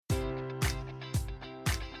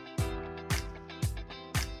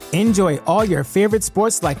Enjoy all your favorite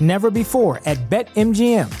sports like never before at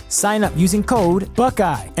BetMGM. Sign up using code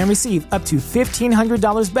Buckeye and receive up to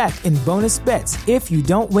 $1,500 back in bonus bets if you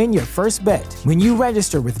don't win your first bet. When you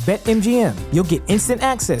register with BetMGM, you'll get instant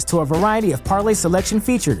access to a variety of parlay selection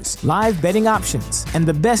features, live betting options, and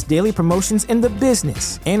the best daily promotions in the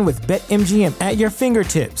business. And with BetMGM at your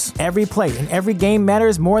fingertips, every play and every game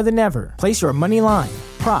matters more than ever. Place your money line,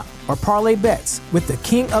 prop, or parlay bets with the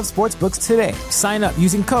king of sportsbooks today. Sign up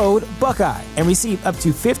using code Buckeye and receive up to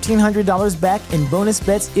 $1,500 back in bonus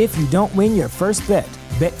bets if you don't win your first bet.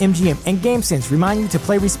 BetMGM and GameSense remind you to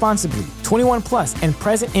play responsibly. 21 plus and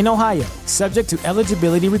present in Ohio, subject to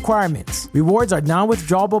eligibility requirements. Rewards are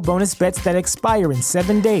non-withdrawable bonus bets that expire in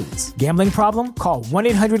 7 days. Gambling problem? Call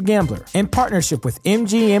 1-800-GAMBLER. In partnership with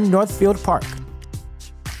MGM Northfield Park.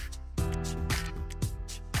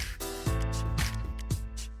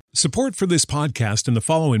 Support for this podcast and the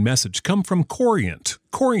following message come from Corient.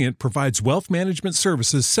 Corient provides wealth management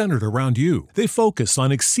services centered around you. They focus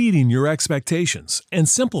on exceeding your expectations and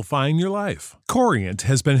simplifying your life. Corient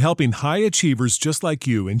has been helping high achievers just like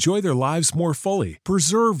you enjoy their lives more fully,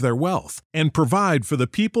 preserve their wealth, and provide for the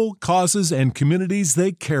people, causes, and communities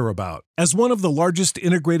they care about. As one of the largest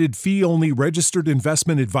integrated fee-only registered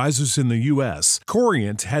investment advisors in the U.S.,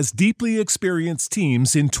 Corient has deeply experienced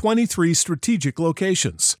teams in 23 strategic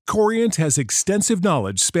locations. Corient has extensive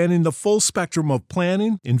knowledge spanning the full spectrum of planning,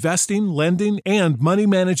 investing, lending, and money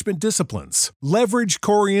management disciplines. Leverage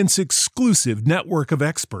Corient's exclusive network of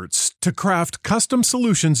experts to craft custom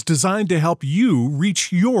solutions designed to help you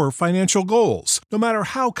reach your financial goals, no matter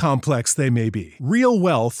how complex they may be. Real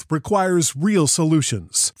wealth requires real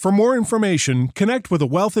solutions. For more information, connect with a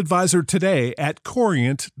wealth advisor today at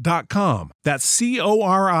Corient.com. That's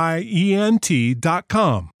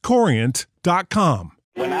Corient.com. Corient.com.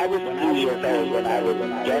 When I was 2 years old, when I was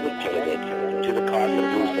dedicated to the cause of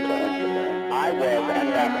Lucifer, I was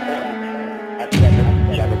at that point a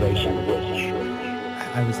seventh-generation witch.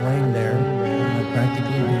 I was laying there,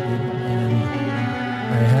 practically naked, and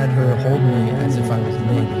I had her hold me as if I was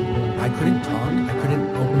naked. I couldn't talk. I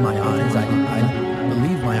couldn't open my eyes. I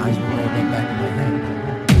believe my eyes were rolled up back in my head.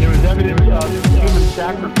 There was evidence of human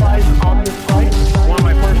sacrifice on this site. One of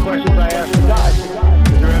my first questions I asked the guy, is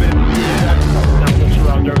there evidence of human sacrifice?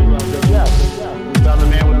 Yes. We found the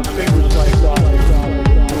man with his fingers like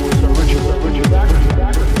who was Richard Backer.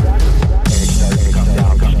 And it started to come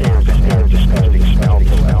down the stairs, and there was disgusting smell.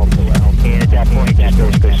 And at that point, just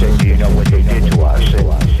basically said, do you know what they did to us? And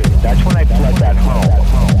that's when I fled that home.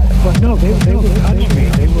 But no, they would touch me.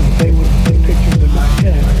 They would put pictures in my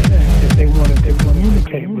head if they wanted to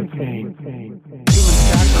communicate with me. Human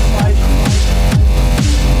sacrifice.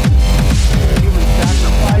 Human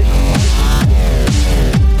sacrifice.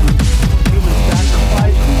 Human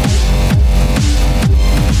sacrifice.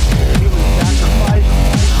 Human sacrifice.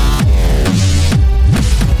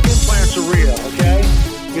 Implants are real, okay?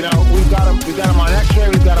 You know, we've got them on X-ray,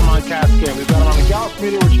 we've got them on CAT scan, we've got them on the Gauss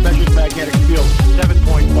meter, which measures magnetic field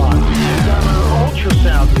 7.5. We've got them on an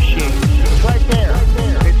ultrasound machine. It's right there.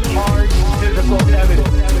 It's hard, physical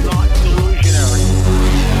evidence, not delusionary.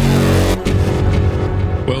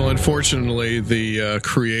 Well, unfortunately, the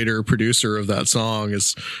creator, producer of that song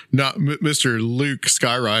is not Mr. Luke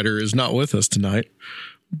Skyrider is not with us tonight,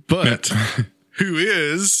 but who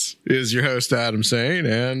is your host, Adam Sane,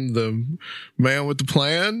 and the man with the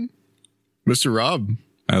plan, Mr. Rob.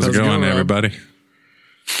 How's it going, everybody?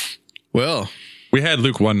 Well, we had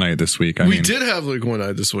Luke one night this week. We did have Luke one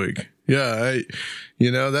night this week. Yeah.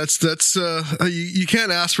 That's you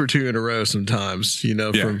can't ask for two in a row sometimes,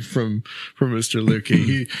 from Mr. Luke.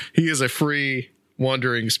 He is a free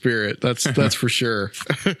wandering spirit. That's for sure.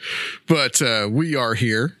 But, we are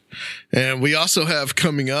here, and we also have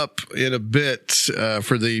coming up in a bit,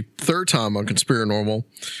 for the third time on Conspiranormal,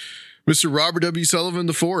 Mr. Robert W. Sullivan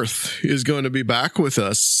IV is going to be back with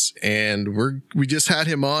us, and we just had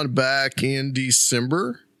him on back in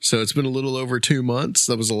December, so it's been a little over 2 months.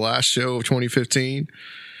 That was the last show of 2015,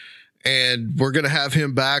 and we're going to have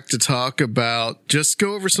him back to talk about, just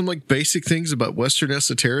go over some basic things about Western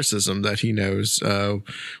esotericism that he knows.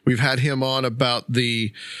 We've had him on about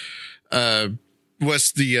the cinema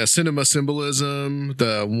symbolism,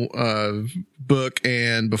 the book,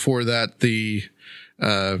 and before that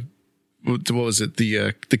what was it?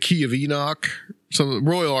 The Key of Enoch,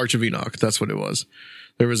 Royal Arch of Enoch. That's what it was.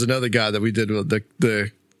 There was another guy that we did with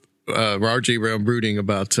the R.J. Brown brooding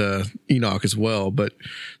about Enoch as well, but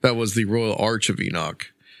that was the Royal Arch of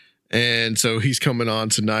Enoch. And so he's coming on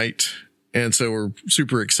tonight, and so we're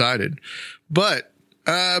super excited. But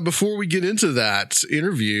before we get into that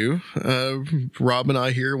interview, Rob and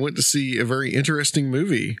I here went to see a very interesting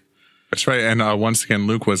movie. That's right. And once again,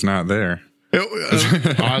 Luke was not there.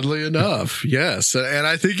 Oddly enough, yes. And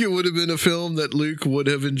I think it would have been a film that Luke would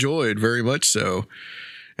have enjoyed very much so.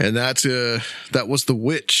 And that was The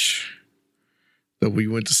Witch that we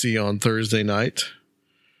went to see on Thursday night.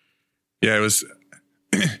 Yeah, it was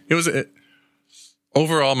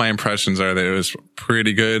overall, my impressions are that it was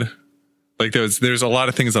pretty good. Like there's a lot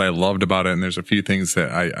of things that I loved about it, and there's a few things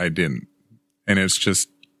that I didn't. And it's just,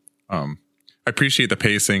 I appreciate the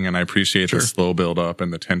pacing and I appreciate the slow build up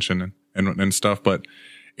and the tension and stuff, but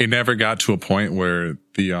it never got to a point where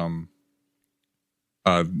the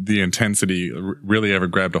intensity really ever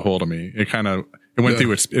grabbed a hold of me. It went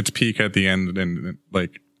through its peak at the end, and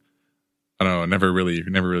like, I don't know, it never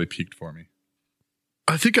really peaked for me.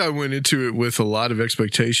 I think I went into it with a lot of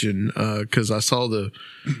expectation, because I saw the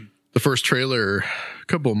first trailer a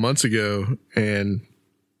couple of months ago and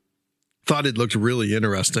thought it looked really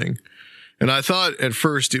interesting. And I thought at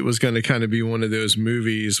first it was going to kind of be one of those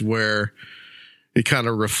movies where it kind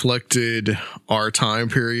of reflected our time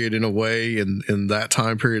period in a way, in that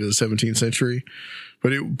time period of the 17th century.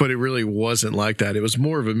 But it really wasn't like that. It was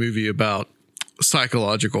more of a movie about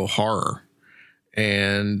psychological horror.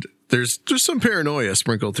 And there's some paranoia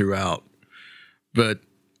sprinkled throughout. But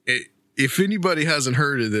if anybody hasn't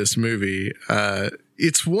heard of this movie,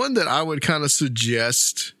 it's one that I would kind of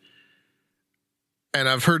suggest, and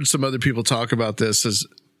I've heard some other people talk about this, as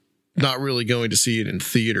not really going to see it in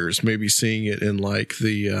theaters, maybe seeing it in like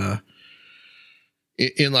in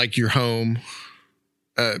like your home,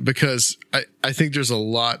 because I think there's a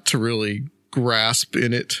lot to really grasp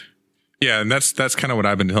in it. Yeah, and that's kind of what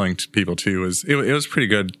I've been telling people too. Is it was a pretty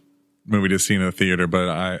good movie to see in the theater, but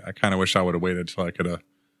I kind of wish I would have waited till I could have.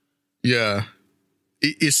 Yeah,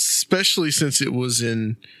 especially since it was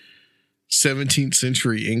in 17th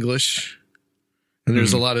century English, and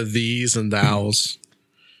there's a lot of these and thous,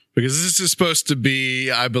 because this is supposed to be,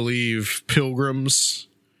 I believe, pilgrims,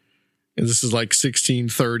 and this is like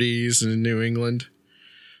 1630s in New England.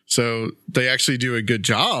 So they actually do a good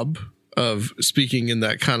job of speaking in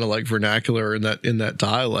that kind of like vernacular and in that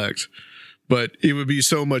dialect, but it would be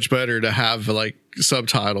so much better to have like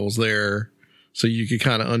subtitles there so you could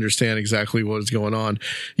kind of understand exactly what is going on.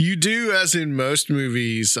 You do, as in most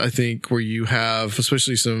movies, I think, where you have,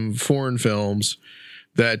 especially some foreign films,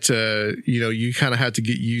 that, you kind of have to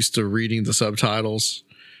get used to reading the subtitles.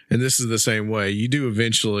 And this is the same way. You do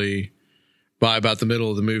eventually, by about the middle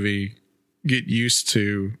of the movie, get used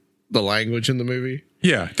to the language in the movie.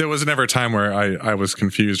 Yeah, there was never a time where I was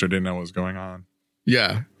confused or didn't know what was going on.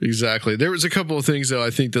 Yeah, exactly. There was a couple of things, though, I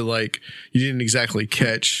think that like you didn't exactly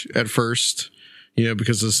catch at first,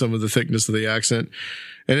 because of some of the thickness of the accent.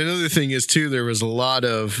 And another thing is too, there's a lot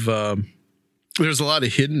of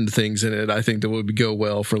hidden things in it, I think, that would go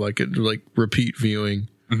well for like repeat viewing.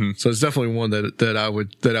 Mm-hmm. So it's definitely one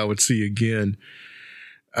that I would see again.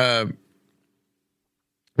 Now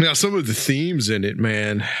some of the themes in it,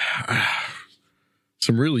 man,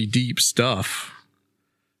 some really deep stuff.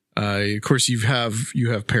 Of course, you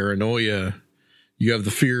have paranoia, you have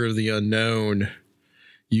the fear of the unknown,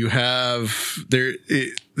 you have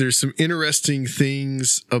there's some interesting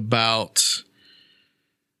things about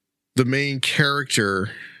the main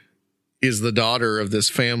character is the daughter of this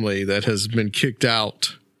family that has been kicked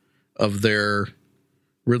out of their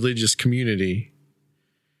religious community,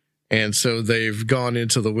 and so they've gone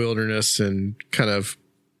into the wilderness and kind of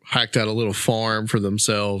hacked out a little farm for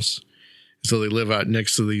themselves. So they live out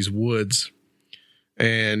next to these woods,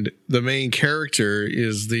 and the main character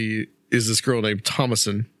is this girl named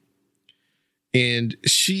Thomasin, and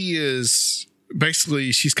she's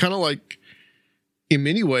kind of like, in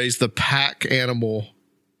many ways, the pack animal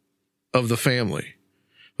of the family.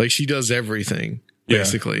 Like, she does everything,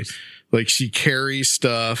 basically. Yeah. Like, she carries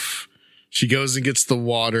stuff, she goes and gets the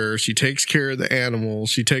water, she takes care of the animals,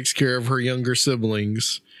 she takes care of her younger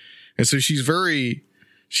siblings, and so she's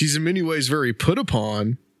in many ways very put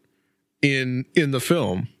upon in the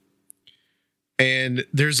film. And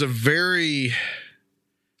there's kind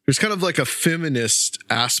of like a feminist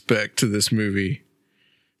aspect to this movie.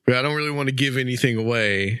 But I don't really want to give anything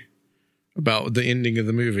away about the ending of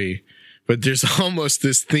the movie. But there's almost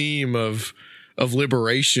this theme of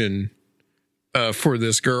liberation for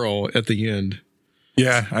this girl at the end.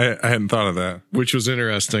 Yeah, I hadn't thought of that. Which was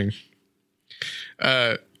interesting.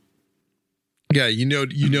 Yeah, you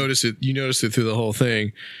notice it through the whole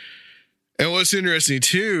thing. And what's interesting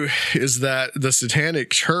too is that the Satanic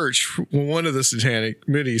Church, one of the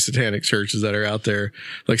many satanic churches that are out there,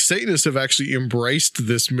 like Satanists have actually embraced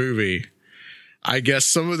this movie. I guess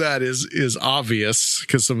some of that is obvious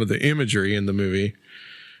because some of the imagery in the movie,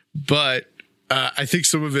 but I think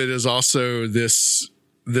some of it is also this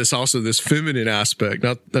feminine aspect.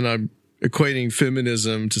 Not that I'm equating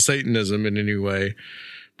feminism to Satanism in any way,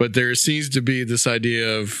 but there seems to be this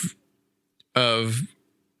idea of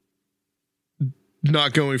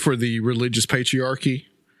not going for the religious patriarchy,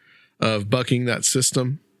 of bucking that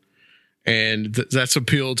system. And that's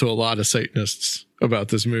appealed to a lot of Satanists about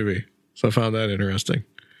this movie. So I found that interesting.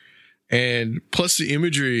 And plus the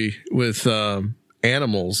imagery with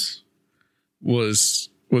animals was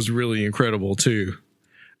really incredible too.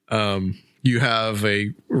 You have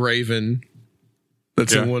a raven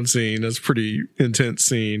that's in one scene. That's a pretty intense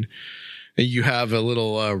scene. And you have a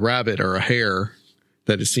little rabbit or a hare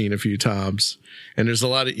that is seen a few times. And there's a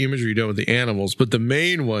lot of imagery done with the animals. But the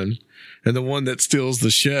main one, and the one that steals the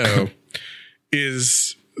show,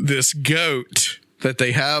 is this goat that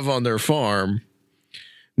they have on their farm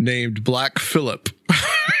named Black Phillip.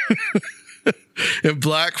 And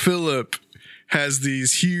Black Phillip has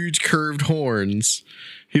these huge curved horns.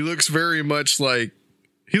 He looks very much like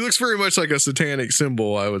a satanic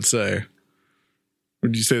symbol, I would say.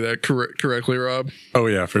 Would you say that correctly, Rob? Oh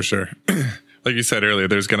yeah, for sure. Like you said earlier,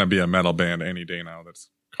 there's going to be a metal band any day now that's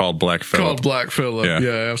called Black Phillip.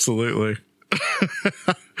 Yeah, absolutely.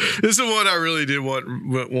 This is one I really did want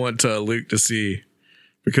Luke to see,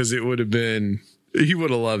 because it would have been, he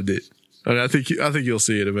would have loved it, and I think you'll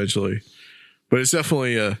see it eventually. But it's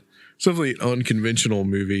definitely an unconventional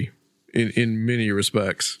movie in many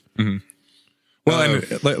respects. Mm-hmm. Well,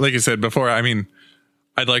 and like you said before, I mean,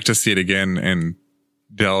 I'd like to see it again and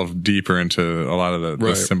delve deeper into a lot of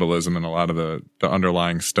the symbolism and a lot of the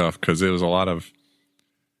underlying stuff, because it was a lot of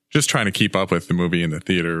just trying to keep up with the movie in the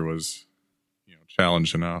theater was,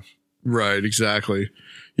 challenge enough. Right, exactly.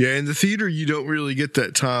 Yeah, in the theater you don't really get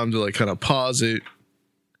that time to like kind of pause it,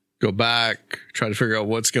 go back, try to figure out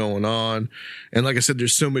what's going on. And like I said,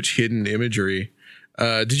 there's so much hidden imagery.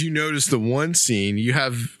 Did you notice the one scene you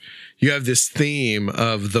have this theme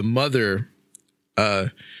of the mother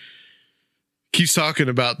keeps talking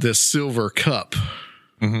about this silver cup.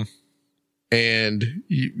 Mm-hmm. And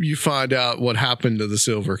you find out what happened to the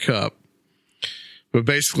silver cup. But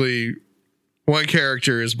basically, one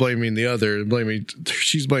character is blaming the other,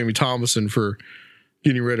 she's blaming Thomason for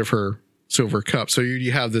getting rid of her silver cup. So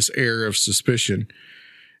you have this air of suspicion.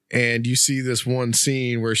 And you see this one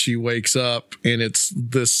scene where she wakes up and it's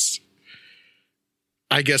this,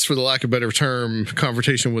 I guess for the lack of a better term,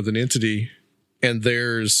 confrontation with an entity. And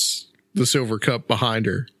there's the silver cup behind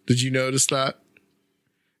her. Did you notice that?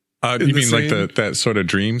 You mean like that sort of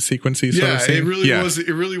dream sequency?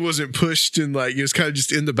 It really wasn't pushed in, like, it was kind of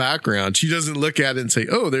just in the background. She doesn't look at it and say,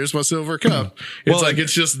 "Oh, there's my silver cup." It's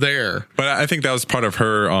it's just there. But I think that was part of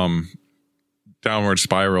her downward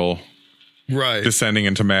spiral, right? Descending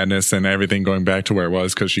into madness and everything going back to where it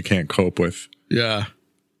was because she can't cope with. Yeah.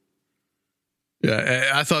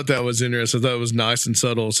 Yeah, I thought that was interesting. I thought it was nice and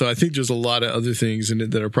subtle. So I think there's a lot of other things in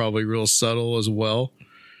it that are probably real subtle as well.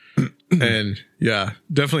 And yeah,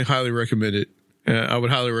 definitely highly recommend it. I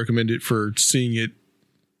would highly recommend it for seeing it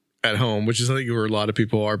at home, which is I think where a lot of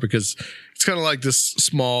people are, because it's kind of like this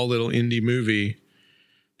small little indie movie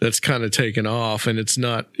that's kind of taken off, and it's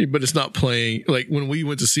not playing. Like when we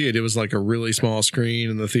went to see it, it was like a really small screen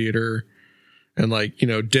in the theater, and like,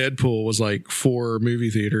 Deadpool was like 4 movie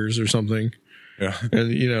theaters or something. Yeah.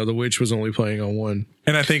 And The Witch was only playing on one.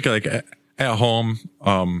 And I think like at home,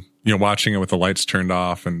 watching it with the lights turned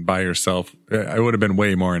off and by yourself, it would have been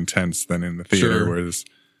way more intense than in the theater, where there's,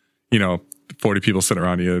 40 people sitting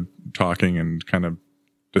around you talking and kind of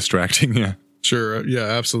distracting you. Sure. Yeah,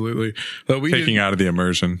 absolutely. Taking out of the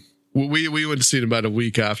immersion. We went to see it about a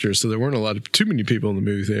week after, so there weren't too many people in the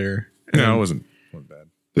movie theater. No, it wasn't bad.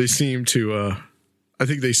 They seemed to,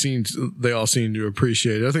 they all seemed to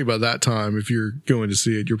appreciate it. I think by that time, if you're going to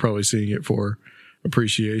see it, you're probably seeing it for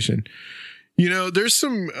appreciation. There's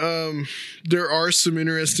there are some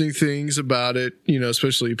interesting things about it,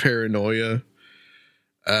 especially paranoia.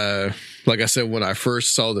 Like I said, when I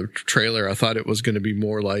first saw the trailer, I thought it was going to be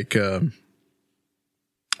more like The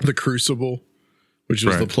Crucible, which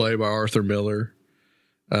was the play by Arthur Miller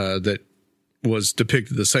that was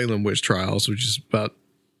depicted the Salem witch trials, which is about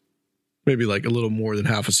maybe like a little more than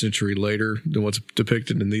half a century later than what's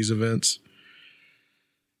depicted in these events.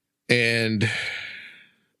 And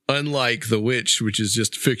unlike The Witch, which is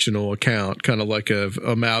just a fictional account, kind of like a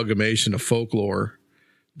amalgamation of folklore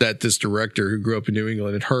that this director who grew up in New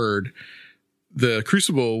England had heard, The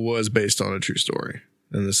Crucible was based on a true story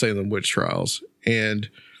and the Salem witch trials. And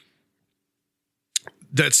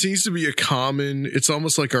that seems to be a common, it's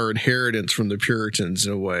almost like our inheritance from the Puritans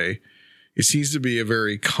in a way. It seems to be a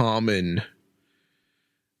very common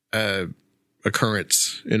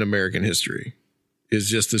occurrence in American history, is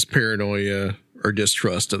just this paranoia or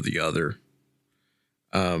distrust of the other.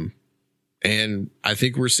 And I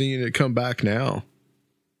think we're seeing it come back now,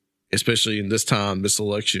 especially in this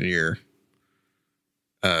election year.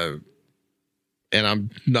 And I'm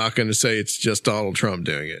not going to say it's just Donald Trump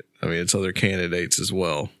doing it. I mean, it's other candidates as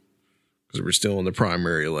well, because we're still in the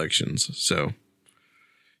primary elections. So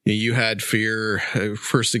you had fear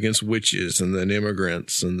first against witches, and then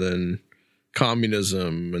immigrants, and then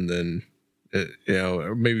communism, and then,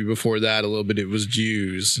 maybe before that a little bit, it was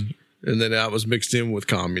Jews. And then that was mixed in with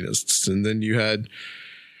communists. And then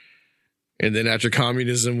after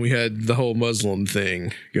communism, we had the whole Muslim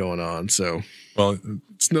thing going on. So, well,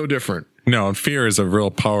 it's no different. No, fear is a real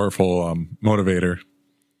powerful motivator.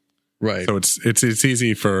 Right. So it's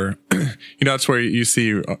easy for, that's where you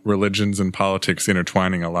see religions and politics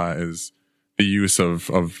intertwining a lot, is the use of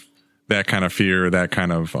that kind of fear, that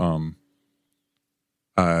kind of,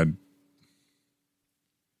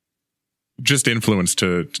 just influence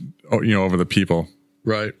to over the people.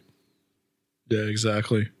 Right. Yeah,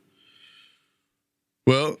 exactly.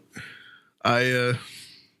 Well, I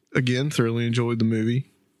again thoroughly enjoyed the movie,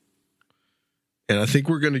 and I think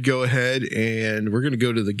we're going to go ahead and we're going to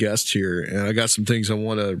go to the guest here, and I got some things I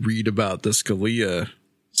want to read about the Scalia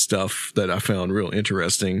stuff that I found real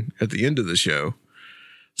interesting at the end of the show.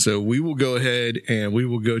 So we will go ahead and we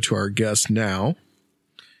will go to our guest now.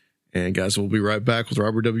 And guys, we'll be right back with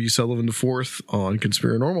Robert W. Sullivan IV on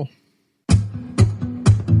Conspiranormal.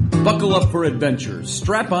 Buckle up for adventures,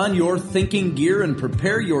 strap on your thinking gear, and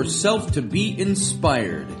prepare yourself to be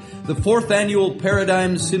inspired. The 4th Annual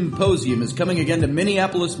Paradigm Symposium is coming again to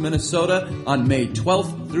Minneapolis, Minnesota on May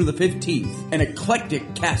 12th through the 15th. An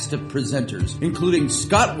eclectic cast of presenters, including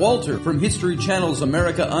Scott Walter from History Channel's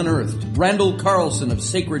America Unearthed, Randall Carlson of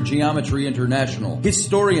Sacred Geometry International,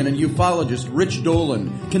 historian and ufologist Rich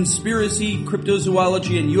Dolan, conspiracy,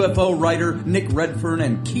 cryptozoology, and UFO writer Nick Redfern,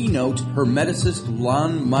 and keynote hermeticist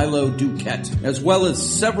Lon Milo Duquette, as well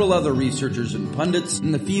as several other researchers and pundits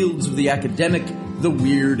in the fields of the academic, the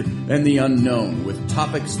weird, and the unknown, with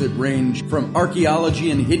topics that range from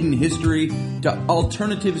archaeology and hidden history to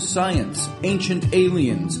alternative science, ancient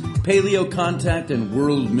aliens, paleo contact, and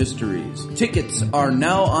world mysteries. Tickets are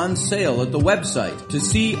now on sale at the website. To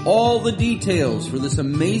see all the details for this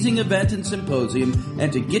amazing event and symposium,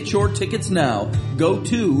 and to get your tickets now, go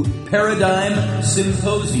to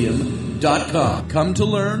ParadigmSymposium.com. Come to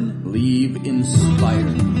learn, leave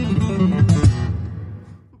inspired.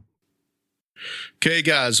 Okay,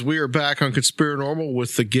 guys, we are back on Conspiranormal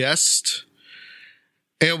with the guest.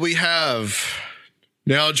 And we have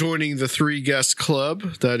now joining the 3-guest club.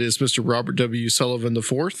 That is Mr. Robert W. Sullivan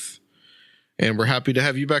IV. And we're happy to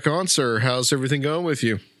have you back on, sir. How's everything going with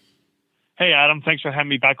you? Hey, Adam. Thanks for having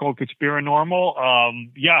me back on Conspiranormal.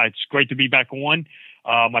 Yeah, it's great to be back on.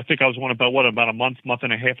 I think I was on about a month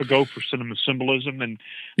and a half ago for Cinema Symbolism, and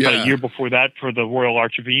about a year before that for the Royal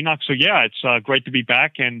Arch of Enoch. So yeah, it's great to be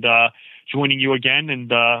back and joining you again,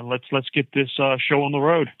 and let's get this show on the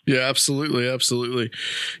road. Yeah, absolutely.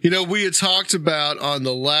 We had talked about on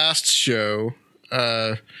the last show,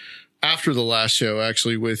 after the last show,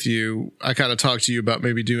 actually, with you, I kind of talked to you about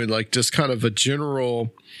maybe doing like just kind of a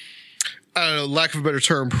general, I don't know, lack of a better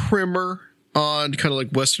term, primer on kind of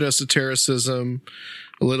like Western esotericism,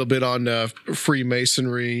 a little bit on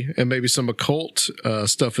Freemasonry, and maybe some occult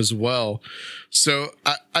stuff as well. So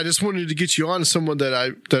I just wanted to get you on, someone that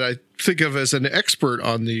I think of as an expert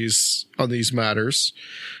on these matters,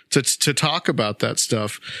 to talk about that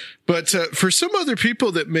stuff. But for some other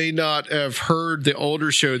people that may not have heard the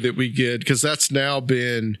older show that we did, because that's now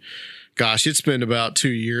been, it's been about 2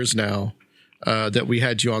 years now. That we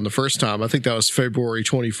had you on the first time. I think that was February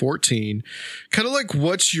 2014. Kind of like,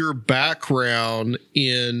 what's your background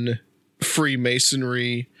in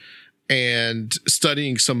Freemasonry and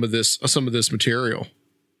studying some of this material?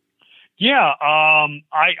 Yeah,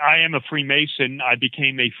 I am a Freemason. I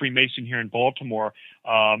became a Freemason here in Baltimore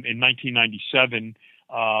in 1997.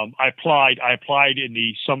 I applied in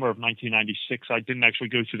the summer of 1996. I didn't actually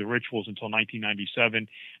go through the rituals until 1997.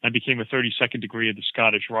 I became a 32nd degree of the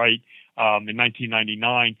Scottish Rite in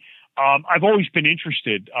 1999. I've always been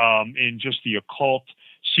interested in just the occult,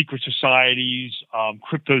 secret societies,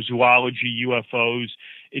 cryptozoology, UFOs.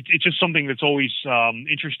 It's just something that's always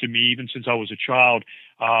interested me, even since I was a child.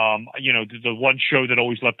 The one show that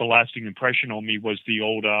always left a lasting impression on me was the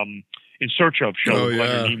old In Search of show. Oh,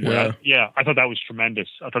 yeah. I thought that was tremendous.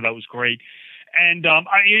 I thought that was great.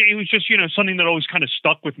 it was just, something that always kind of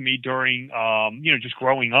stuck with me during, just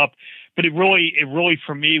growing up. But it really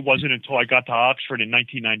for me wasn't until I got to Oxford in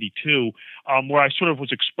 1992, where I sort of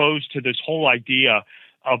was exposed to this whole idea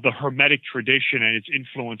of the Hermetic tradition and its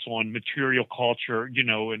influence on material culture,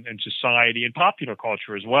 and society and popular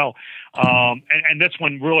culture as well. And that's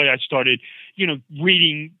when really I started,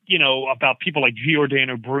 reading, about people like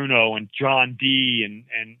Giordano Bruno and John Dee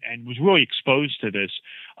and was really exposed to this.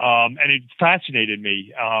 And it fascinated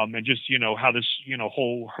me. And just, how this,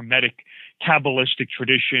 whole Hermetic Kabbalistic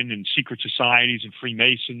tradition and secret societies and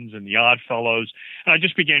Freemasons and the Odd Fellows. And I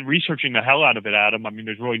just began researching the hell out of it, Adam. I mean,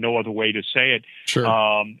 there's really no other way to say it. Sure.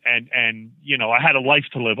 And I had a life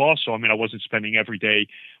to live also. I mean, I wasn't spending every day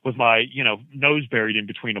with my, nose buried in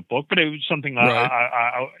between a book, but it was something right.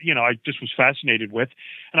 I just was fascinated with.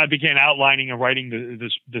 And I began outlining and writing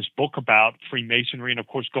this book about Freemasonry. And of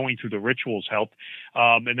course, going through the rituals helped.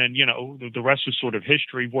 And then, the rest is sort of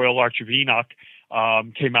history. Royal Arch of Enoch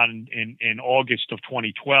came out in August of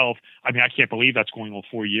 2012. I mean, I can't believe that's going on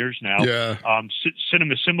 4 years now. Yeah.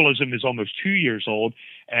 Cinema Symbolism is almost 2 years old.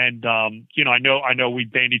 And, I know we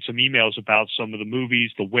bandied some emails about some of the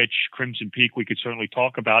movies, The Witch, Crimson Peak, we could certainly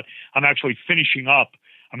talk about. I'm actually finishing up.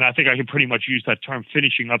 I mean, I think I can pretty much use that term,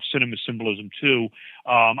 finishing up Cinema Symbolism 2.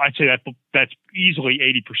 I'd say that's easily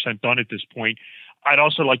 80% done at this point. I'd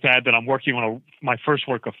also like to add that I'm working on my first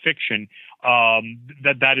work of fiction,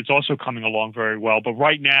 that is also coming along very well. But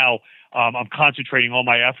right now, I'm concentrating all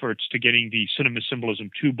my efforts to getting the Cinema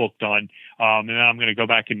Symbolism 2 book done. And then I'm going to go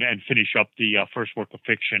back and finish up the first work of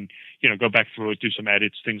fiction, go back through it, do some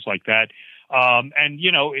edits, things like that.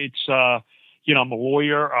 It's, I'm a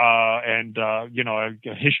lawyer and, a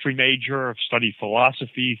history major. I've studied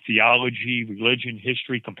philosophy, theology, religion,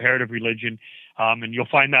 history, comparative religion. And you'll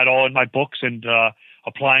find that all in my books. And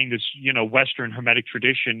applying this, Western Hermetic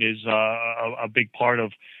tradition is a big part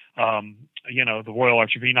of, the Royal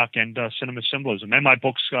Arch of Enoch and Cinema Symbolism, and my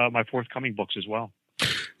books, my forthcoming books as well.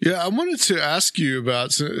 Yeah, I wanted to ask you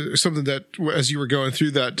about something that, as you were going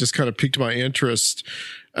through that, just kind of piqued my interest.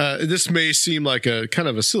 This may seem like a kind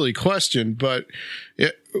of a silly question, but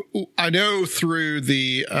I know through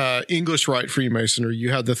the English Rite Freemasonry, you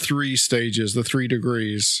have the 3 stages, the 3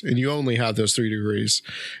 degrees, and you only have those 3 degrees,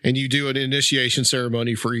 and you do an initiation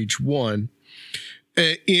ceremony for each one.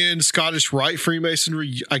 In Scottish Rite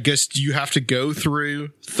Freemasonry, I guess you have to go through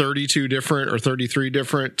 32 different or 33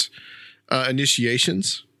 different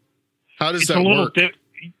initiations. How does that work?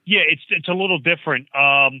 It's a little different.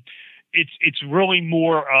 It's really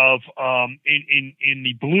more of in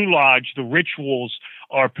the Blue Lodge, the rituals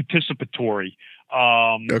are participatory.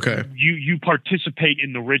 Okay. You participate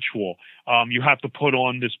in the ritual. You have to put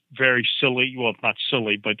on this very silly, well, not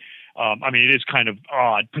silly, but it is kind of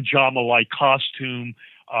odd, pajama-like costume.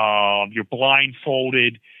 You're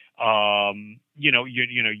blindfolded.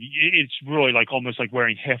 It's really like almost like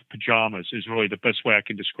wearing half pajamas is really the best way I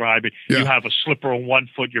can describe it. Yeah. You have a slipper on one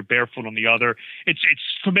foot, you're barefoot on the other. It's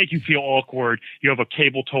to make you feel awkward. You have a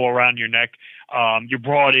cable tow around your neck. You're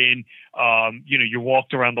brought in. You're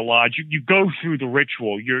walked around the lodge. You go through the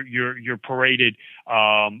ritual. You're paraded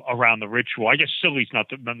around the ritual. I guess silly's not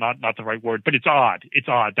the right word, but it's odd. It's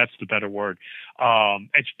odd. That's the better word.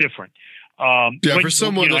 It's different. For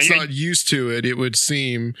someone that's not used to it, it would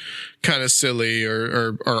seem kind of silly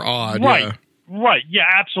or odd. Right. Yeah. Right. Yeah,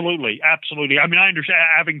 absolutely. Absolutely. I mean, I understand,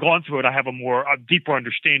 having gone through it, I have a deeper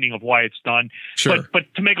understanding of why it's done. Sure. But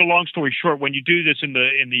to make a long story short, when you do this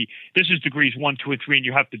this is degrees 1, 2, and 3, and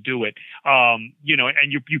you have to do it, and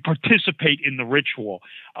you participate in the ritual.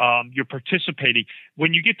 You're participating.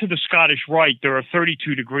 When you get to the Scottish Rite, there are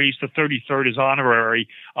 32 degrees. The 33rd is honorary.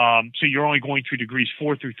 So you're only going through degrees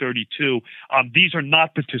 4 through 32. These are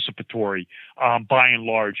not participatory, by and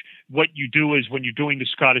large. What you do is when you're doing the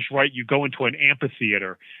Scottish Rite, you go into an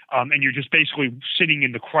amphitheater, and you're just basically sitting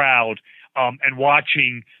in the crowd, and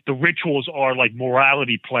watching. The rituals are like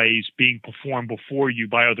morality plays being performed before you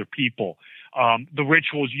by other people. The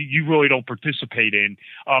rituals you really don't participate in.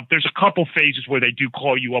 There's a couple phases where they do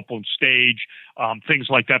call you up on stage, things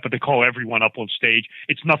like that, but they call everyone up on stage.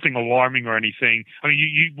 It's nothing alarming or anything. I mean,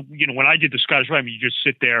 you when I did the Scottish Rite, you just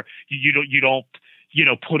sit there. You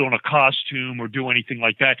don't put on a costume or do anything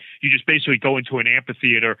like that. You just basically go into an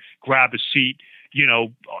amphitheater, grab a seat,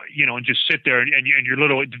 and just sit there, and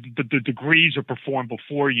the degrees are performed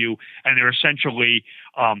before you, and they're essentially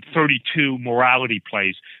 32 morality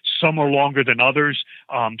plays. Some are longer than others.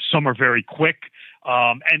 Some are very quick.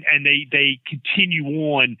 And they continue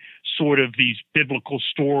on sort of these biblical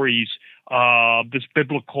stories this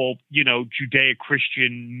biblical,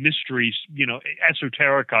 Judeo-Christian mysteries,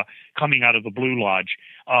 esoterica coming out of the Blue Lodge.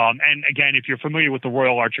 And again, if you're familiar with the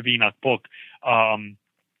Royal Arch of Enoch book,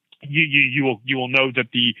 you will know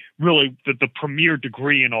that the premier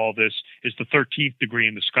degree in all this is the 13th degree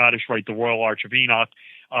in the Scottish Rite, the Royal Arch of Enoch.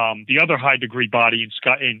 The other high degree body in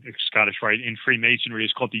Scottish Rite, in Freemasonry,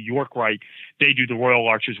 is called the York Rite. They do the Royal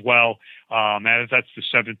Arch as well, and that's the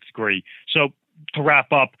 7th degree. So to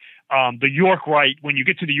wrap up, the York Rite, when you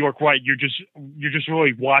get to the York Rite, you're just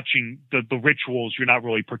really watching the rituals. You're not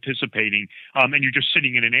really participating, and you're just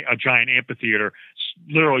sitting in a giant amphitheater,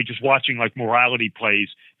 literally just watching like morality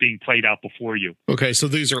plays being played out before you. Okay, so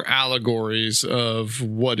these are allegories of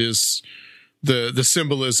what is the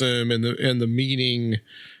symbolism and the meaning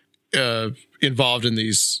involved in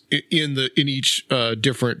these in each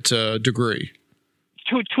different degree.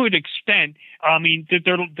 To an extent, I mean,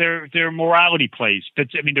 they're morality plays.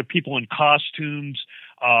 They're people in costumes,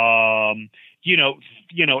 and they,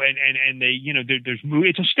 there's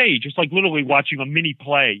it's a stage. It's like literally watching a mini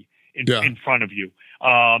play in front of you.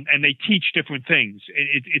 And they teach different things.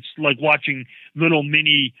 It's like watching little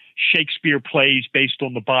mini Shakespeare plays based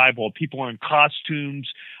on the Bible. People are in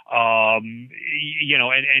costumes, and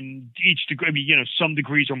each degree, some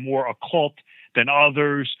degrees are more occult than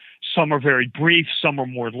others. Some are very brief, some are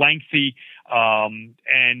more lengthy.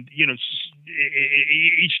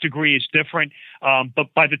 Each degree is different.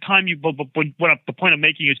 But by the time the point I'm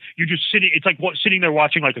making is you're just sitting, it's like sitting there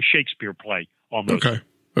watching like a Shakespeare play almost.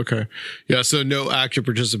 Okay. Yeah. So no active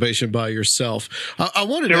participation by yourself. I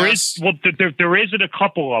wanted to ask. There is a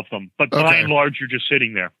couple of them, but by and large, you're just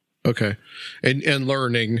sitting there. Okay. And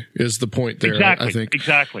learning is the point there, exactly, I think.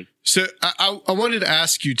 Exactly. So I wanted to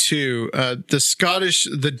ask you too,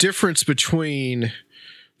 the difference between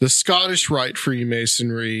the Scottish Rite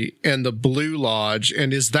Freemasonry and the Blue Lodge.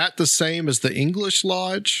 And is that the same as the English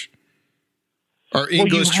Lodge or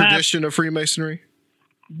English tradition of Freemasonry?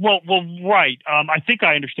 Well, right. I think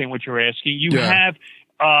I understand what you're asking. You have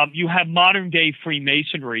modern day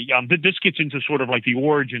Freemasonry. This gets into sort of like the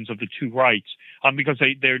origins of the two rites, because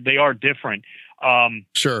they are different.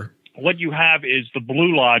 Sure. What you have is the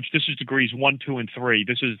Blue Lodge. This is degrees 1, 2, and 3.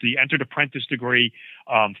 This is the entered apprentice degree,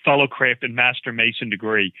 fellow craft, and master mason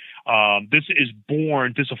degree. This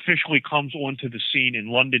officially comes onto the scene in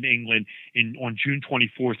London, England on June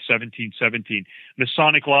 24th, 1717.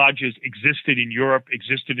 Masonic lodges existed in Europe,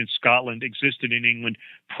 existed in Scotland, existed in England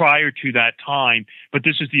prior to that time, but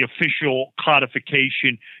this is the official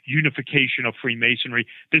codification, unification of Freemasonry.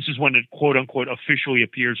 This is when it, quote unquote, officially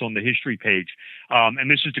appears on the history page. And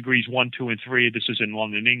this is degrees 1, 2, and 3. This is in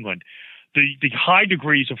London, England. The high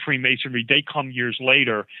degrees of Freemasonry, they come years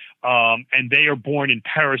later, and they are born in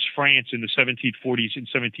Paris, France in the 1740s and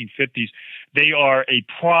 1750s. They are a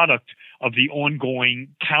product of the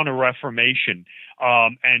ongoing Counter-Reformation.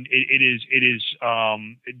 And it is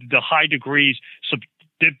the high degrees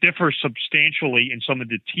differ substantially in some of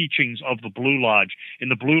the teachings of the Blue Lodge. In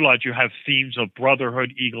the Blue Lodge, you have themes of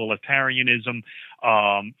brotherhood, egalitarianism,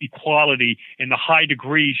 equality. In the high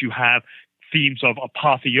degrees, you have themes of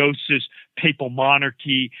apotheosis, papal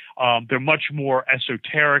monarchy. They're much more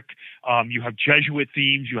esoteric. You have Jesuit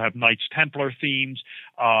themes. You have Knights Templar themes.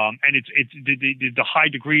 And the high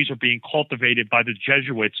degrees are being cultivated by the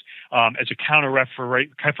Jesuits as a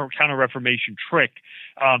counter-reformation trick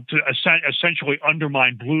to essentially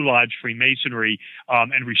undermine Blue Lodge Freemasonry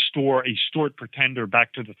and restore a Stuart pretender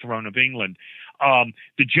back to the throne of England.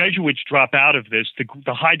 The Jesuits drop out of this.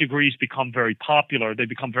 The high degrees become very popular. They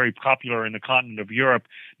become very popular in the continent of Europe,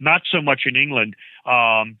 not so much in England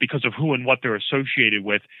because of who and what they're associated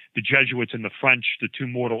with. The Jesuits and the French, the two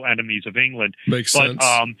mortal enemies of England. Makes sense.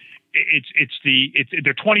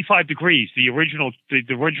 They're 25 degrees. The original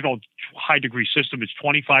high degree system is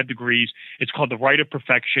 25 degrees. It's called the Rite of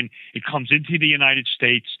Perfection. It comes into the United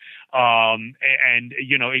States, and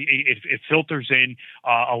it filters in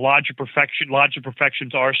a Lodge of Perfection. Lodge of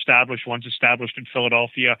Perfections are established. One's established in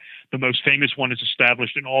Philadelphia. The most famous one is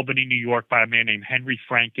established in Albany, New York, by a man named Henry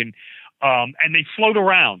Franken. And they float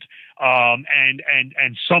around. And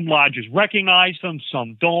some lodges recognize them,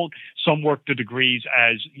 some don't. Some work the degrees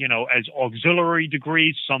as auxiliary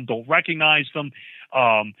degrees. Some don't recognize them.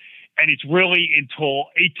 And it's really until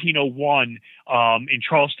 1801 in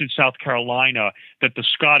Charleston, South Carolina, that the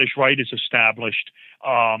Scottish Rite is established.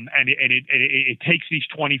 And it takes these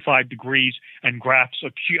 25 degrees and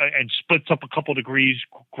and splits up a couple degrees,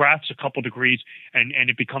 grafts a couple degrees, and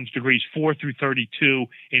it becomes degrees 4 through 32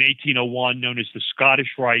 in 1801, known as the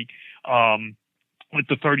Scottish Rite. with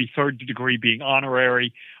the 33rd degree being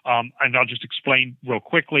honorary. And I'll just explain real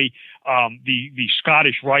quickly. The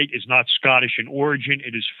Scottish Rite is not Scottish in origin.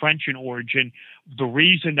 It is French in origin. The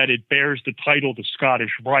reason that it bears the title the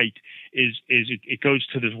Scottish Rite is it goes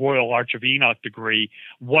to this Royal Arch of Enoch degree.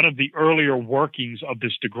 One of the earlier workings of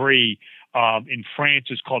this degree in France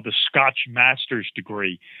is called the Scotch Master's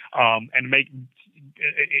degree.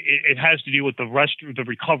 It has to do with the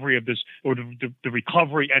recovery of this, or the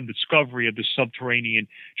recovery and discovery of this subterranean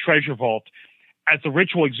treasure vault. As the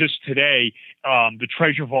ritual exists today, the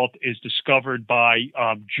treasure vault is discovered by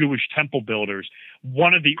Jewish temple builders.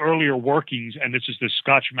 One of the earlier workings, and this is the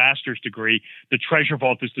Scotch Master's degree, the treasure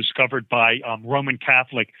vault is discovered by Roman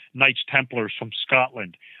Catholic Knights Templars from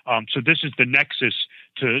Scotland. So this is the nexus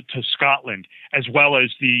to Scotland, as well as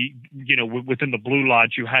within the Blue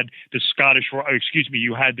Lodge, you had this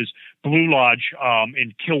Blue Lodge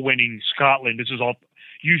in Kilwinning, Scotland. This is all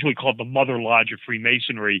usually called the Mother Lodge of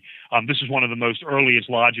Freemasonry. This is one of the most earliest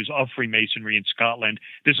lodges of Freemasonry in Scotland.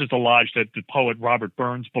 This is the lodge that the poet Robert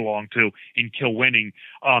Burns belonged to in Kilwinning.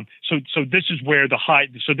 So this is where this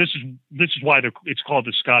is why it's called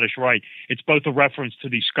the Scottish Rite. It's both a reference to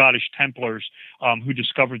the Scottish Templars who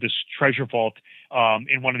discovered this treasure vault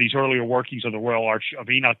in one of these earlier workings of the Royal Arch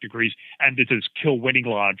of Enoch degrees, and to this Kilwinning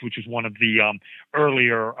Lodge, which is one of the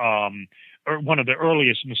one of the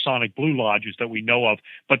earliest Masonic Blue Lodges that we know of.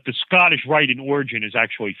 But the Scottish Rite in origin is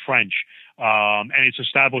actually French, and it's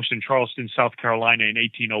established in Charleston, South Carolina in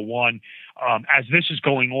 1801. As this is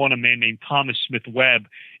going on, a man named Thomas Smith Webb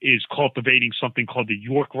is cultivating something called the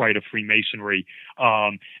York Rite of Freemasonry.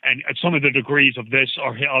 And some of the degrees of this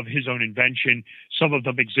are of his own invention. Some of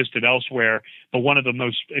them existed elsewhere, but one of the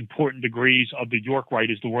most important degrees of the York Rite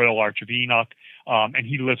is the Royal Arch of Enoch. And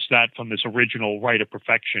he lifts that from this original Rite of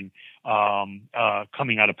Perfection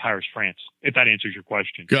coming out of Paris, France, if that answers your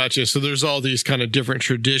question. Gotcha. So there's all these kind of different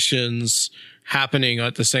traditions happening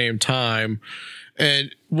at the same time.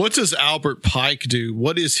 And what does Albert Pike do?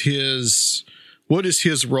 What is his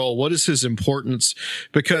role? What is his importance?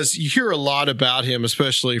 Because you hear a lot about him,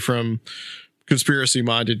 especially from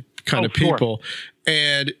conspiracy-minded kind of people. Sure.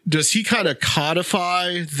 And does he kind of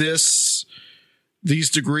codify these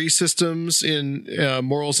degree systems in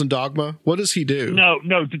Morals and Dogma? What does he do?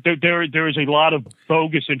 No. There is a lot of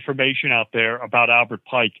bogus information out there about Albert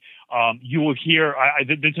Pike. You will hear.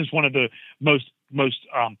 This is one of the most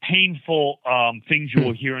painful things you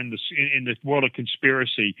will hear in the world of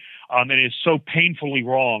conspiracy, and it is so painfully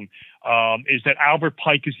wrong. Is that Albert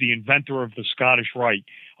Pike is the inventor of the Scottish Rite.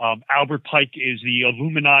 Albert Pike is the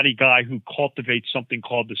Illuminati guy who cultivates something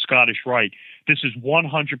called the Scottish Rite. This is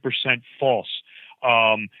 100% false.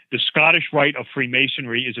 The Scottish Rite of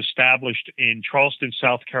Freemasonry is established in Charleston,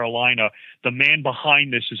 South Carolina. The man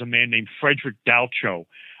behind this is a man named Frederick Doucho.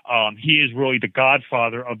 He is really the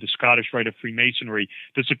godfather of the Scottish Rite of Freemasonry.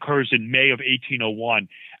 This occurs in May of 1801.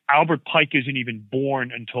 Albert Pike isn't even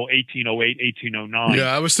born until 1808, 1809.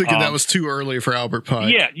 Yeah, I was thinking that was too early for Albert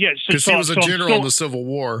Pike. Yeah. Because he was a general in the Civil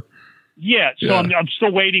War. I'm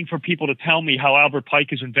still waiting for people to tell me how Albert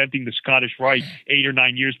Pike is inventing the Scottish Rite 8 or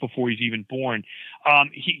 9 years before he's even born.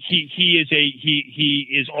 He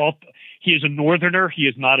is a Northerner. He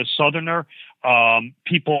is not a Southerner.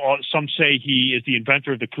 Some say he is the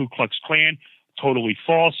inventor of the Ku Klux Klan. Totally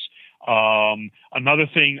false. Another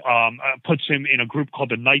thing puts him in a group called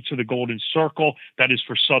the Knights of the Golden Circle. That is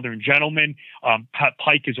for Southern gentlemen.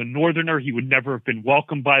 Pike is a Northerner. He would never have been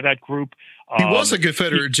welcomed by that group. He was a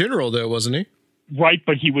Confederate general, though, wasn't he? Right,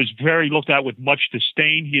 but he was very looked at with much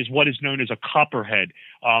disdain. He is what is known as a Copperhead.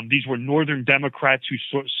 These were Northern Democrats who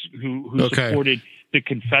supported the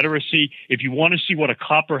Confederacy. If you want to see what a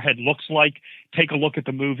Copperhead looks like, take a look at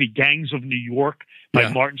the movie Gangs of New York by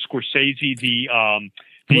Martin Scorsese.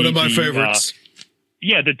 One of my favorites.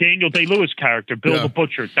 The Daniel Day-Lewis character, Bill the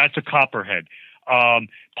Butcher. That's a Copperhead.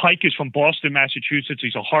 Pike is from Boston, Massachusetts.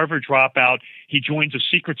 He's a Harvard dropout. He joins a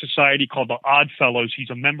secret society called the Odd Fellows. He's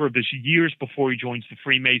a member of this years before he joins the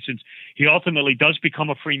Freemasons. He ultimately does become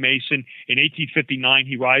a Freemason. In 1859,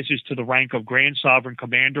 he rises to the rank of Grand Sovereign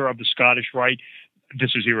Commander of the Scottish Rite.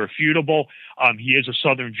 This is irrefutable. He is a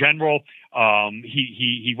Southern general.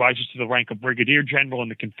 He rises to the rank of Brigadier General in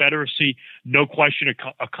the Confederacy. No question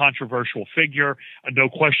a controversial figure. No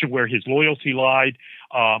question where his loyalty lied.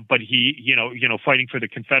 But he, fighting for the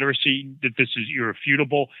Confederacy, this is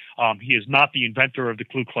irrefutable. He is not the inventor of the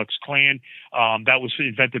Ku Klux Klan. That was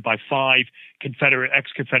invented by 5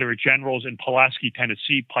 ex-Confederate generals in Pulaski,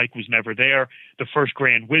 Tennessee. Pike was never there. The first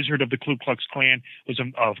Grand Wizard of the Ku Klux Klan was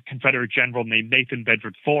a Confederate general named Nathan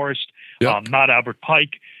Bedford Forrest, not Albert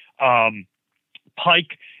Pike.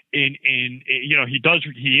 Pike, he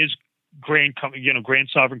is Grand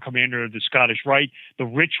Sovereign Commander of the Scottish Rite. The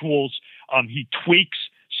rituals, he tweaks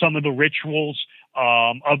some of the rituals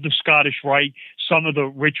of the Scottish Rite. Some of the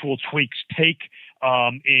ritual tweaks take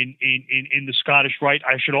in the Scottish Rite.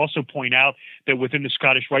 I should also point out that within the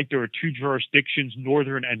Scottish Rite, there are two jurisdictions,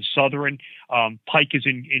 Northern and Southern. Pike is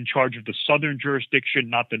in charge of the Southern jurisdiction,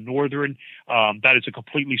 not the Northern. That is a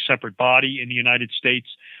completely separate body in the United States.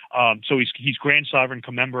 So he's Grand Sovereign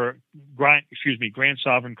Commander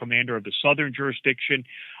of the Southern jurisdiction.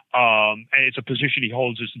 And it's a position he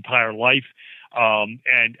holds his entire life.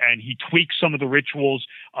 And he tweaks some of the rituals.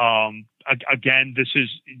 Again,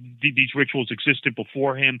 these rituals existed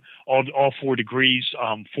before him, all 4 degrees,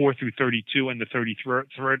 4 through 32 and the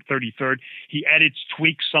 33rd. He edits,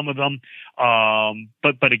 tweaks some of them.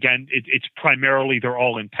 But again, it's primarily, they're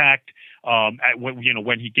all intact.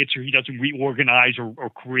 When he gets here, he doesn't reorganize or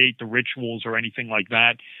create the rituals or anything like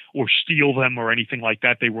that, or steal them or anything like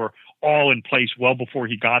that. They were all in place well before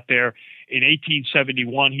he got there. In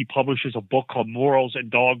 1871, he publishes a book called Morals and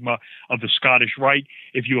Dogma of the Scottish Rite.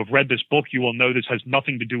 If you have read this book, you will know this has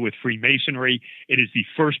nothing to do with Freemasonry. It is the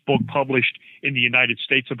first book published in the United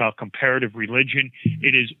States about comparative religion.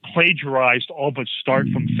 It is plagiarized, all but start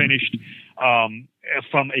from finished,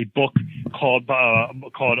 from a book called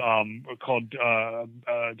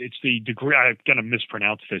it's the degree. I'm gonna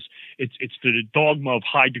mispronounce this. It's the Dogma of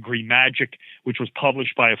High Degree Magic, which was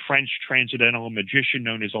published by a French transcendental magician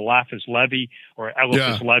known as Eliphas Levi or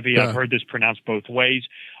Eliphas Levi. I've heard this pronounced both ways.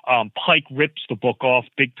 Pike rips the book off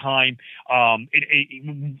big time.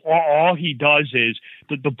 All he does is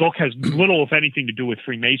the book has little, if anything, to do with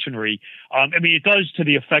Freemasonry. It does to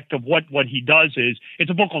the effect of what he does is it's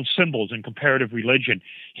a book on symbols and comparative religion.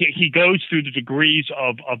 He goes through the degrees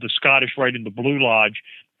of the Scottish Rite and the Blue Lodge.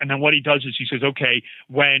 And then what he does is he says, okay,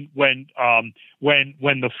 when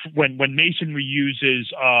Masonry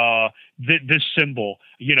uses this symbol,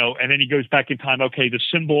 and then he goes back in time. Okay, the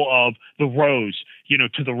symbol of the rose,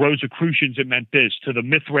 to the Rosicrucians it meant this, to the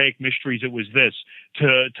Mithraic mysteries it was this,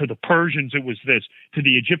 to the Persians it was this, to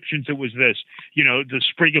the Egyptians it was this, the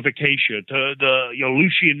sprig of acacia, to the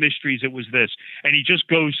Lucian mysteries it was this, and he just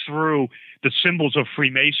goes through the symbols of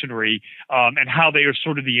Freemasonry and how they are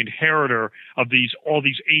sort of the inheritor of all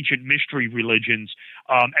these ancient mystery religions.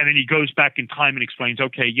 And then he goes back in time and explains,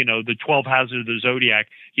 okay, the 12 houses of the zodiac,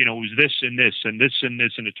 it was this and this and this and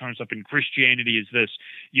this, and it turns up in Christianity is this,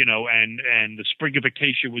 and the sprig of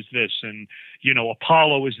acacia was this, and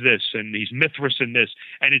Apollo is this, and he's Mithras and this,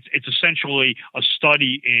 and it's essentially a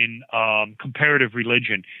study in comparative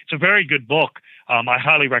religion. It's a very good book. I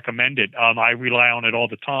highly recommend it. I rely on it all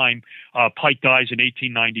the time. Pike dies in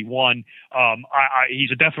 1891. He's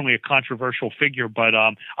definitely a controversial figure, but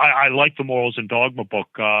I like the Morals and Dogma book.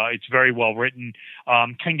 It's very well written.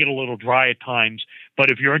 Can get a little dry at times,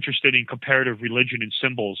 but if you're interested in comparative religion and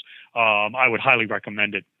symbols, I would highly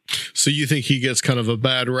recommend it. So you think he gets kind of a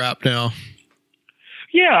bad rap now?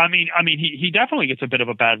 Yeah, he definitely gets a bit of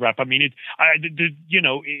a bad rap. It's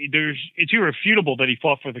irrefutable that he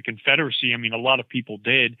fought for the Confederacy. A lot of people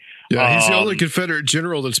did. Yeah, he's the only Confederate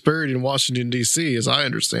general that's buried in Washington, D.C., as I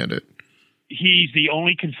understand it. He's the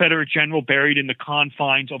only Confederate general buried in the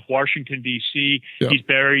confines of Washington, D.C. Yeah. He's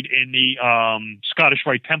buried in the Scottish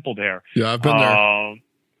Rite Temple there. Yeah, I've been there.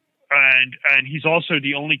 And he's also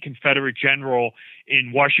the only Confederate general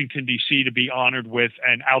in Washington, D.C. to be honored with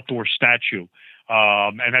an outdoor statue.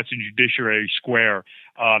 And that's in Judiciary Square.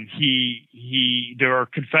 There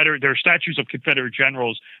are statues of Confederate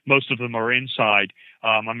generals. Most of them are inside.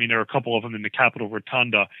 There are a couple of them in the Capitol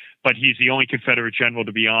Rotunda, but he's the only Confederate general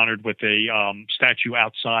to be honored with a statue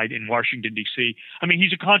outside in Washington, D.C.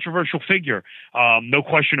 He's a controversial figure, no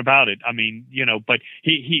question about it. But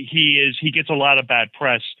he gets a lot of bad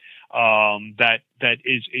press that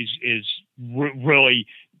is really,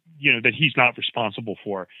 that he's not responsible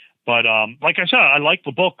for. But like I said, I like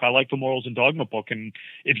the book. I like the Morals and Dogma book. And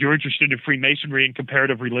if you're interested in Freemasonry and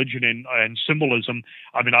comparative religion and symbolism,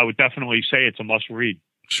 I would definitely say it's a must read.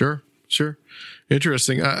 Sure.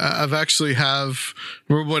 Interesting. I've actually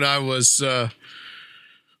remember when I was in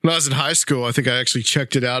high school, I think I actually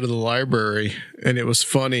checked it out of the library, and it was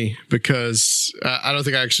funny because I don't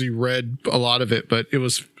think I actually read a lot of it, but it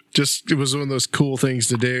was one of those cool things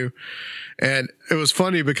to do. And it was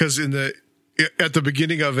funny because at the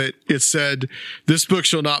beginning of it, it said, "This book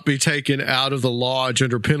shall not be taken out of the lodge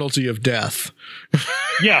under penalty of death."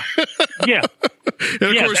 Yeah. And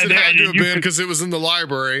of course, it had to have been because it was in the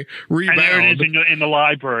library. Rebound. And there it is in the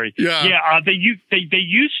library. Yeah. They used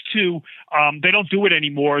to. They don't do it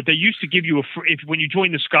anymore. They used to give you when you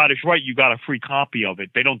joined the Scottish Rite, you got a free copy of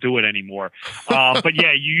it. They don't do it anymore. But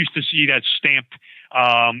yeah, you used to see that stamped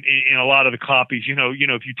in a lot of the copies. You know,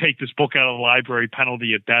 if you take this book out of the library,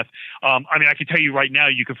 penalty of death. I mean, I can tell you right now,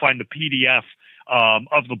 you can find the PDF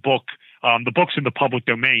of the book. The book's in the public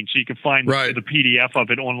domain, so you can find the PDF of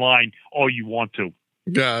it online all you want to.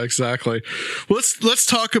 Yeah, exactly. Well, let's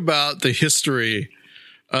talk about the history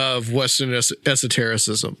of Western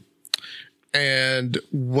esotericism and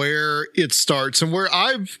where it starts and where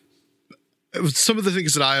some of the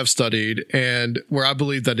things that I have studied and where I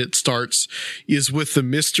believe that it starts is with the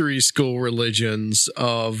mystery school religions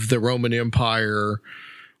of the Roman Empire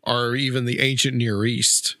or even the ancient Near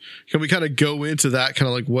East. Can we kind of go into that, kind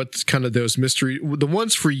of like what kind of those the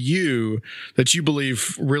ones for you that you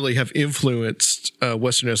believe really have influenced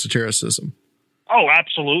Western esotericism? Oh,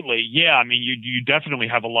 absolutely. Yeah. I mean, you definitely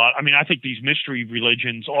have a lot. I mean, I think these mystery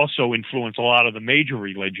religions also influence a lot of the major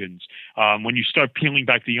religions. When you start peeling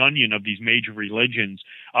back the onion of these major religions,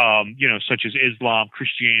 such as Islam,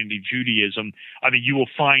 Christianity, Judaism, I mean, you will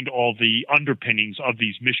find all the underpinnings of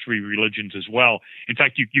these mystery religions as well. In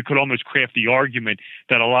fact, you could almost craft the argument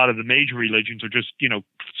that a lot of the major religions are just,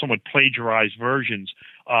 somewhat plagiarized versions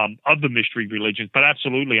of the mystery religions. But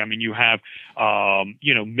absolutely, I mean, you have,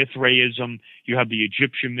 Mithraism, you have the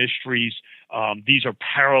Egyptian mysteries. These are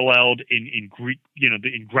paralleled in Greek,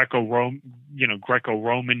 in Greco-Roman,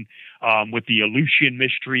 with the Eleusinian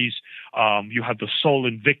mysteries. You have the Sol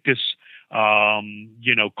Invictus,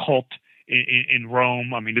 cult in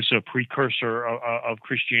Rome. I mean, this is a precursor of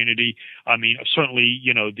Christianity. I mean, certainly,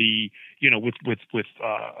 with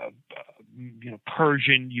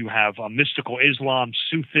Persian, you have mystical Islam,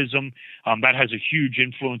 Sufism, that has a huge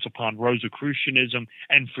influence upon Rosicrucianism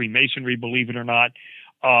and Freemasonry, believe it or not.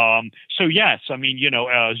 So yes, I mean,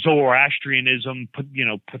 Zoroastrianism,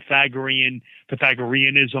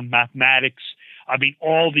 Pythagoreanism, mathematics. I mean,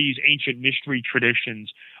 all these ancient mystery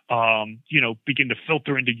traditions, begin to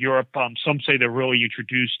filter into Europe. Some say they're really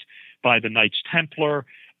introduced by the Knights Templar.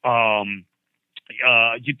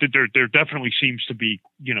 There definitely seems to be,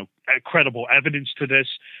 credible evidence to this.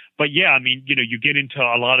 But yeah, I mean, you get into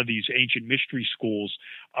a lot of these ancient mystery schools,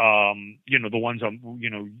 the ones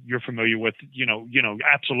you're familiar with,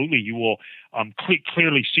 absolutely you will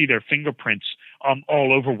clearly see their fingerprints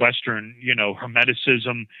all over Western,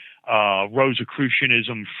 Hermeticism,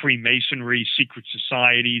 Rosicrucianism, Freemasonry, secret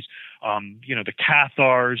societies, the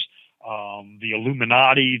Cathars, the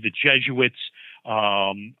Illuminati, the Jesuits.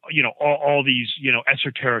 All these,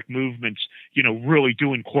 esoteric movements, really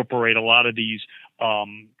do incorporate a lot of these,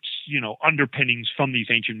 underpinnings from these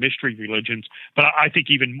ancient mystery religions. But I think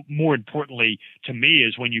even more importantly to me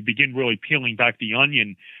is when you begin really peeling back the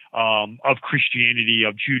onion, of Christianity,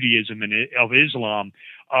 of Judaism, and of Islam,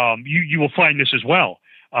 you will find this as well.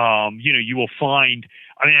 You will find,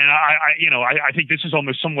 I think this is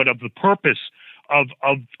almost somewhat of the purpose of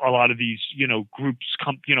a lot of these, groups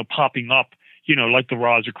popping up, like the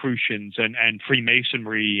Rosicrucians and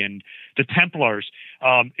Freemasonry and the Templars,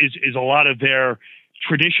 is a lot of their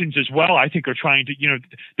traditions as well. I think are trying to,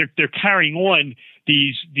 they're carrying on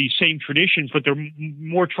these same traditions, but they're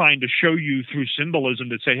more trying to show you through symbolism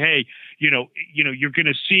to say, hey, you're going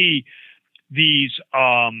to see these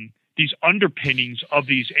underpinnings of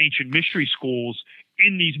these ancient mystery schools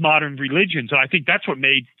in these modern religions. And I think that's what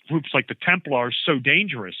made groups like the Templars so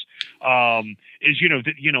dangerous. I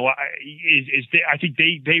think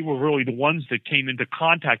they were really the ones that came into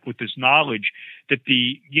contact with this knowledge that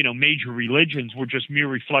the, major religions were just mere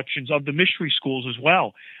reflections of the mystery schools as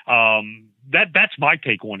well. That's my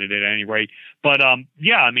take on it at any rate. But,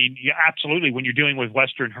 absolutely. When you're dealing with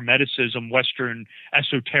Western Hermeticism, Western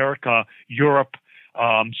esoterica, Europe,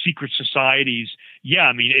 secret societies. Yeah,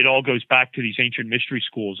 I mean, it all goes back to these ancient mystery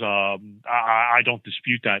schools. I don't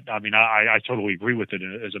dispute that. I mean, I totally agree with it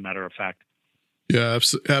as a matter of fact. Yeah,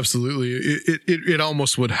 absolutely. It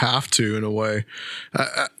almost would have to, in a way.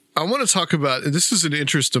 I want to talk about, this is an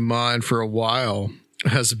interest of mine for a while,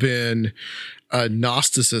 has been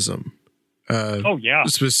Gnosticism.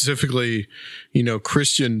 Specifically,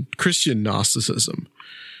 Christian Gnosticism.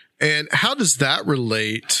 And how does that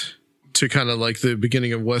relate to kind of like the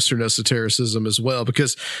beginning of Western esotericism as well?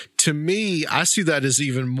 Because to me, I see that as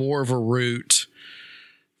even more of a root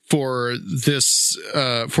for this,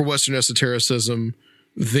 for Western esotericism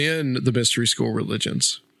than the mystery school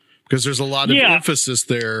religions, because there's a lot of emphasis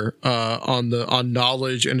there, on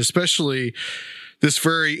knowledge, and especially this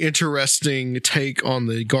very interesting take on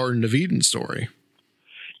the Garden of Eden story.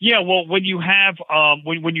 Yeah, well, when you have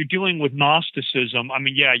when you're dealing with Gnosticism, I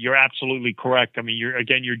mean, yeah, you're absolutely correct. I mean,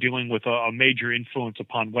 you're dealing with a major influence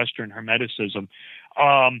upon Western Hermeticism.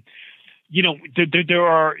 there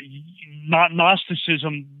are not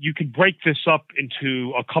Gnosticism. You can break this up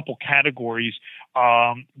into a couple categories.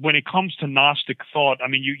 When it comes to Gnostic thought, I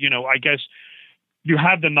mean, I guess you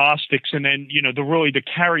have the Gnostics, and then the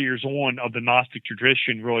carriers on of the Gnostic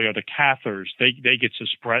tradition really are the Cathars. They get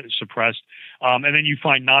suppressed, and then you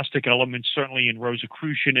find Gnostic elements certainly in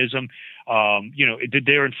Rosicrucianism.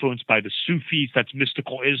 They're influenced by the Sufis. That's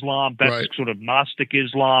mystical Islam. That's right. Sort of Gnostic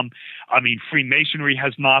Islam. I mean, Freemasonry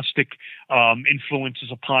has Gnostic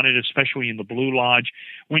influences upon it, especially in the Blue Lodge.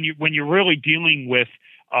 When you're really dealing with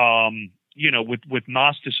with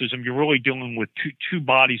Gnosticism, you're really dealing with two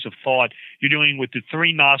bodies of thought. You're dealing with the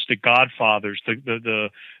three Gnostic godfathers, the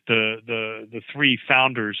three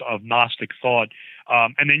founders of Gnostic thought.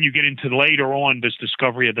 And then you get into later on this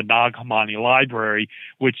discovery of the Nag Hammadi library,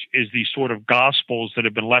 which is these sort of gospels that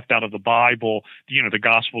have been left out of the Bible, the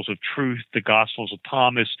gospels of truth, the gospels of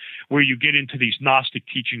Thomas, where you get into these Gnostic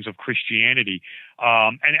teachings of Christianity.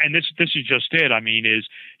 And this is just it. I mean,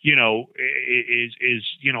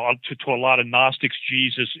 to a lot of Gnostics,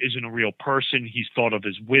 Jesus isn't a real person. He's thought of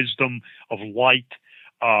as wisdom, of light.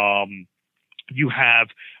 You have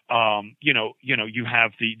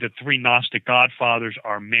the three Gnostic godfathers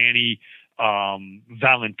are Mani,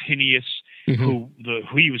 Valentinius, mm-hmm. who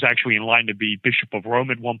he was actually in line to be Bishop of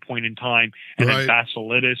Rome at one point in time, and right. then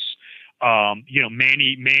Basilides.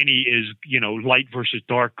 Mani is, light versus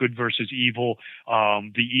dark, good versus evil.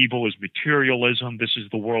 The evil is materialism. This is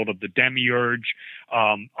the world of the demiurge.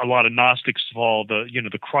 A lot of Gnostics saw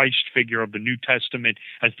the Christ figure of the New Testament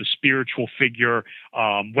as the spiritual figure.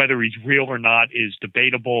 Whether he's real or not is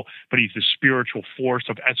debatable, but he's the spiritual force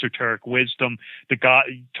of esoteric wisdom. The God,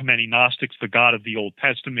 to many Gnostics, the God of the Old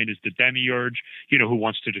Testament is the demiurge, who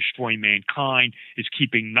wants to destroy mankind, is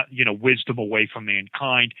keeping, wisdom away from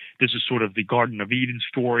mankind. This is sort of the Garden of Eden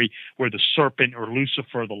story where the serpent, or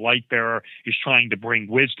Lucifer, the light bearer, is trying to bring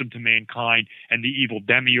wisdom to mankind, and the evil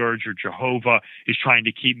demiurge, or Jehovah, is trying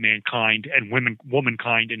to keep mankind and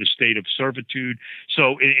womankind in a state of servitude.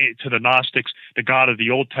 So to the Gnostics, the God of the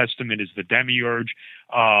Old Testament is the demiurge,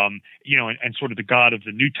 and sort of the God of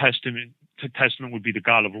the New Testament would be the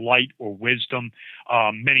God of light or wisdom.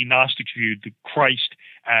 Many Gnostics viewed the Christ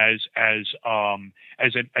as a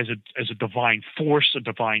divine force, a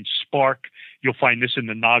divine spark. You'll find this in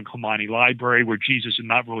the Nag Hammadi library, where Jesus is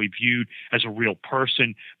not really viewed as a real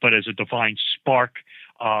person, but as a divine spark.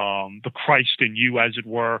 The Christ in you, as it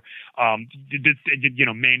were. Mani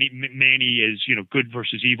is, good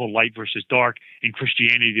versus evil, light versus dark. In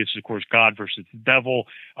Christianity, this is, of course, God versus the devil.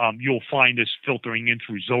 You'll find this filtering in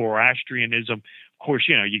through Zoroastrianism. Of course,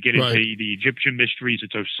 you get into right. the Egyptian mysteries.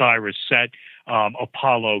 It's Osiris, Set,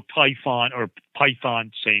 Apollo, Typhon, or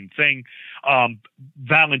Python, same thing.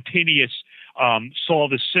 Valentinius saw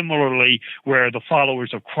this similarly, where the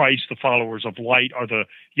followers of Christ, the followers of light, are the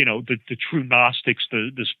true Gnostics,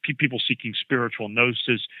 the people seeking spiritual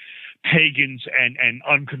gnosis. Pagans and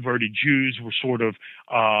unconverted Jews were sort of,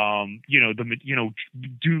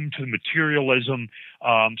 doomed to materialism.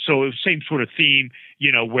 So it was the same sort of theme,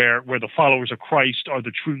 where the followers of Christ are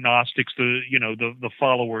the true Gnostics, the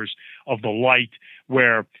followers of the light,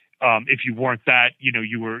 where if you weren't that,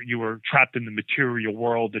 you were trapped in the material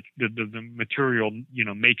world, the material,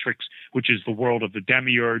 matrix, which is the world of the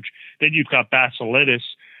demiurge. Then you've got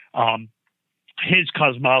Basilides. His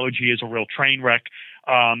cosmology is a real train wreck.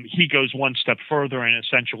 He goes one step further and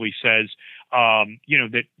essentially says,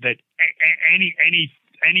 that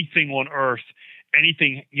anything on earth,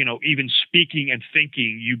 anything, even speaking and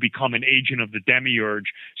thinking, you become an agent of the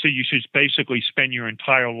demiurge. So you should basically spend your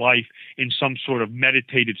entire life in some sort of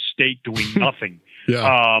meditative state doing nothing.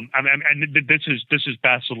 Yeah. And this is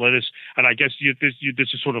Basilides, and I guess this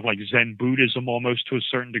is sort of like Zen Buddhism almost to a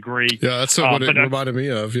certain degree. Yeah, that's what it reminded me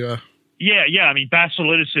of. Yeah. Yeah. I mean,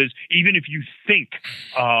 Basilides says even if you think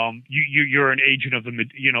you're an agent of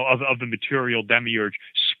the material demiurge,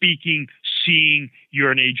 speaking, seeing,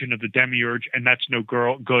 you're an agent of the demiurge, and that's no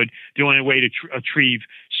good. The only way to achieve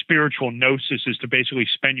spiritual gnosis is to basically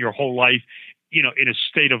spend your whole life, in a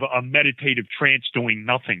state of a meditative trance, doing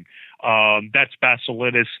nothing. That's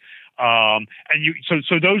Basilides.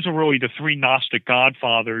 So those are really the three Gnostic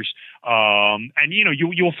godfathers. And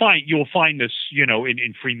you'll find this,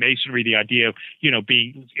 in Freemasonry, the idea of,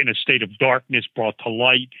 being in a state of darkness brought to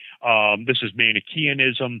light. This is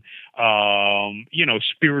Manichaeanism,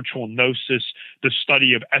 spiritual gnosis, the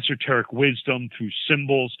study of esoteric wisdom through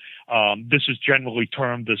symbols. This is generally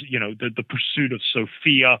termed as, the pursuit of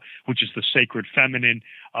Sophia, which is the sacred feminine.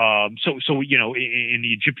 So in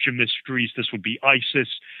the Egyptian mysteries, this would be Isis,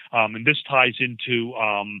 and this ties into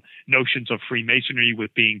notions of Freemasonry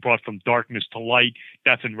with being brought from darkness to light,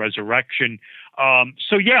 death and resurrection.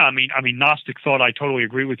 Gnostic thought, I totally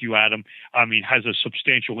agree with you, Adam. Has a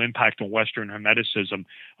substantial impact on Western Hermeticism.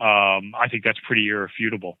 I think that's pretty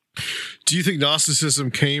irrefutable. Do you think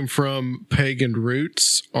Gnosticism came from pagan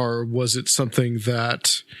roots, or was it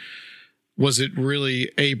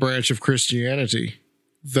really a branch of Christianity?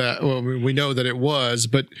 We know that it was,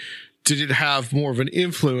 but did it have more of an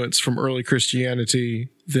influence from early Christianity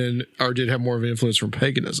or did it have more of an influence from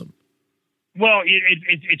paganism? Well,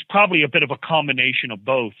 it's probably a bit of a combination of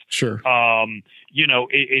both. Sure.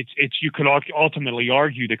 You could ultimately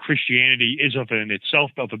argue that Christianity is in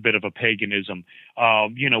itself of a bit of a paganism.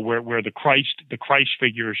 Where the Christ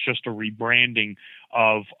figure is just a rebranding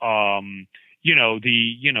of,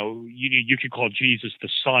 you could call Jesus the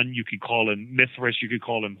Son, you could call him Mithras, you could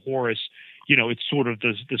call him Horus. It's sort of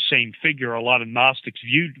the same figure. A lot of Gnostics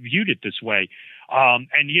viewed it this way,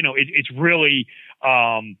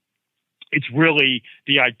 it's really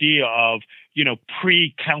the idea of,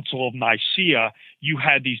 pre-Council of Nicaea, you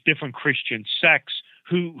had these different Christian sects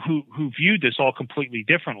who viewed this all completely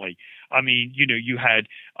differently. You had,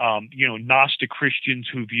 Gnostic Christians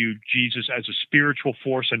who viewed Jesus as a spiritual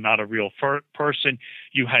force and not a real person.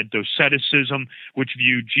 You had Doceticism, which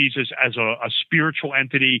viewed Jesus as a spiritual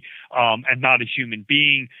entity and not a human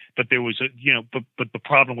being. But there was but the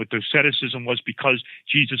problem with Doceticism was because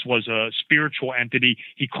Jesus was a spiritual entity,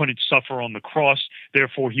 he couldn't suffer on the cross.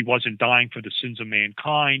 Therefore, he wasn't dying for the sins of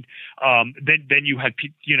mankind. Then you had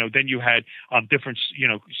different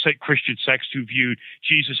Christian sects who viewed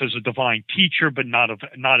Jesus as a divine teacher, but not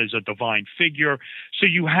as a divine figure. So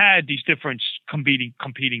you had these different competing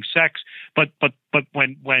sects. But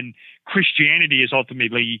when Christianity is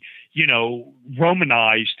ultimately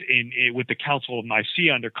Romanized with the Council of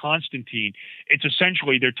Nicaea under Constantine, it's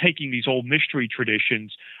essentially they're taking these old mystery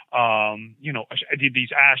traditions, these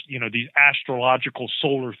astrological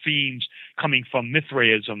solar themes coming from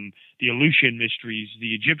Mithraism, the Eleusinian mysteries,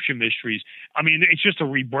 the Egyptian mysteries. It's just a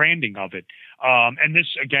rebranding of it. And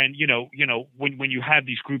this again, when you have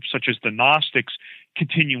these groups such as the Gnostics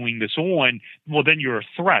continuing this on, well, then you're a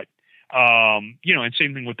threat. And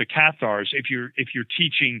same thing with the Cathars. If you're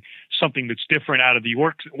teaching something that's different out of the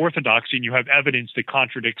orthodoxy, and you have evidence that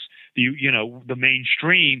contradicts the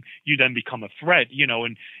mainstream, you then become a threat.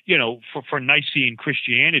 For Nicene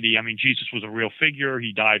Christianity, Jesus was a real figure.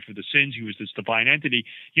 He died for the sins. He was this divine entity.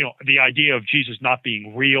 The idea of Jesus not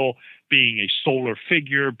being real, being a solar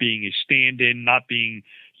figure, being a stand-in, not being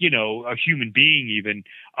a human being even,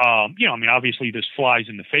 obviously this flies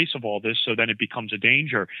in the face of all this, so then it becomes a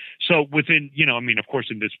danger. So within, of course,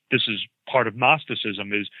 in this is part of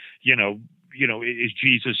Gnosticism is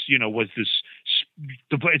Jesus, was this,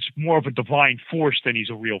 it's more of a divine force than he's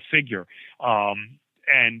a real figure.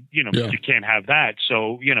 You can't have that.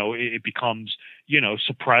 So, it becomes,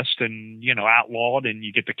 suppressed and, outlawed, and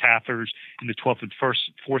you get the Cathars in the 12th and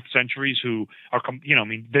 4th centuries who are,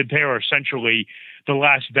 they are essentially the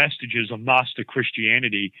last vestiges of Gnostic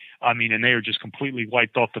Christianity. And they are just completely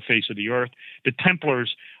wiped off the face of the earth. The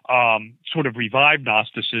Templars sort of revived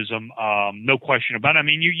Gnosticism, no question about it.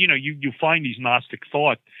 You find these Gnostic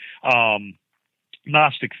thought,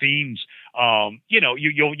 Gnostic themes,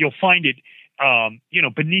 you'll find it,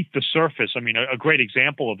 beneath the surface. A great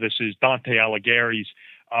example of this is Dante Alighieri's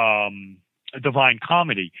Divine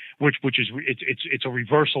Comedy, which is it's a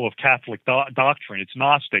reversal of Catholic doctrine. It's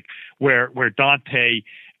Gnostic, where Dante.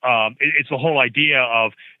 It's the whole idea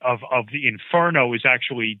of the Inferno is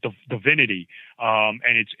actually divinity, and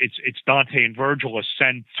it's Dante and Virgil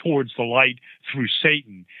ascend towards the light through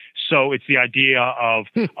Satan. So it's the idea of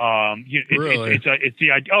Really? It's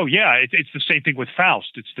the idea. Oh yeah, it's the same thing with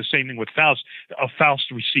Faust. It's the same thing with Faust. Faust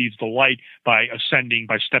receives the light by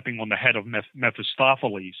stepping on the head of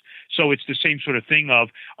Mephistopheles. So it's the same sort of thing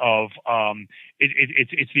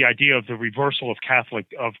it's the idea of the reversal of Catholic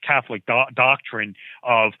doctrine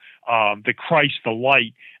of the Christ, the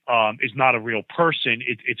light, is not a real person.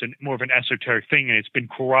 It's more of an esoteric thing, and it's been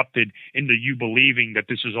corrupted into you believing that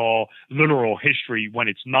this is all literal history when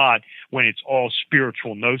it's not, when it's all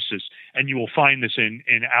spiritual gnosis. And you will find this in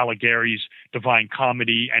Alighieri's Divine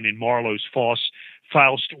Comedy and in Marlowe's Faust,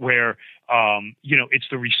 where it's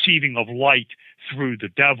the receiving of light through the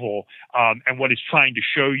devil, and what it's trying to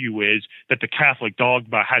show you is that the Catholic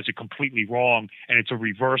dogma has it completely wrong, and it's a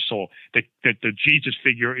reversal, that the Jesus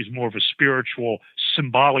figure is more of a spiritual,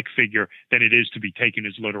 symbolic figure than it is to be taken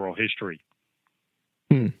as literal history.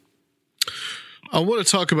 I want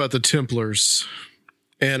to talk about the Templars,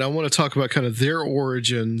 and I want to talk about kind of their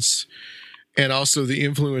origins and also the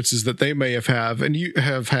influences that they may have had.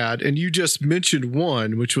 And you just mentioned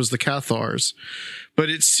one, which was the Cathars. But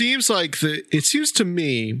it seems to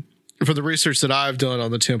me, from the research that I've done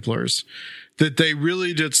on the Templars, that they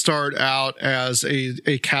really did start out as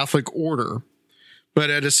a Catholic order. But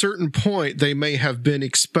at a certain point, they may have been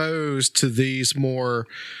exposed to the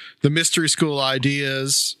mystery school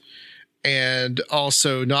ideas and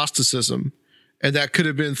also Gnosticism. And that could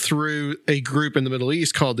have been through a group in the Middle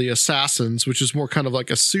East called the Assassins, which is more kind of like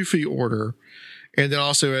a Sufi order. And then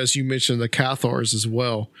also, as you mentioned, the Cathars as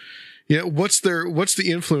well. Yeah, what's the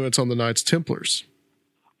influence on the Knights Templars?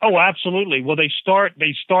 Oh, absolutely. Well, they start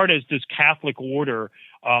as this Catholic order.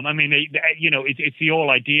 It's the old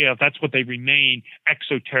idea of that's what they remain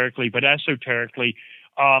exoterically, but esoterically,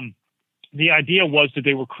 the idea was that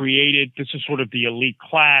they were created. This is sort of the elite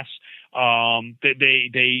class.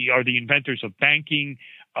 They are the inventors of banking.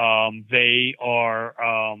 The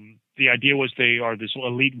idea was they are this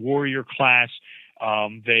elite warrior class.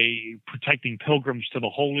 They protecting pilgrims to the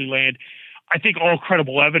Holy Land. I think all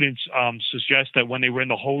credible evidence suggests that when they were in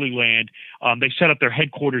the Holy Land, they set up their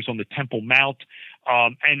headquarters on the Temple Mount,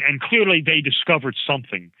 and clearly they discovered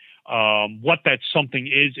something. What that something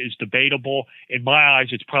is debatable. In my eyes,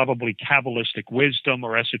 it's probably Kabbalistic wisdom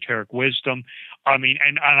or esoteric wisdom. I mean,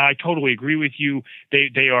 and I totally agree with you.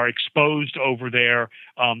 They are exposed over there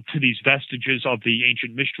to these vestiges of the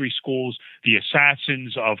ancient mystery schools, the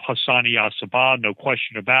Assassins of Hassani al-Sabah, no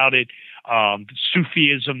question about it.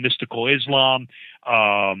 Sufism, mystical Islam,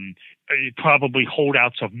 probably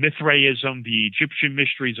holdouts of Mithraism, the Egyptian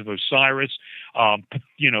mysteries of Osiris,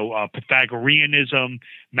 Pythagoreanism,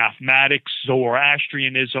 mathematics,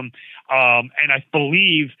 Zoroastrianism. And I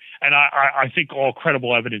believe, and I think all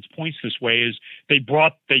credible evidence points this way, is they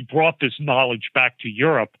brought this knowledge back to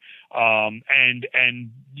Europe.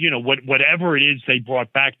 Whatever it is they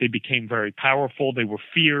brought back, they became very powerful. They were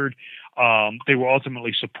feared. They were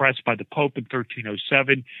ultimately suppressed by the Pope in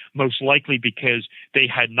 1307, most likely because they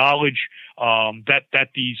had knowledge that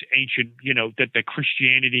these ancient, that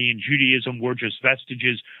Christianity and Judaism were just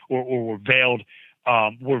vestiges or were veiled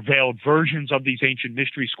versions of these ancient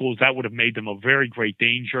mystery schools. That would have made them a very great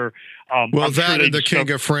danger. And the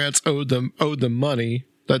King of France owed them money.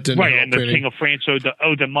 That didn't right, and the King of France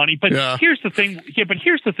owed them money. But here's the thing. Yeah, but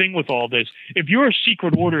here's the thing with all this: if you're a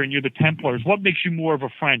secret order and you're the Templars, what makes you more of a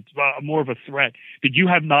friend, more of a threat? Did you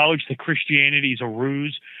have knowledge that Christianity is a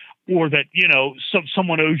ruse, or that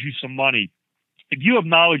someone owes you some money? If you have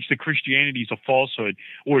knowledge that Christianity is a falsehood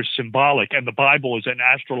or is symbolic, and the Bible is an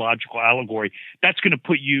astrological allegory, that's going to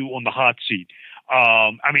put you on the hot seat.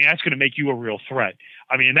 That's going to make you a real threat.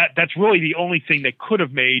 That's really the only thing that could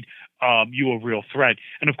have made you a real threat.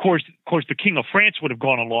 And of course, the King of France would have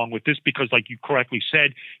gone along with this because, like you correctly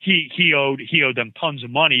said, he owed them tons of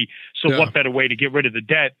money. So what better way to get rid of the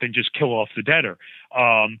debt than just kill off the debtor?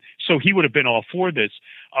 So he would have been all for this.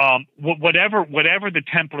 Whatever the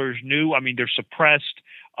Templars knew, they're suppressed.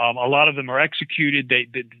 A lot of them are executed.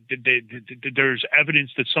 There's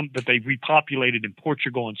evidence that they repopulated in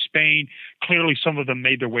Portugal and Spain. Clearly, some of them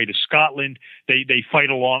made their way to Scotland. They fight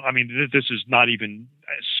along. This is not even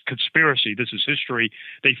conspiracy. This is history.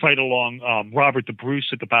 They fight along Robert the Bruce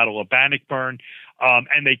at the Battle of Bannockburn,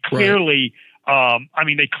 and they clearly,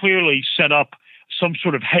 they clearly set up some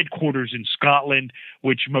sort of headquarters in Scotland,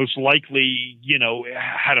 which most likely,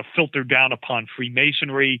 had a filter down upon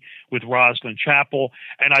Freemasonry with Roslin Chapel.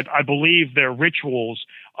 And I believe their rituals,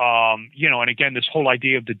 and again, this whole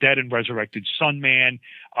idea of the dead and resurrected Sun Man,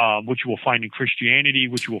 which you will find in Christianity,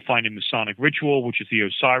 which you will find in Masonic ritual, which is the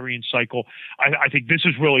Osirian cycle. I think this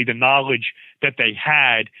is really the knowledge that they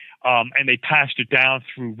had, and they passed it down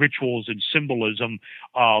through rituals and symbolism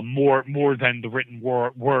more than the written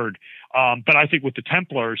word. But I think with the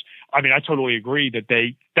Templars, I totally agree that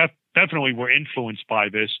they definitely were influenced by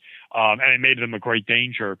this, and it made them a great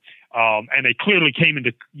danger. And they clearly came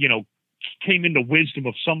into wisdom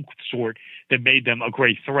of some sort that made them a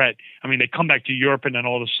great threat. They come back to Europe, and then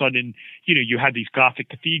all of a sudden, you had these Gothic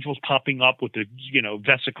cathedrals popping up with the,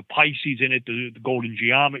 Vesica Pisces in it, the golden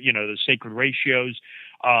geometry, the sacred ratios.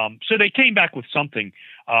 So they came back with something,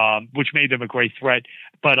 which made them a great threat.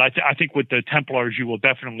 But I think with the Templars, you will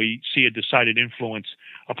definitely see a decided influence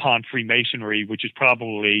upon Freemasonry, which is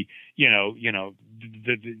probably,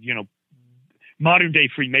 modern day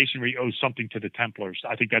Freemasonry owes something to the Templars.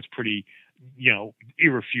 I think that's pretty,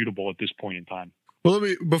 irrefutable at this point in time. Well,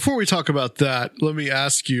 before we talk about that, let me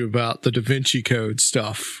ask you about the Da Vinci Code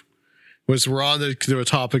stuff. was we're on the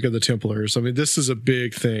topic of the Templars. I mean, this is a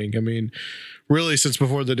big thing. I mean, really, since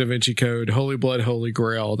before the Da Vinci Code, Holy Blood, Holy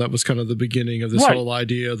Grail, that was kind of the beginning of this whole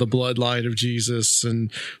idea of the bloodline of Jesus,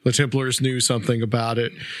 and the Templars knew something about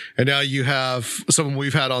it. And now you have someone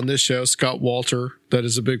we've had on this show, Scott Walter, that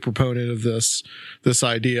is a big proponent of this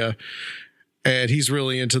idea, and he's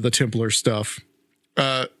really into the Templar stuff.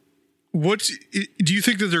 What do you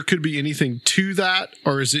think that there could be anything to that,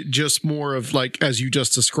 or is it just more of, like, as you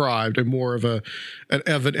just described, and more of an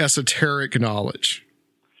esoteric knowledge?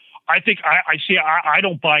 I think I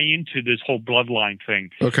don't buy into this whole bloodline thing.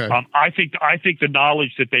 Okay. I think the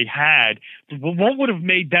knowledge that they had, what would have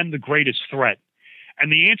made them the greatest threat?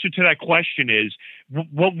 And the answer to that question is,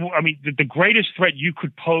 the greatest threat you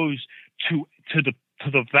could pose to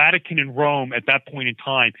the Vatican and Rome at that point in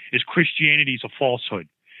time is Christianity is a falsehood.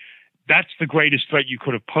 That's the greatest threat you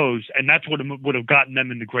could have posed, and that's what would have gotten them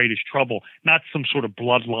in the greatest trouble, not some sort of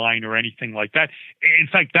bloodline or anything like that. In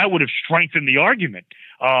fact, that would have strengthened the argument.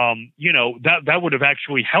 That would have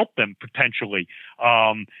actually helped them potentially.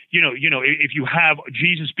 If you have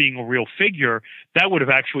Jesus being a real figure, that would have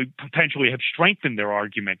actually potentially have strengthened their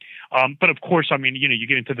argument. But of course, I mean, you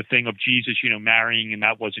get into the thing of Jesus, marrying, and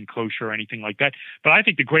that wasn't kosher or anything like that. But I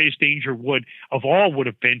think the greatest danger would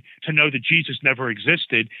have been to know that Jesus never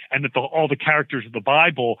existed, and that all the characters of the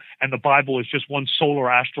Bible, and the Bible is just one solar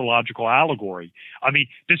astrological allegory. I mean,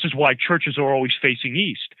 this is why churches are always facing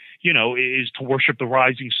east, is to worship the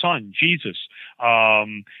rising sun, Jesus.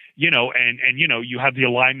 You have the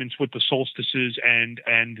alignments with the solstices and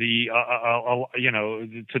the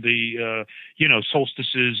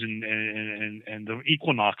solstices and the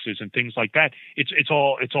equinoxes and things like that. It's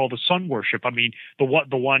all the sun worship. I mean,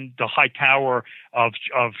 the high tower of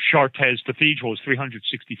Chartres Cathedral is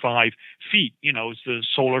 365 feet. It's the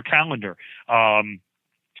solar calendar.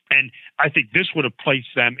 And I think this would have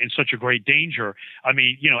placed them in such a great danger. I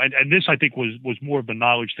mean, and this I think was more of the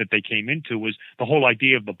knowledge that they came into, was the whole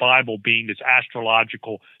idea of the Bible being this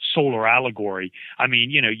astrological solar allegory. I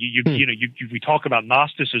mean, we talk about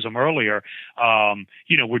Gnosticism earlier,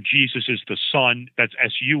 where Jesus is the sun, that's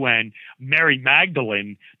S-U-N. Mary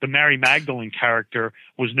Magdalene, the Mary Magdalene character,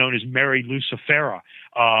 was known as Mary Lucifera,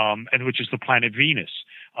 and which is the planet Venus.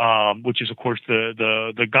 Which is, of course,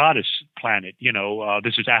 the goddess planet.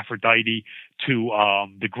 This is Aphrodite to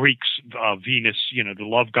the Greeks, Venus, the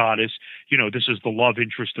love goddess. This is the love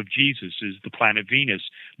interest of Jesus, is the planet Venus,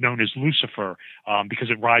 known as Lucifer, because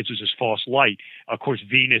it rises as false light. Of course,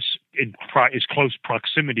 Venus is close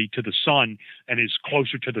proximity to the sun, and is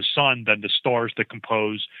closer to the sun than the stars that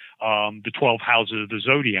compose the 12 houses of the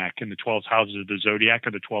zodiac. And the 12 houses of the zodiac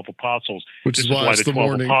are the 12 apostles. Which is why it's the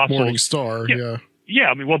morning star. Yeah. Yeah,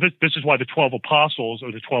 I mean, well, this is why the 12 apostles,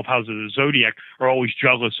 or the 12 houses of the zodiac, are always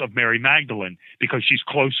jealous of Mary Magdalene, because she's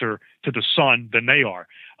closer to the sun than they are.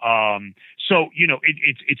 So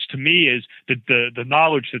it's to me is that the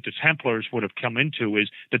knowledge that the Templars would have come into is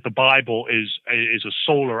that the Bible is a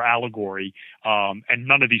solar allegory, and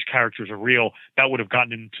none of these characters are real. That would have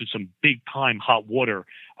gotten into some big time hot water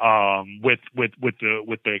with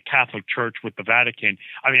the Catholic Church, with the Vatican.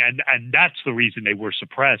 I mean, and that's the reason they were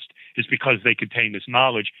suppressed, is because they contained this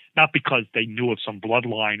knowledge, not because they knew of some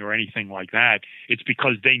bloodline or anything like that. It's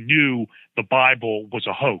because they knew the Bible was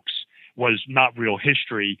a hoax, was not real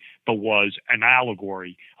history, but was an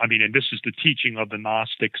allegory. I mean, and this is the teaching of the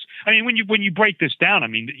Gnostics. I mean, when you break this down, I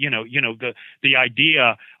mean, the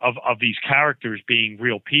idea of these characters being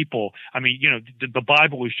real people. I mean, the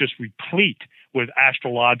Bible is just replete with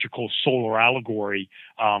astrological solar allegory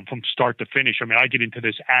from start to finish. I mean, I get into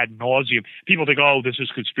this ad nauseum. People think, oh, this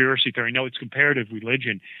is conspiracy theory. No, it's comparative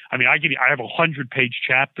religion. I mean, I have a 100-page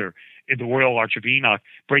chapter in the Royal Arch of Enoch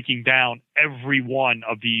breaking down every one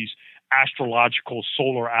of these astrological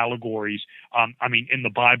solar allegories. In the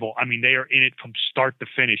Bible. I mean, they are in it from start to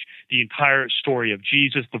finish. The entire story of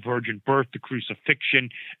Jesus, the virgin birth, the crucifixion,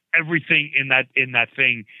 everything in that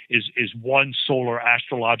thing is one solar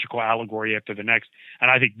astrological allegory after the next.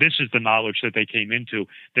 And I think this is the knowledge that they came into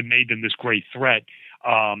that made them this great threat.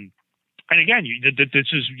 And again,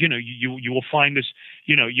 this is, you will find this,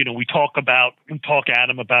 we talk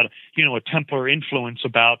Adam about, a Templar influence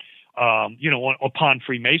about, upon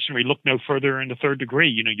Freemasonry. Look no further in the Third Degree.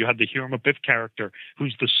 You have the Hiram Abiff character,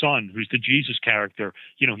 who's the son, who's the Jesus character.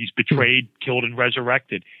 He's betrayed, killed, and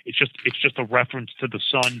resurrected. It's just a reference to the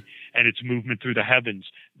sun and its movement through the heavens,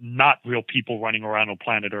 not real people running around on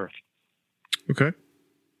planet Earth. Okay.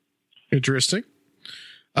 Interesting.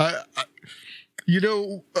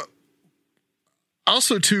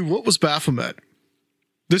 Also, too, what was Baphomet?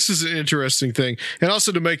 this is an interesting thing. And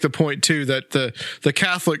also to make the point too, that the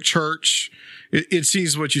Catholic Church, it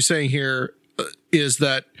seems what you're saying here is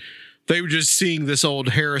that they were just seeing this old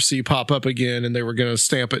heresy pop up again and they were going to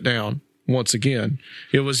stamp it down once again.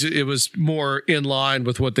 It was more in line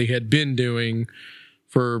with what they had been doing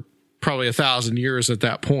for probably 1,000 years at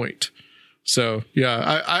that point. So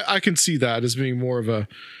yeah, I can see that as being more of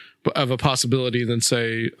a possibility than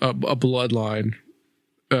say a bloodline.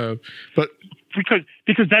 But because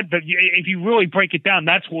that if you really break it down,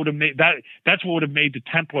 that's what would have made the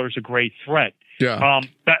Templars a great threat. Yeah.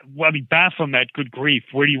 Baphomet, good grief.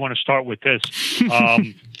 Where do you want to start with this?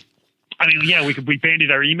 I mean, yeah, we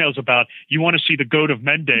banded our emails about you want to see the goat of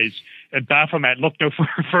Mendes, and Baphomet look no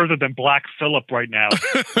further than Black Phillip right now,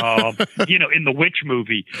 in the witch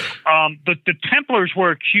movie. The Templars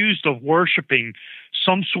were accused of worshiping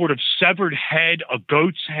some sort of severed head, a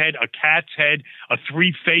goat's head, a cat's head, a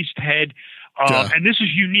three-faced head. And this is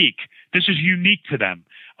unique. This is unique to them.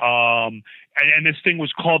 And this thing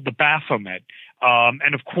was called the Baphomet.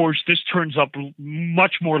 And of course, this turns up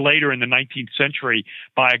much more later in the 19th century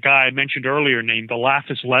by a guy I mentioned earlier named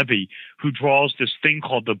Eliphas Levi, who draws this thing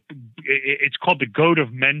called it's called the Goat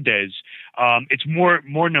of Mendes. It's more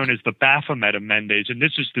known as the Baphomet of Mendes. And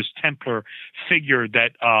this is this Templar figure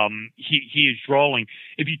that he is drawing.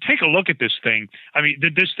 If you take a look at this thing, I mean,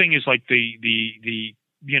 this thing is like the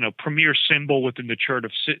premier symbol within the Church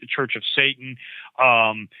of Satan.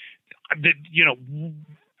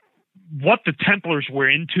 What the Templars were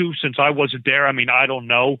into, since I wasn't there, I mean, I don't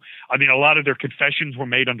know. I mean, a lot of their confessions were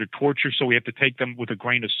made under torture, so we have to take them with a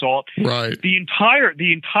grain of salt. Right. The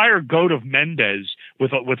entire Goat of Mendes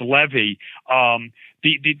with Levi,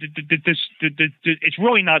 it's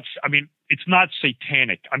really not. I mean, it's not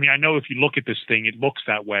satanic. I mean, I know if you look at this thing, it looks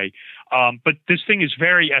that way. But this thing is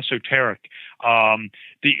very esoteric.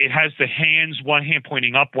 It has the hands, one hand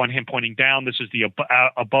pointing up, one hand pointing down. This is the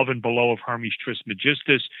above and below of Hermes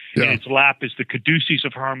Trismegistus. Yeah. In its lap is the caduceus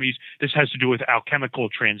of Hermes. This has to do with alchemical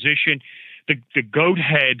transition. The goat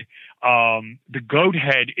head. The goat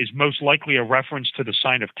head is most likely a reference to the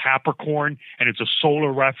sign of Capricorn, and it's a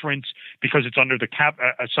solar reference because it's under the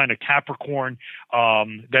sign of Capricorn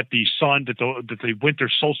that the winter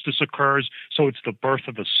solstice occurs. So it's the birth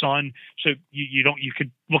of the sun. So you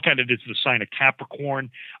could look at it as the sign of Capricorn.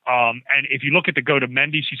 And if you look at the goat of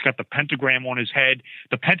Mendes, he's got the pentagram on his head.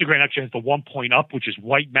 The pentagram actually has the 1 point up, which is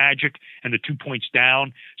white magic, and the 2 points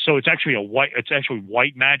down. So it's actually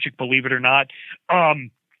white magic, believe it or not.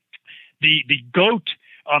 The goat,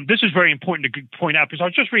 this is very important to point out because I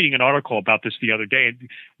was just reading an article about this the other day. And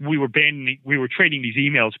we were trading these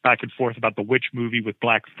emails back and forth about the witch movie with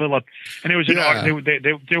Black Phillip, and there was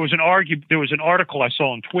an article I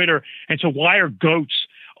saw on Twitter. And so, why are goats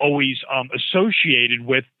always associated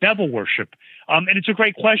with devil worship? And it's a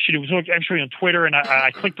great question. It was actually on Twitter, and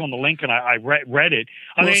I clicked on the link and I read it.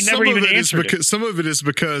 They never even answered it. Some of it is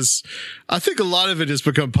because I think a lot of it has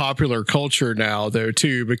become popular culture now, though,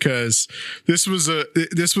 too, because this was an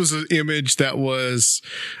image that was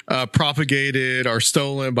propagated or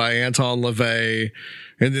stolen by Anton LaVey,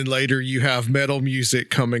 and then later you have metal music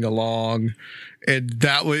coming along, and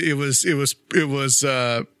that it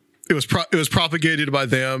was propagated by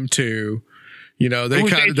them too.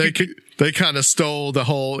 They kind of stole the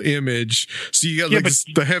whole image. So you got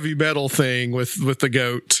the heavy metal thing with the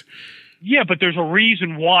goat. Yeah, but there's a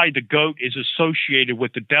reason why the goat is associated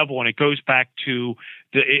with the devil, and it goes back to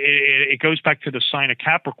the sign of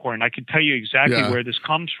Capricorn. I can tell you exactly where this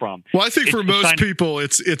comes from. Well, I think for most people,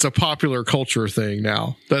 it's a popular culture thing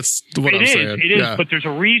now. That's what I'm saying. It is, but there's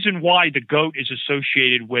a reason why the goat is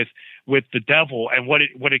associated with the devil, and what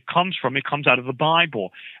it comes from. It comes out of the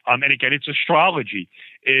Bible, and again, it's astrology.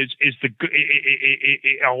 A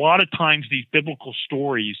lot of times these biblical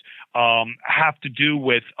stories have to do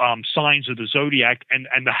with signs of the zodiac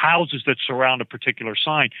and the houses that surround a particular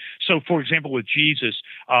sign. So, for example, with Jesus,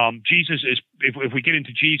 Jesus is, if we get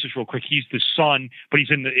into Jesus real quick, he's the sun, but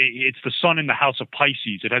it's the sun in the house of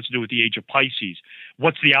Pisces. It has to do with the age of Pisces.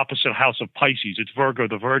 What's the opposite house of Pisces? It's Virgo,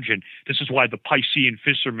 the Virgin. This is why the Piscean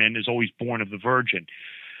fisherman is always born of the Virgin.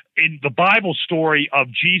 In the Bible story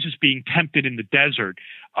of Jesus being tempted in the desert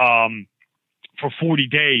for 40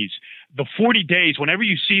 days, the 40 days, whenever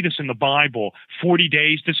you see this in the Bible, 40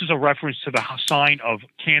 days, this is a reference to the sign of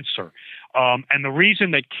Cancer. And the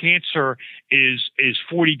reason that Cancer is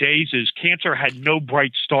 40 days is Cancer had no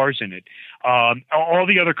bright stars in it. All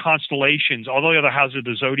the other constellations, all the other houses of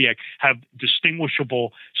the zodiac have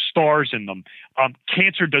distinguishable stars in them.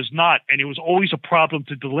 Cancer does not, and it was always a problem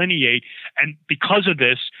to delineate. And because of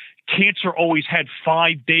this, cancer always had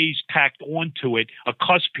 5 days tacked onto it, a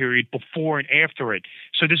cusp period before and after it.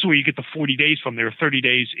 So this is where you get the 40 days from. There are 30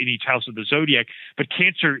 days in each house of the zodiac. But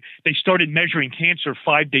cancer, they started measuring cancer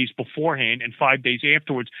 5 days beforehand and 5 days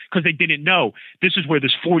afterwards because they didn't know. This is where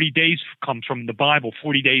this 40 days comes from in the Bible,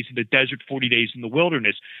 40 days in the desert, 40 days in the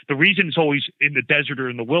wilderness. The reason it's always in the desert or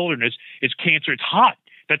in the wilderness is cancer. It's hot.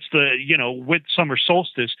 That's the, with summer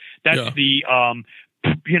solstice, that's the,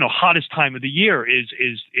 hottest time of the year is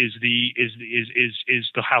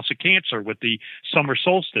the house of Cancer with the summer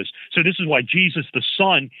solstice. So this is why Jesus, the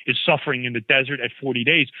Son, is suffering in the desert at 40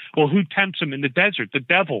 days. Well, who tempts him in the desert? The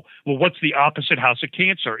devil. Well, what's the opposite house of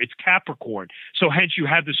Cancer? It's Capricorn. So hence you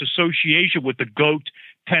have this association with the goat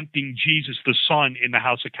tempting Jesus, the Son, in the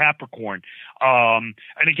house of Capricorn. And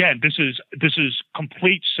again, this is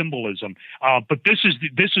complete symbolism. But this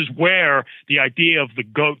is where the idea of the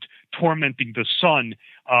goat tormenting the Son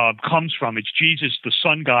comes from. It's Jesus, the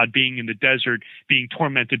sun god, being in the desert, being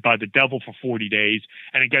tormented by the devil for 40 days.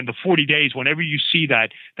 And again, the 40 days, whenever you see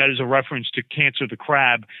that is a reference to Cancer the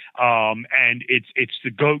crab, and it's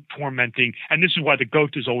the goat tormenting. And this is why the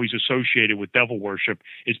goat is always associated with devil worship,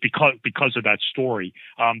 is because of that story.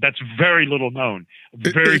 That's very little known.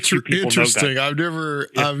 Very few people know that. Interesting.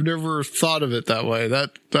 I've never thought of it that way.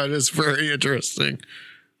 That is very interesting.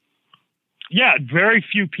 Yeah, very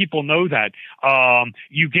few people know that.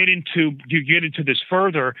 You get into this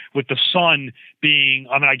further with the sun being.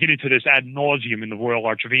 I mean, I get into this ad nauseum in the Royal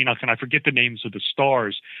Arch of Enoch, and I forget the names of the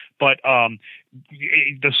stars, but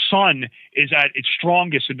the sun is at its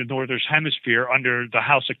strongest in the northern hemisphere under the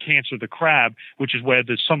house of Cancer, the crab, which is where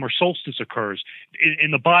the summer solstice occurs.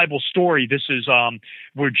 In the Bible story, this is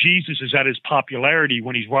where Jesus is at his popularity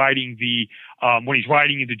when he's riding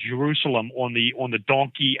into Jerusalem on the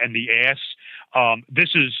donkey and the ass.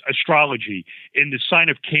 This is astrology. In the sign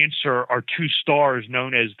of Cancer are two stars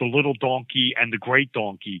known as the little donkey and the great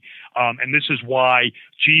donkey. And this is why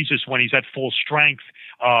Jesus, when he's at full strength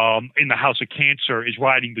in the house of Cancer, is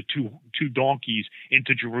riding the two donkeys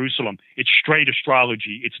into Jerusalem. It's straight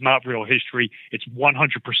astrology. It's not real history. It's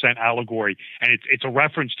 100% allegory. And it's a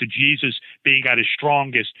reference to Jesus being at his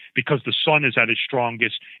strongest because the sun is at its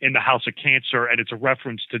strongest in the house of Cancer. And it's a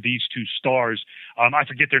reference to these two stars. I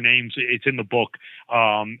forget their names. It's in the book.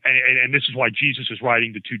 And this is why Jesus is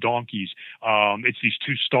riding the two donkeys. It's these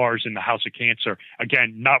two stars in the house of Cancer.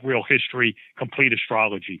 Again, not real history, complete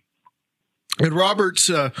astrology. And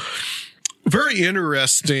Robert's very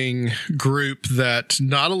interesting group that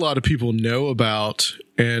not a lot of people know about,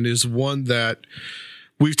 and is one that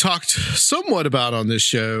we've talked somewhat about on this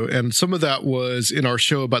show. And some of that was in our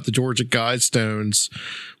show about the Georgia Guidestones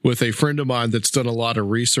with a friend of mine that's done a lot of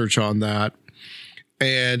research on that.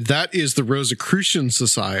 And that is the Rosicrucian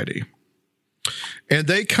Society. And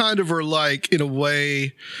they kind of are like, in a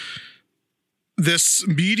way, this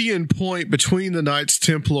median point between the Knights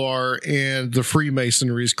Templar and the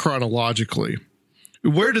Freemasonries chronologically.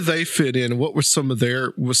 Where do they fit in? What were some of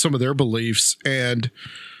their beliefs, and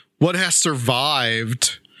what has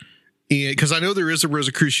survived? Because I know there is a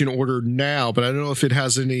Rosicrucian order now, but I don't know if it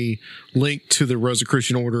has any link to the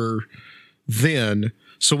Rosicrucian order then.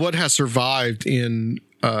 So what has survived in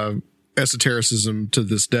esotericism to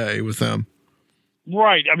this day with them?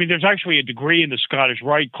 Right. I mean, there's actually a degree in the Scottish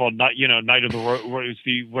Rite called Knight of the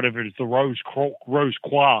Rose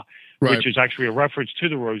Croix, right, which is actually a reference to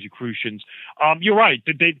the Rosicrucians. You're right.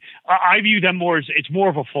 I view them more as, it's more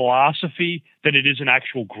of a philosophy than it is an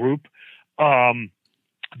actual group.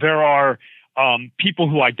 There are people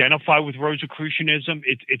who identify with Rosicrucianism.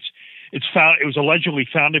 It was allegedly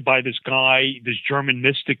founded by this German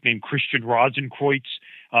mystic named Christian Rosenkreuz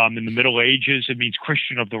in the Middle Ages. It means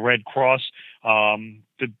Christian of the Red Cross.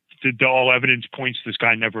 All evidence points this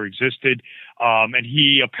guy never existed. And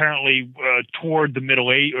he apparently toured the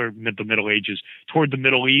Middle Ages, toward the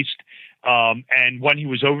Middle East. And when he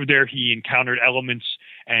was over there, he encountered elements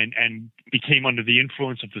and became under the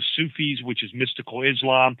influence of the Sufis, which is mystical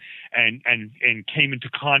Islam, and came into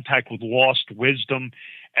contact with lost wisdom.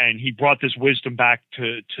 And he brought this wisdom back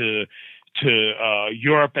to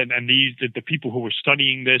Europe, and the people who were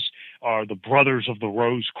studying this are the Brothers of the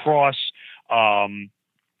Rose Cross.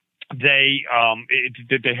 They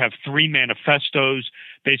have 3 manifestos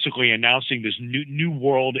basically announcing this new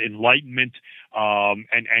world enlightenment, and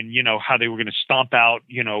how they were going to stomp out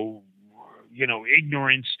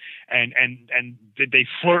ignorance, and they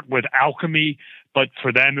flirt with alchemy, but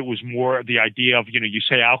for them it was more the idea of you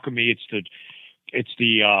say alchemy, it's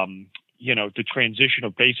the the transition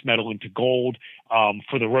of base metal into gold.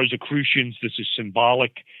 For the Rosicrucians, this is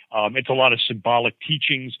symbolic. It's a lot of symbolic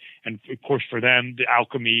teachings, and of course, for them, the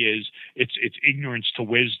alchemy is it's ignorance to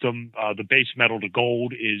wisdom. The base metal to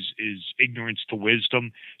gold is ignorance to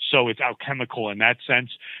wisdom. So it's alchemical in that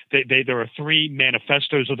sense. There are 3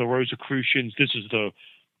 manifestos of the Rosicrucians. This is the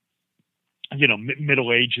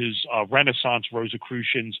Middle Ages, Renaissance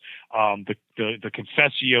Rosicrucians, the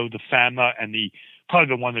Confessio, the Fama, and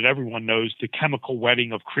probably the one that everyone knows, the Chemical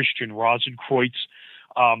Wedding of Christian Rosenkreuz.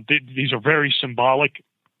 These are very symbolic.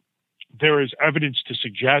 There is evidence to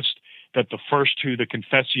suggest that the first 2, the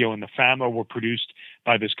Confessio and the Fama, were produced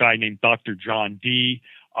by this guy named Dr. John Dee.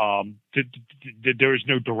 There is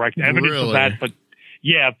no direct evidence of that, but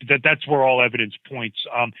yeah, that's where all evidence points.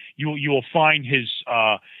 You will find his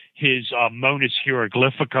Monas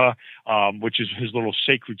Hieroglyphica, which is his little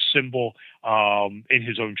sacred symbol, in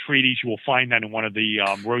his own treatise. You will find that in one of the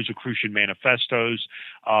Rosicrucian manifestos.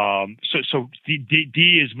 So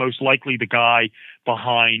D is most likely the guy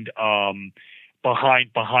behind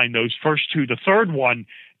those first 2. The third one,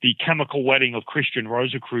 the Chemical Wedding of Christian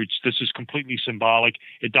Rosenkreuz, this is completely symbolic.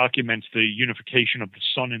 It documents the unification of the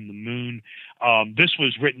sun and the moon. This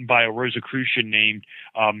was written by a Rosicrucian named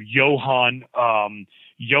Johann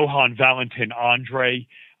Valentin Andre.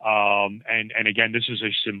 And again, this is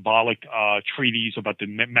a symbolic treatise about the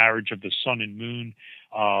marriage of the sun and moon.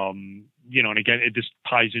 And again, this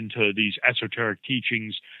ties into these esoteric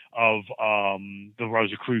teachings of the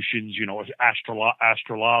Rosicrucians,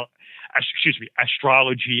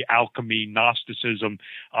 astrology, alchemy, Gnosticism,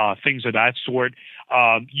 things of that sort.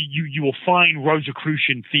 You will find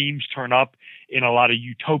Rosicrucian themes turn up in a lot of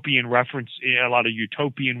utopian works.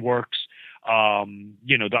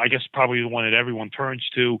 I guess probably the one that everyone turns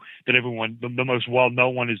to, the most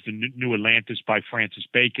well-known one is the New Atlantis by Francis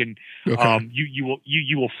Bacon. Okay.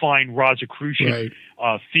 You will find Rosicrucian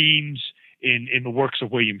themes in the works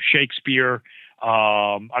of William Shakespeare.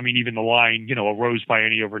 Even the line, a rose by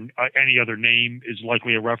any other name is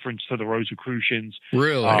likely a reference to the Rosicrucians.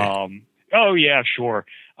 Really? Oh yeah, sure.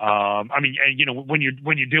 When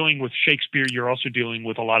you're dealing with Shakespeare, you're also dealing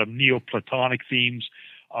with a lot of Neoplatonic themes.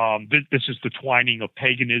 This is the twining of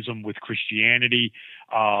paganism with Christianity.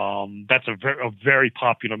 That's a very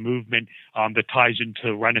popular movement that ties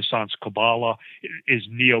into Renaissance Kabbalah, is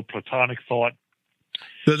Neoplatonic thought.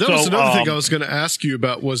 That was another thing I was going to ask you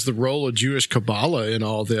about, was the role of Jewish Kabbalah in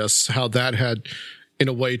all this, how that had, in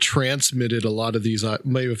a way, may have transmitted a lot of these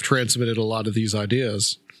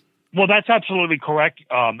ideas. Well, that's absolutely correct,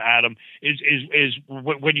 Adam. Is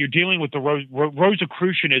when you're dealing with the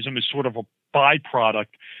Rosicrucianism is sort of a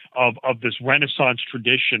byproduct of this Renaissance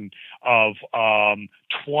tradition of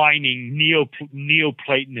twining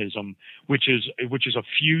Neoplatonism, which is a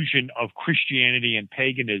fusion of Christianity and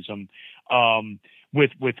paganism,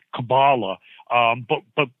 with Kabbalah.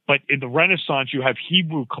 But in the Renaissance, you have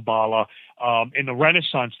Hebrew Kabbalah. In the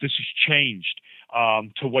Renaissance, this has changed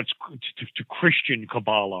to Christian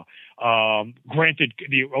Kabbalah. Granted,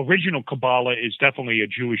 the original Kabbalah is definitely a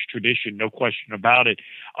Jewish tradition, no question about it.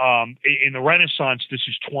 In the Renaissance, this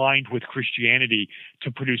is twined with Christianity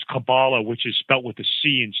to produce Kabbalah, which is spelt with a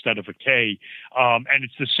C instead of a K. And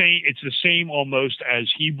it's the same almost as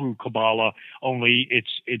Hebrew Kabbalah, only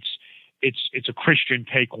it's a Christian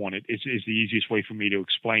take on it. Is the easiest way for me to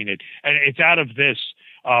explain it. And it's out of this,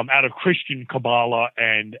 out of Christian Kabbalah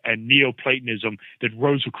and Neoplatonism, that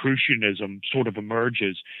Rosicrucianism sort of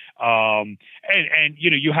emerges. And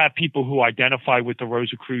you have people who identify with the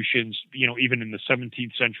Rosicrucians, even in the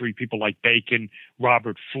 17th century, people like Bacon,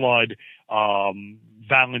 Robert Flood,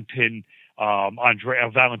 Valentin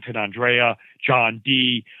Andrea, John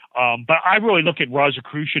Dee. But I really look at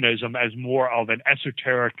Rosicrucianism as more of an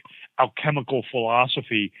esoteric alchemical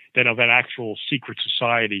philosophy than of an actual secret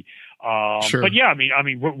society. Sure. But yeah,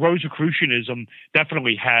 Rosicrucianism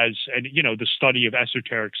definitely has, and the study of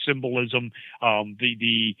esoteric symbolism.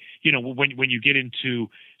 When you get into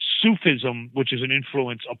Sufism, which is an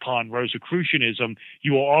influence upon Rosicrucianism,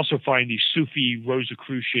 you will also find these Sufi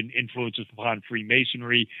Rosicrucian influences upon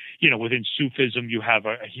Freemasonry. Within Sufism, you have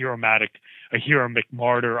a Hieronymic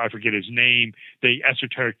martyr, I forget his name, the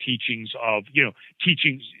esoteric teachings of,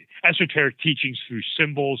 esoteric teachings through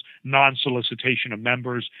symbols, non-solicitation of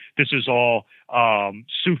members. This is all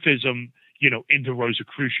Sufism, into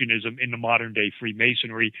Rosicrucianism in the modern day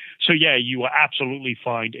Freemasonry. So yeah, you will absolutely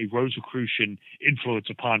find a Rosicrucian influence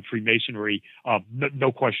upon Freemasonry.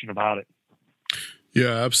 No question about it.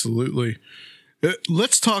 Yeah, absolutely.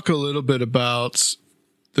 Let's talk a little bit about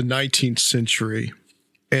the 19th century.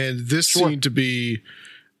 And this seemed to be,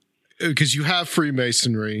 because you have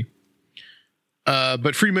Freemasonry,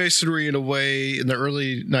 But Freemasonry, in a way, in the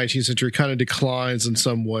early 19th century, kind of declines in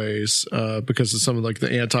some ways because of some of like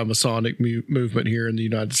the anti-Masonic movement here in the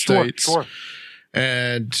United States. Sure.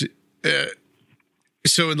 And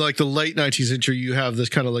so in like the late 19th century, you have this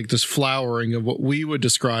kind of like this flowering of what we would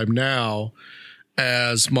describe now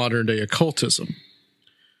as modern day occultism.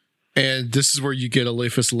 And this is where you get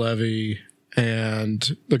Eliphas Levi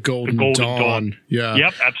and the Golden Dawn. Yeah.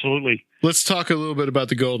 Yep, absolutely. Let's talk a little bit about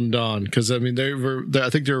the Golden Dawn, because I mean I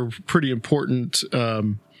think they're a pretty important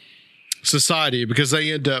society because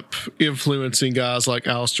they end up influencing guys like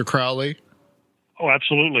Aleister Crowley. Oh,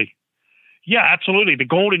 absolutely. Yeah, absolutely. The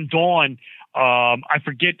Golden Dawn. I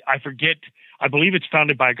forget. I believe it's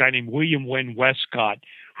founded by a guy named William Wynne Westcott,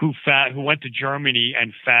 who went to Germany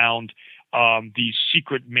and found these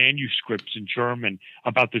secret manuscripts in German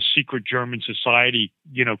about the secret German society,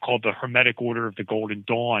 called the Hermetic Order of the Golden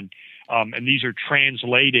Dawn. And these are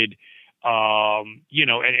translated, and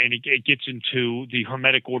it gets into the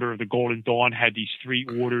Hermetic Order of the Golden Dawn had these three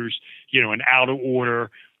orders, an outer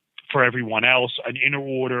order for everyone else, an inner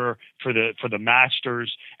order for the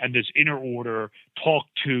masters, and this inner order talked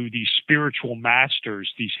to these spiritual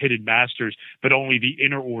masters, these hidden masters, but only the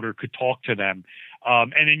inner order could talk to them.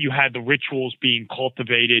 And then you had the rituals being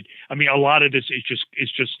cultivated. I mean, a lot of this is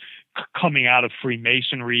just coming out of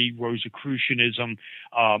Freemasonry, Rosicrucianism.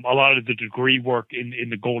 A lot of the degree work in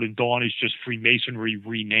the Golden Dawn is just Freemasonry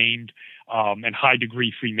renamed, and high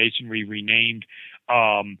degree Freemasonry renamed.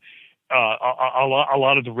 A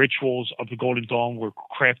lot of the rituals of the Golden Dawn were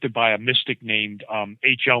crafted by a mystic named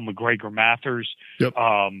H.L. McGregor Mathers. Yep.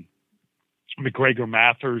 McGregor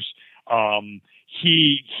Mathers.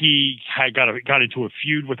 He had got into a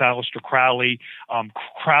feud with Aleister Crowley.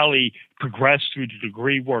 Crowley progressed through the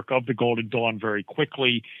degree work of the Golden Dawn very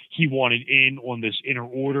quickly. He wanted in on this inner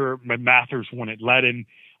order. Mathers wouldn't let him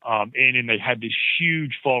in, and they had this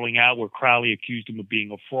huge falling out where Crowley accused him of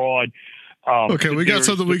being a fraud. Okay, we got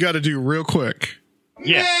something we got to do real quick.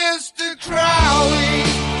 Yeah. Mr. Crowley.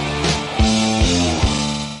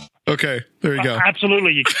 Okay, there you go.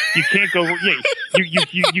 Absolutely, you can't go. Yeah,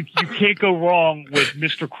 you can't go wrong with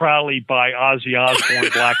Mr. Crowley by Ozzy Osbourne,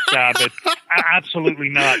 Black Sabbath. Absolutely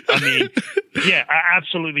not. I mean, yeah,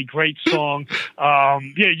 absolutely great song.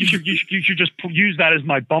 Yeah, you should just use that as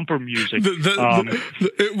my bumper music.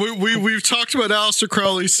 We've talked about Aleister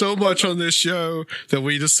Crowley so much on this show that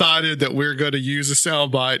we decided that we're going to use a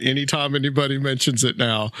soundbite anytime anybody mentions it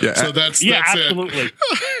now. Yeah, so that's absolutely. It.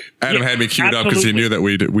 Adam had me queued up because he knew that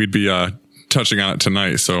we'd be touching on it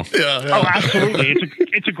tonight. So yeah. Oh, absolutely.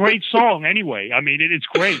 It's a great song anyway. I mean, it's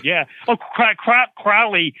great. Yeah. Oh,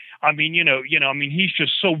 Crowley. I mean, I mean, he's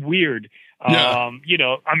just so weird. Yeah.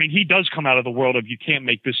 I mean, he does come out of the world of you can't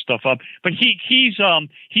make this stuff up. But he's a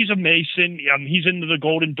Mason. He's into the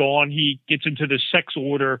Golden Dawn. He gets into the sex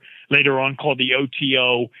order later on called the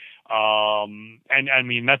OTO. And I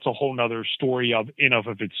mean, that's a whole nother story of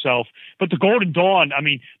itself. But the Golden Dawn,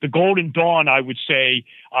 I would say,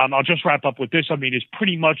 I'll just wrap up with this. I mean, is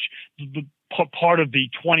pretty much the part of the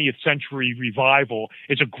 20th century revival.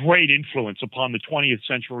 It's a great influence upon the 20th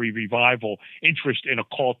century revival, interest in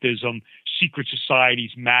occultism, secret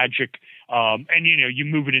societies, magic. And, you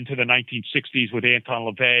move it into the 1960s with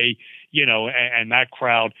Anton LaVey, and that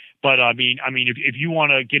crowd. But I mean, if you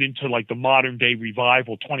want to get into like the modern day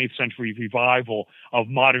revival, 20th century revival of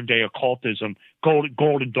modern day occultism,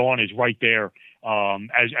 Golden Dawn is right there.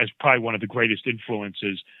 As probably one of the greatest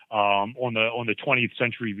influences on the 20th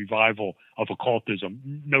century revival of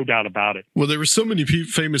occultism, no doubt about it. Well, there were so many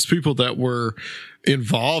famous people that were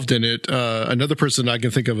involved in it. Another person I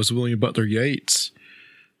can think of is William Butler Yeats.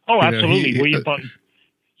 Oh, absolutely, William Butler.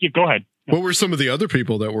 Yeah, go ahead. What were some of the other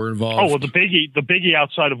people that were involved? Oh, well, the biggie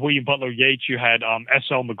outside of William Butler Yeats, you had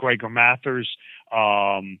S.L. McGregor Mathers.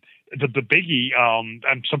 The biggie,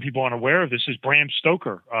 and some people aren't aware of this, is Bram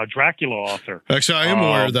Stoker, Dracula author. Actually, I am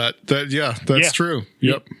aware of that. That's true.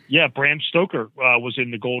 Yep. Yeah, Bram Stoker was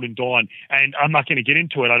in the Golden Dawn, and I'm not going to get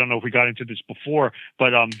into it. I don't know if we got into this before,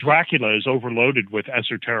 but Dracula is overloaded with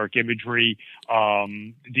esoteric imagery.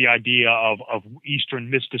 The idea of Eastern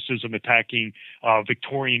mysticism attacking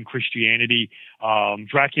Victorian Christianity.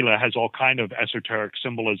 Dracula has all kind of esoteric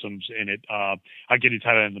symbolisms in it. I get into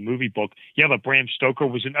that in the movie book. Yeah, but Bram Stoker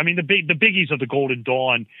was in. I mean, the biggies of the Golden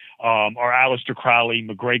Dawn are Aleister Crowley,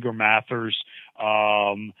 McGregor Mathers.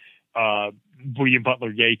 William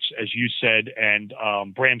Butler Yeats, as you said, and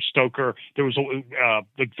Bram Stoker. There was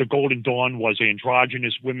the Golden Dawn was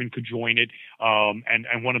androgynous; women could join it,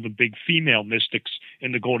 and one of the big female mystics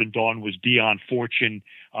in the Golden Dawn was Dion Fortune.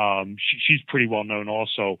 She's pretty well known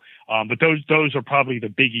also, but those are probably the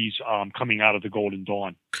biggies coming out of the Golden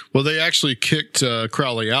Dawn. Well, they actually kicked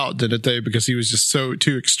Crowley out, didn't they? Because he was just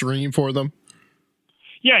too extreme for them.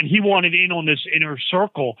 Yeah, and he wanted in on this inner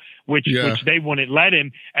circle, which they wouldn't let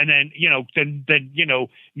him. And then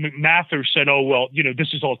Mather said, "Oh well,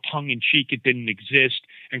 this is all tongue in cheek. It didn't exist."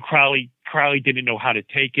 And Crowley didn't know how to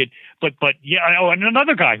take it. But and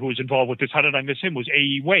another guy who was involved with this, how did I miss him? Was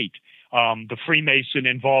A.E. Waite, the Freemason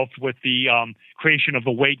involved with the creation of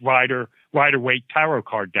the Rider-Waite tarot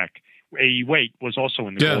card deck. A.E. Waite was also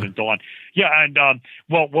in the Golden Dawn. Yeah, and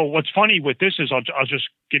well, what's funny with this is I'll just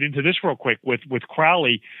get into this real quick with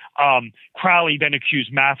Crowley. Crowley then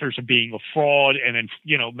accused Mathers of being a fraud, and then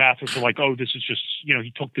Mathers were like, "Oh, this is just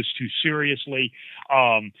he took this too seriously."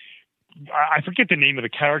 I forget the name of the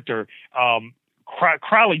character.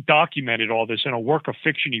 Crowley documented all this in a work of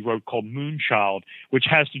fiction he wrote called Moonchild, which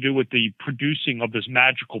has to do with the producing of this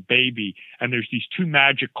magical baby. And there's these two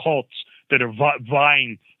magic cults that are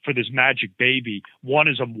vying for this magic baby. One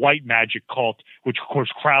is a white magic cult, which of course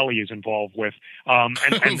Crowley is involved with.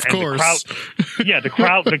 Of course.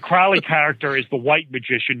 The Crowley character is the white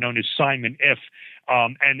magician known as Simon If.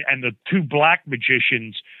 And the two black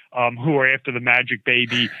magicians who are after the magic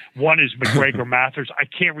baby, one is McGregor Mathers. I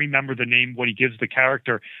can't remember the name, what he gives the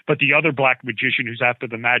character, but the other black magician who's after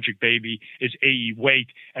the magic baby is A.E.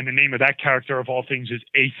 Waite, and the name of that character of all things is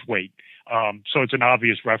Eighth Waite. So it's an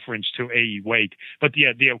obvious reference to A.E. Waite. But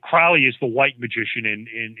Crowley is the white magician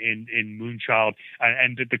in Moonchild,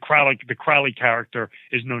 and the Crowley character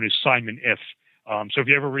is known as Simon If. So if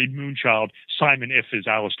you ever read Moonchild, Simon If is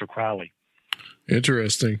Aleister Crowley.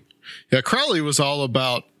 Interesting. Yeah, Crowley was all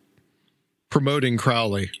about promoting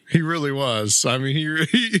Crowley. He really was. I mean,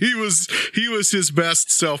 he was his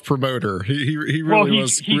best self promoter. He really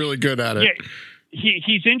was really good at it. Yeah.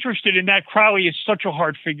 He's interested in that. Crowley is such a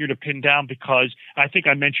hard figure to pin down because I think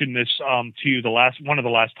I mentioned this to you one of the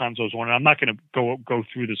last times I was on. I'm not going to go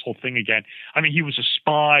through this whole thing again. I mean, he was a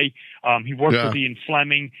spy. He worked with Ian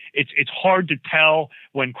Fleming. It's hard to tell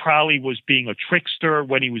when Crowley was being a trickster,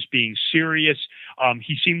 when he was being serious.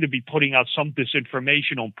 He seemed to be putting out some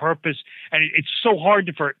disinformation on purpose, and it's so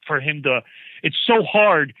hard for him to. It's so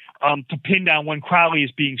hard to pin down when Crowley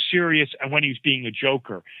is being serious and when he's being a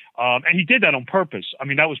joker. And he did that on purpose. I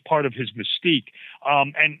mean, that was part of his mystique.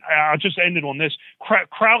 And I'll just end it on this.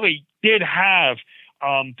 Crowley did have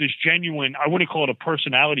this genuine, I wouldn't call it a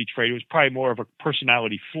personality trait. It was probably more of a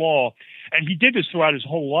personality flaw. And he did this throughout his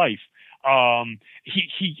whole life.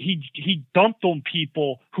 He dumped on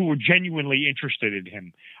people who were genuinely interested in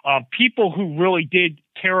him, people who really did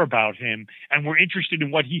care about him and were interested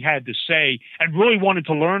in what he had to say and really wanted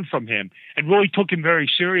to learn from him and really took him very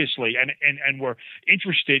seriously and were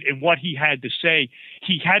interested in what he had to say.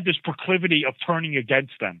 He had this proclivity of turning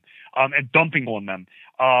against them and dumping on them.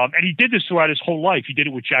 And he did this throughout his whole life. He did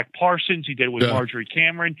it with Jack Parsons. He did it with Marjorie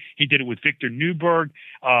Cameron. He did it with Victor Newberg.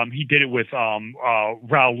 He did it with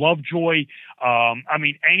Raoul Lovejoy. I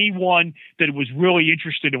mean, anyone that was really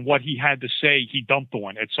interested in what he had to say, he dumped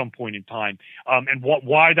on at some point in time. And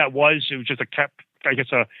why that was, it was just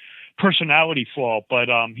a personality flaw. But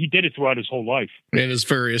he did it throughout his whole life. And his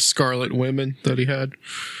various Scarlet Women that he had.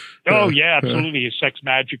 Oh, yeah, absolutely. His sex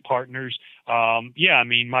magic partners. I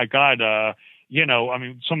mean, my God, I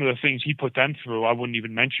mean, some of the things he put them through, I wouldn't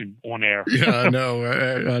even mention on air. Yeah, I know.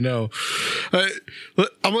 I know. I'm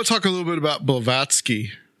going to talk a little bit about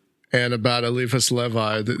Blavatsky and about Eliphas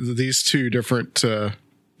Levi. These two different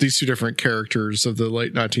characters of the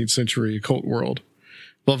late 19th century occult world.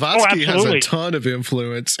 Blavatsky has a ton of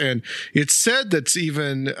influence, and it's said that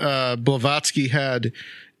even Blavatsky had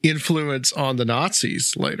influence on the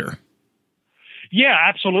Nazis later. Yeah,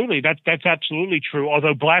 absolutely. That's absolutely true.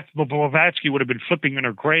 Although Blavatsky would have been flipping in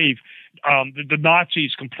her grave, the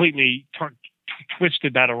Nazis completely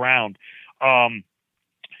twisted that around.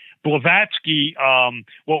 Blavatsky,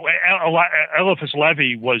 Eliphas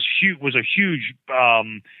Levi was a huge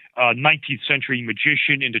 19th century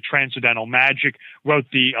magician into transcendental magic, wrote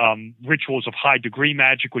the Rituals of High Degree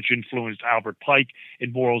Magic, which influenced Albert Pike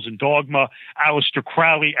in Morals and Dogma. Aleister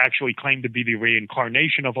Crowley actually claimed to be the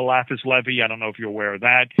reincarnation of Eliphas Levi. I don't know if you're aware of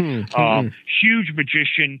that. Huge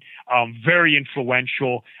magician, very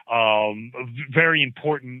influential, very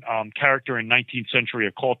important character in 19th century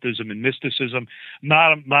occultism and mysticism.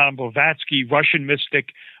 Madame Blavatsky, Russian mystic,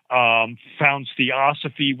 founds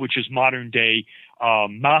Theosophy, which is modern day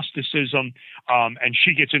Gnosticism, and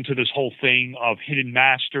she gets into this whole thing of hidden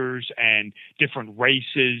masters and different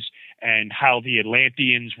races, and how the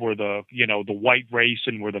Atlanteans were the white race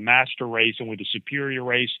and were the master race and were the superior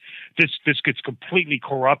race. This gets completely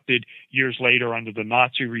corrupted years later under the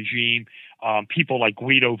Nazi regime. People like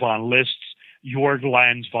Guido von List, Jorg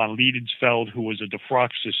Lanz von Liedensfeld, who was a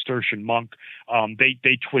defrocked Cistercian monk,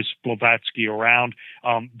 they twist Blavatsky around.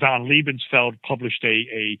 Von Liebensfeld published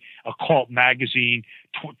a occult magazine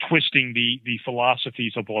twisting the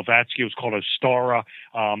philosophies of Blavatsky. It was called Astara,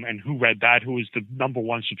 and who read that? Who was the number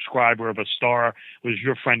one subscriber of Astara was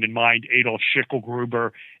your friend and mine, Adolf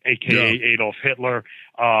Schicklgruber, aka Adolf Hitler.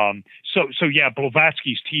 So yeah,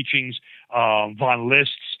 Blavatsky's teachings, von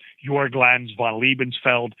Liszt's, Jorg Lanz, von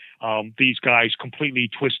Liebensfeld, these guys completely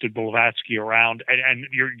twisted Blavatsky around, and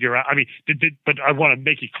but I want to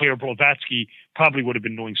make it clear, Blavatsky probably would have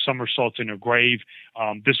been doing somersaults in her grave.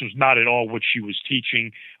 This was not at all what she was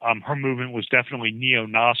teaching. Her movement was definitely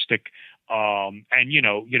neo-Gnostic, and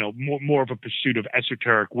more of a pursuit of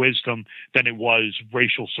esoteric wisdom than it was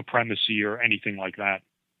racial supremacy or anything like that.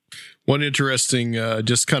 One interesting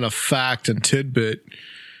just kind of fact and tidbit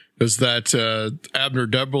is that Abner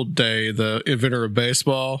Doubleday, the inventor of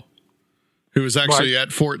baseball, who was actually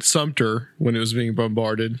at Fort Sumter when it was being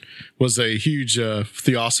bombarded, was a huge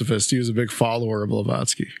theosophist. He was a big follower of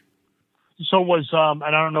Blavatsky. So was, and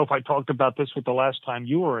I don't know if I talked about this with the last time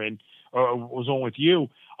you were in, or was on with you,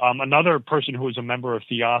 another person who was a member of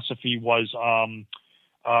Theosophy was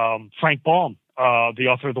Frank Baum, the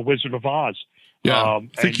author of The Wizard of Oz. Yeah, I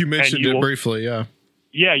think you mentioned it briefly, yeah.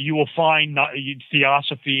 Yeah, you will find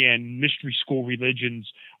Theosophy and mystery school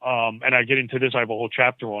religions, and I get into this. I have a whole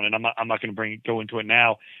chapter on it. I'm not going to go into it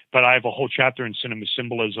now, but I have a whole chapter in Cinema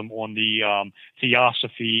Symbolism on the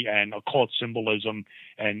Theosophy and occult symbolism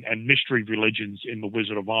and mystery religions in The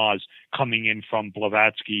Wizard of Oz, coming in from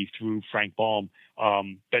Blavatsky through Frank Baum.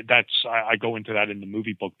 I go into that in the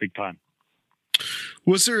movie book big time.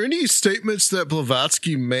 Was there any statements that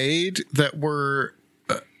Blavatsky made that were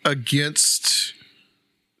against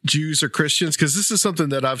Jews or Christians? Because this is something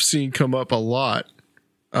that I've seen come up a lot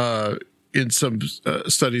in some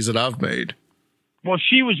studies that I've made. Well,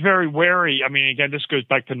 she was very wary. I mean, again, this goes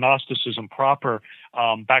back to Gnosticism proper,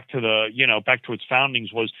 back to its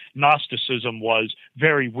foundings. Was Gnosticism was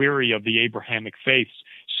very weary of the Abrahamic faiths.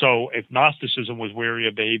 So if Gnosticism was wary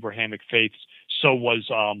of the Abrahamic faiths, so was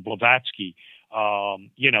Blavatsky. And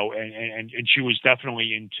she was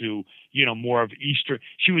definitely into, more of Easter.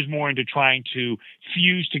 She was more into trying to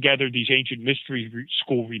fuse together these ancient mystery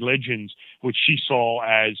school religions, which she saw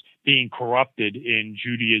as being corrupted in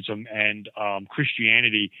Judaism and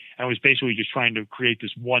Christianity, and was basically just trying to create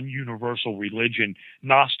this one universal religion,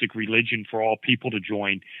 Gnostic religion, for all people to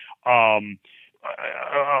join.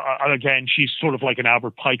 Again, she's sort of like an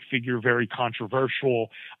Albert Pike figure, very controversial,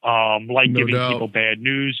 giving people bad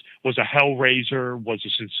news, was a hellraiser, was a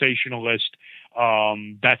sensationalist.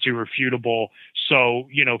 That's irrefutable. So,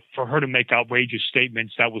 for her to make outrageous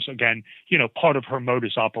statements, that was, again, part of her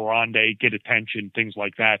modus operandi, get attention, things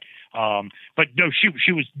like that. But no,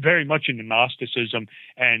 she was very much into Gnosticism,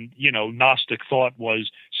 and, Gnostic thought was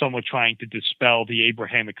somewhat trying to dispel the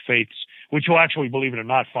Abrahamic faiths, which you'll actually, believe it or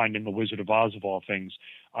not, find in The Wizard of Oz, of all things.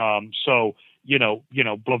 So,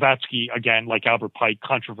 Blavatsky, again, like Albert Pike,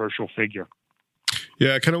 controversial figure.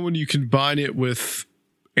 Yeah, kind of when you combine it with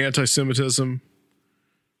anti-Semitism,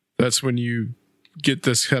 that's when you get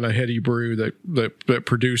this kind of heady brew that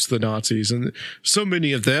produced the Nazis. And so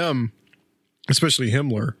many of them, especially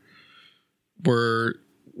Himmler,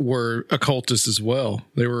 were occultists as well.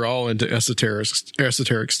 They were all into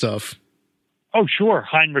esoteric stuff. Oh, sure.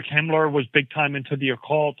 Heinrich Himmler was big time into the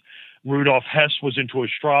occult. Rudolf Hess was into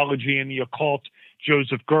astrology and the occult.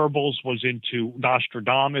 Joseph Goebbels was into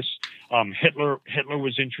Nostradamus. Hitler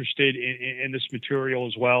was interested in this material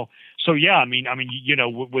as well. So yeah,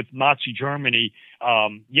 with Nazi Germany,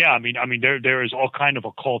 there is all kind of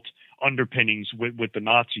occult underpinnings with the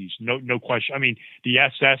Nazis. No question. The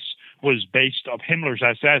SS was Himmler's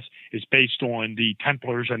SS is based on the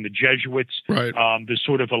Templars and the Jesuits, right? The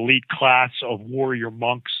sort of elite class of warrior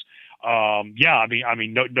monks.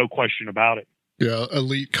 No question about it. Yeah,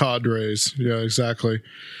 elite cadres. Yeah, exactly.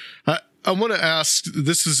 I want to ask,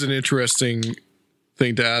 this is an interesting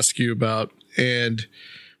thing to ask you about, and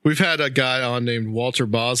we've had a guy on named Walter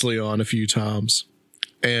Bosley on a few times,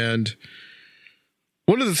 and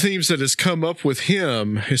one of the themes that has come up with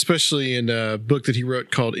him, especially in a book that he wrote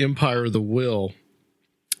called Empire of the Will,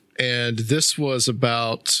 and this was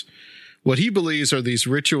about what he believes are these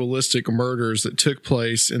ritualistic murders that took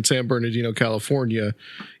place in San Bernardino, California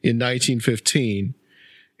in 1915.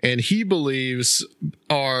 And he believes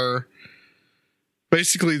are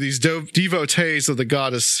basically these devotees of the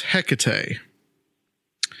goddess Hecate.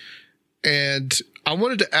 And I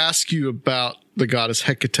wanted to ask you about the goddess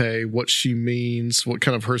Hecate, what she means, what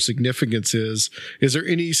kind of her significance is. Is there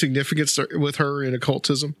any significance with her in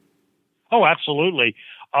occultism? Oh, absolutely.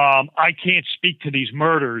 I can't speak to these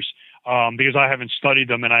murders because I haven't studied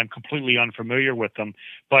them and I'm completely unfamiliar with them.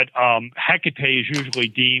 But Hecate is usually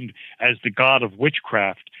deemed as the god of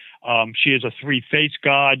witchcraft. She is a three-faced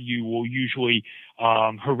god. You will usually,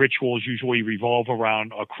 her rituals usually revolve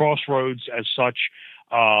around a crossroads as such.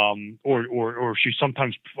 Or she's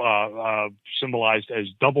sometimes symbolized as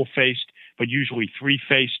double-faced, but usually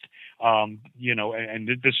three-faced. And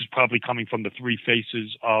this is probably coming from the three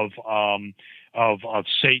faces of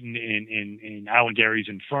Satan in Alighieri's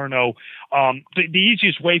Inferno. The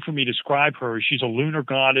easiest way for me to describe her is she's a lunar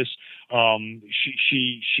goddess.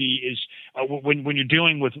 She is when you're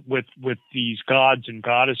dealing with these gods and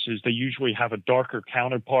goddesses, they usually have a darker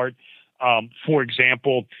counterpart. For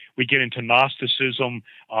example, we get into Gnosticism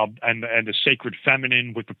and the sacred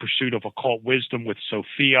feminine with the pursuit of occult wisdom with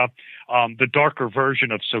Sophia. The darker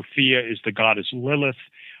version of Sophia is the goddess Lilith.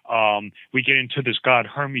 We get into this god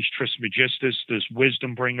Hermes Trismegistus, this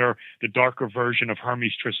wisdom bringer. The darker version of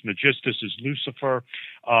Hermes Trismegistus is Lucifer.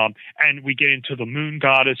 And we get into the moon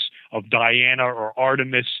goddess of Diana or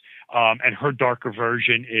Artemis. And her darker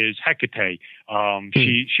version is Hecate.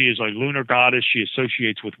 She is a lunar goddess. She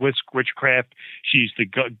associates with witchcraft. She's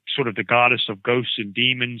sort of the goddess of ghosts and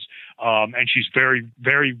demons. And she's very,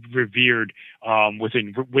 very revered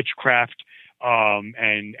within witchcraft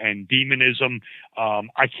and demonism.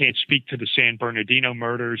 I can't speak to the San Bernardino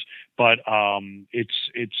murders, but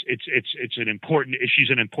it's an important. She's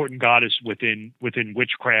an important goddess within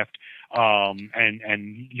witchcraft.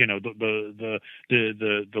 And you know the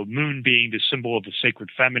moon being the symbol of the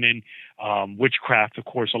sacred feminine, witchcraft, of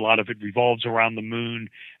course, a lot of it revolves around the moon,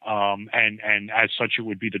 and as such, it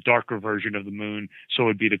would be the darker version of the moon. So it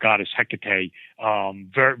would be the goddess Hecate,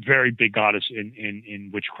 very very big goddess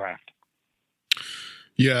in witchcraft.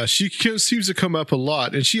 Yeah, she seems to come up a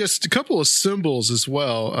lot, and she has a couple of symbols as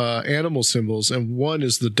well, animal symbols, and one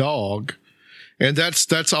is the dog. And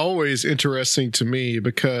that's always interesting to me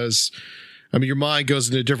because, I mean, your mind goes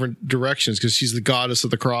into different directions because she's the goddess of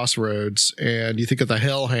the crossroads. And you think of the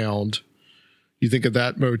hellhound, you think of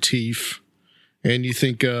that motif, and you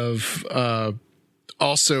think of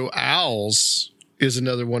also owls is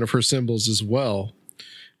another one of her symbols as well.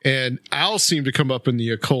 And owls seem to come up in the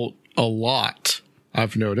occult a lot,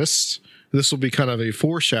 I've noticed. This will be kind of a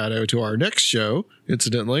foreshadow to our next show,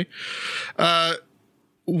 incidentally.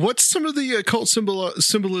 What's some of the occult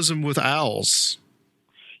symbolism with owls?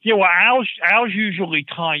 Yeah, well, owls usually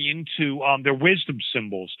tie into their wisdom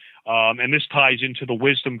symbols, and this ties into the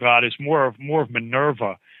wisdom goddess more of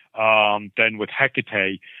Minerva than with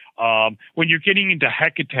Hecate. When you're getting into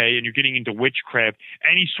Hecate and you're getting into witchcraft,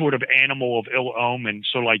 any sort of animal of ill omen,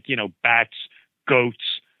 so like bats,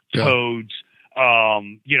 goats, toads,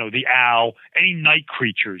 the owl, any night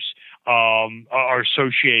creatures. Are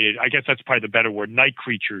associated, I guess that's probably the better word, night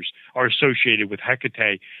creatures are associated with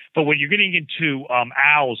Hecate. But when you're getting into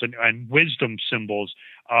owls and wisdom symbols,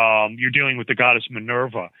 you're dealing with the goddess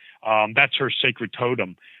Minerva. That's her sacred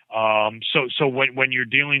totem. So when you're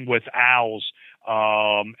dealing with owls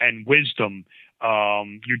and wisdom,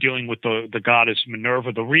 you're dealing with the goddess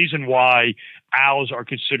Minerva. The reason why owls are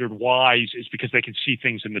considered wise is because they can see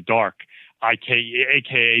things in the dark.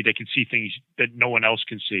 AKA they can see things that no one else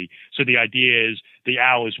can see. So the idea is the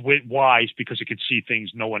owl is wise because it can see things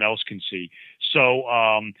no one else can see. So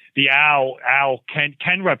the owl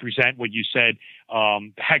can represent what you said,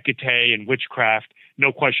 Hecate and witchcraft,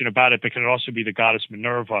 no question about it, but can also be the goddess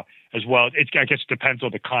Minerva as well. I guess it depends on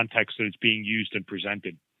the context that it's being used and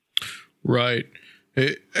presented. Right.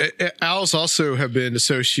 Owls also have been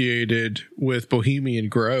associated with Bohemian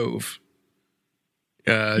Grove.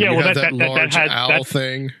 That large owl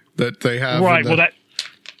thing that they have. Right.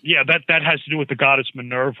 That has to do with the goddess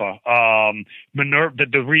Minerva.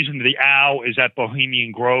 The reason the owl is at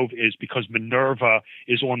Bohemian Grove is because Minerva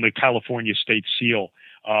is on the California state seal.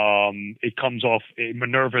 It comes off.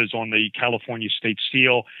 Minerva is on the California state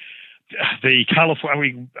seal. The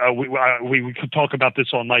California, we could talk about this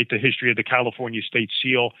all night, the history of the California state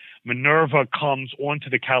seal. Minerva comes onto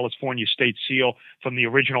the California state seal from the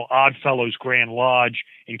original Oddfellows Grand Lodge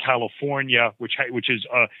in California, which is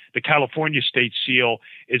the California state seal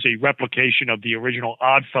is a replication of the original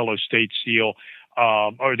Oddfellows state seal.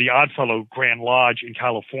 or the Oddfellow Grand Lodge in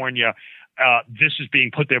California. This is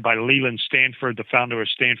being put there by Leland Stanford, the founder of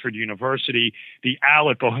Stanford University. The owl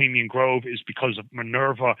at Bohemian Grove is because of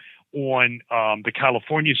Minerva on the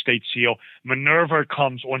California State Seal. Minerva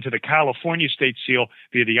comes onto the California State Seal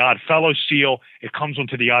via the Oddfellow Seal. It comes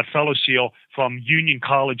onto the Oddfellow Seal from Union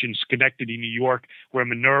College in Schenectady, New York, where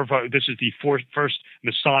Minerva, this is the first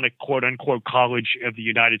Masonic quote-unquote college of the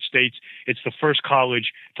United States. It's the first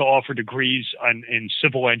college to offer degrees in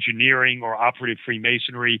civil engineering or operative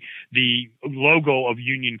Freemasonry. The logo of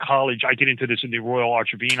Union College, I get into this in the Royal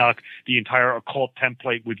Arch of Enoch, the entire occult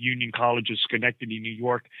template with Union College of Schenectady, New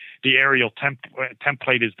York. The aerial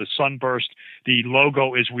template is the sunburst. The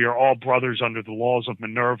logo is "We are all brothers under the laws of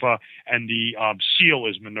Minerva," and the seal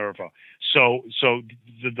is Minerva. So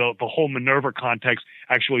the whole Minerva context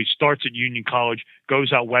actually starts at Union College,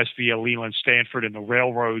 goes out west via Leland Stanford and the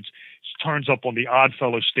railroads, turns up on the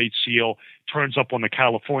Oddfellow State Seal, turns up on the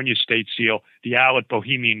California State Seal. The owl at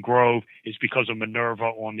Bohemian Grove is because of Minerva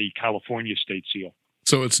on the California State Seal.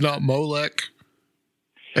 So it's not Molech,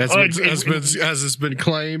 as has been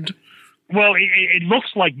claimed. Well, it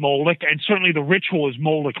looks like Moloch, and certainly the ritual is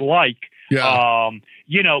Moloch-like. Yeah.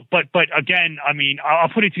 But again, I mean, I'll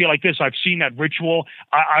put it to you like this. I've seen that ritual.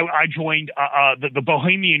 I joined the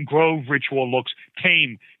Bohemian Grove ritual looks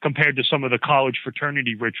tame compared to some of the college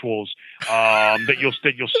fraternity rituals that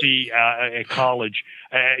you'll see at college.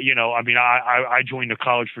 I joined a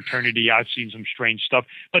college fraternity. I've seen some strange stuff,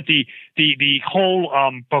 but the whole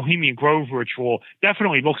Bohemian Grove ritual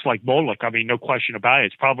definitely looks like Moloch. I mean, no question about it.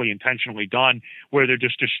 It's probably intentionally done where they're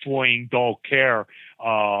just destroying dull care.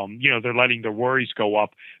 They're letting their worries go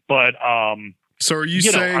up. But so are you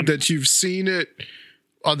saying that you've seen it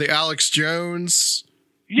on the Alex Jones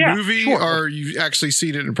movie, sure. or you've actually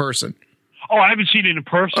seen it in person? Oh, I haven't seen it in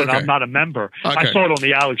person. Okay. I'm not a member. Okay. I saw it on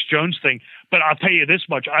the Alex Jones thing. But I'll tell you this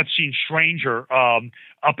much. I've seen Stranger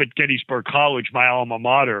up at Gettysburg College, my alma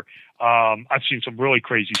mater. I've seen some really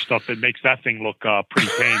crazy stuff that makes that thing look pretty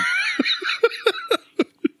tame.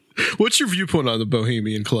 What's your viewpoint on the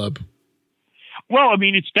Bohemian Club? Well, I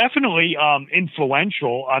mean, it's definitely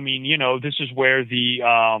influential. I mean, this is where the,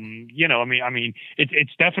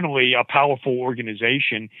 it's definitely a powerful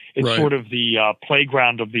organization. It's right. sort of the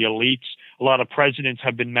playground of the elites. A lot of presidents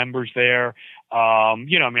have been members there. I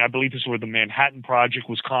believe this is where the Manhattan Project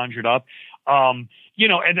was conjured up. And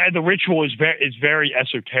the ritual is very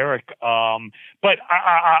esoteric. But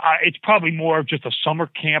it's probably more of just a summer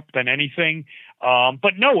camp than anything.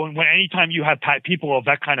 But no, anytime you have people of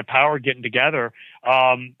that kind of power getting together,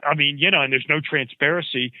 and there's no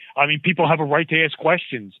transparency. I mean, people have a right to ask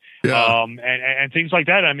questions, and things like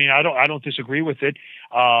that. I mean, I don't disagree with it.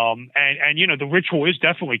 The ritual is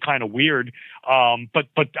definitely kind of weird.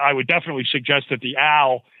 But I would definitely suggest that the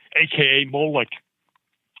owl, aka Moloch,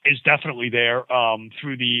 is definitely there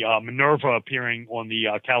through the Minerva appearing on the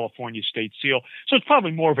California State Seal. So it's probably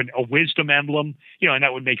more of a wisdom emblem, and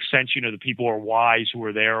that would make sense. The people are wise who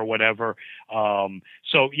are there or whatever.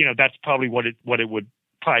 That's probably what it would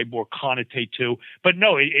probably more connotate to. But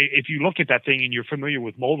no, if you look at that thing and you're familiar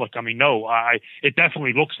with Moloch, I mean, no, it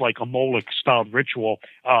definitely looks like a Moloch-styled ritual.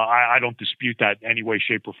 I don't dispute that in any way,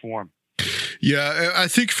 shape, or form. Yeah, I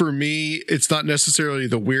think for me, it's not necessarily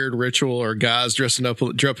the weird ritual or guys dressing up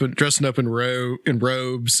in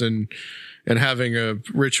robes and having a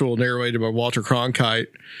ritual narrated by Walter Cronkite.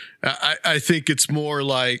 I think it's more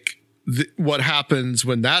like what happens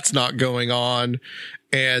when that's not going on,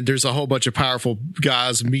 and there's a whole bunch of powerful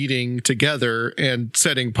guys meeting together and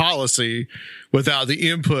setting policy without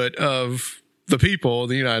the input of the people of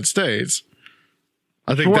the United States.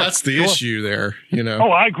 I think that's the issue there, Oh,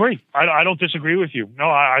 I agree. I don't disagree with you. No,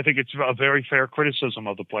 I think it's a very fair criticism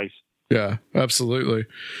of the place. Yeah, absolutely.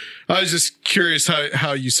 I was just curious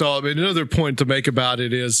how you saw it. But another point to make about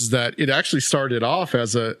it is that it actually started off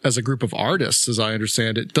as a group of artists, as I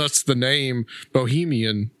understand it. Thus the name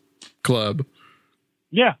Bohemian Club.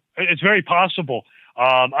 Yeah, it's very possible.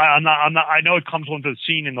 I know it comes onto the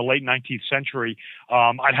scene in the late 19th century.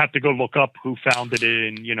 I'd have to go look up who founded it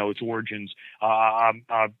and, its origins. I'm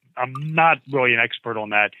not really an expert on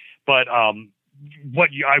that, but I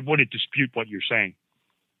wouldn't dispute what you're saying.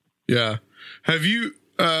 Yeah. Have you,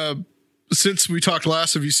 since we talked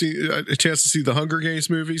last, have you seen a chance to see the Hunger Games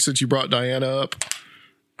movie since you brought Diana up?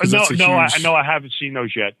 No, I haven't seen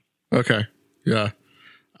those yet. Okay. Yeah.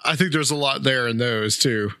 I think there's a lot there in those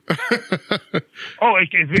too.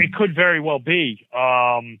 It could very well be.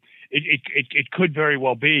 It could very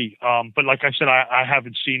well be. But like I said, I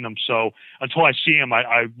haven't seen them. So until I see them,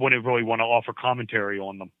 I wouldn't really want to offer commentary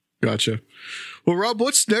on them. Gotcha. Well, Rob,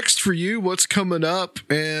 what's next for you? What's coming up?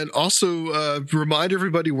 And also remind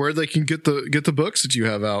everybody where they can get the books that you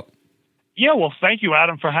have out. Yeah, well, thank you,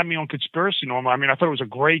 Adam, for having me on Conspiracy Normal. I mean, I thought it was a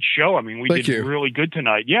great show. I mean, we did really good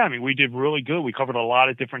tonight. Yeah, I mean, we did really good. We covered a lot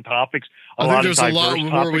of different topics. I think there's a lot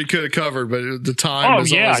more we could have covered, but the time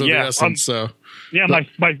is always of the essence. So yeah, my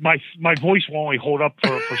voice will only hold up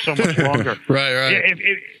for so much longer. Right.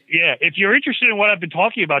 If you're interested in what I've been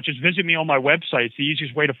talking about, just visit me on my website. It's the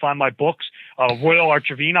easiest way to find my books. Royal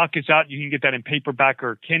Arch of Enoch is out. You can get that in paperback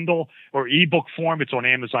or Kindle or ebook form. It's on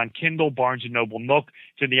Amazon Kindle, Barnes & Noble Nook.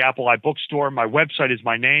 It's in the Apple iBookstore. My website is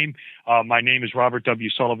my name. My name is Robert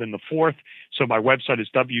W. Sullivan IV. So my website is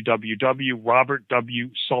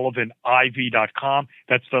www.robertwsullivan.iv.com.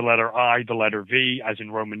 That's the letter I, the letter V, as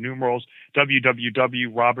in Roman numerals.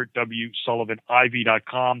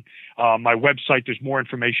 www.robertwsullivan.iv.com. My website, there's more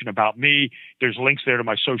information about me. There's links there to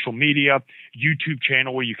my social media, YouTube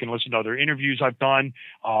channel where you can listen to other interviews I've done.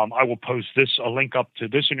 I will post a link up to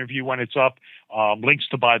this interview when it's up. Links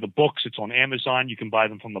to buy the books. It's on Amazon. You can buy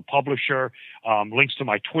them from the publisher. Links to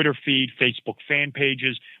my Twitter feed, Facebook fan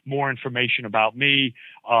pages, more information about me.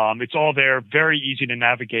 It's all there. Very easy to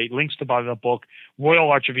navigate. Links to buy the book. Royal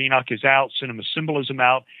Arch of Enoch is out. Cinema Symbolism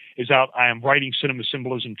is out. I am writing Cinema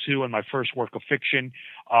Symbolism 2 in my first work of fiction.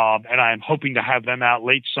 And I am hoping to have them out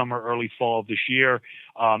late summer, early fall of this year.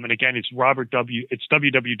 And again, it's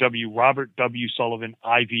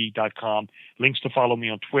www.robertwsullivan.iv.com. Links to follow me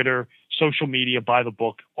on Twitter, social media, buy the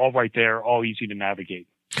book, all right there, all easy to navigate.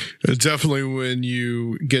 Definitely when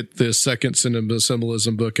you get the second Cinema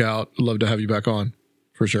Symbolism book out, I'd love to have you back on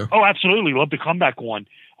for sure. Oh, absolutely. Love to come back on.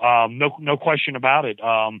 No question about it.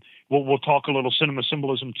 We'll talk a little Cinema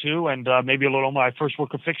Symbolism too, and maybe a little of my first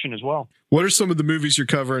work of fiction as well. What are some of the movies you're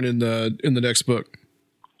covering in the next book?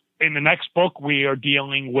 In the next book, we are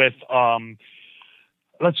dealing with,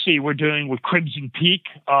 we're dealing with Crimson Peak.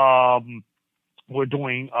 We're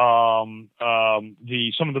doing some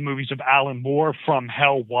of the movies of Alan Moore, From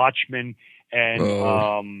Hell, Watchmen,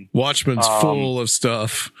 and Watchmen's full of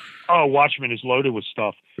stuff. Oh, Watchmen is loaded with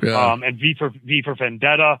stuff. Yeah. And V for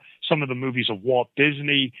Vendetta, some of the movies of Walt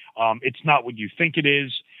Disney. It's Not What You Think It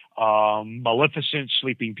Is. Maleficent,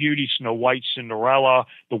 Sleeping Beauty, Snow White, Cinderella,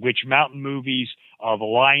 the Witch Mountain movies, The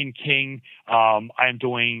Lion King. I am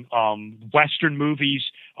doing Western movies,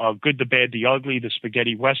 Good, the Bad, the Ugly, the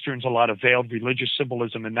spaghetti Westerns, a lot of veiled religious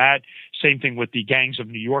symbolism in that. Same thing with the Gangs of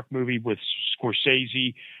New York movie with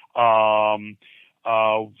Scorsese.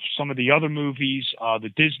 Some of the other movies,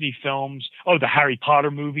 the Disney films, the Harry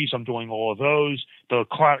Potter movies, I'm doing all of those, the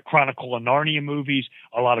Chronicle of Narnia movies,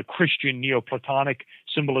 a lot of Christian Neoplatonic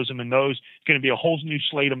symbolism in those. It's going to be a whole new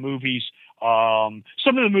slate of movies.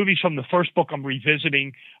 Some of the movies from the first book I'm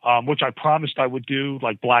revisiting, which I promised I would do,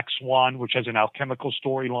 like Black Swan, which has an alchemical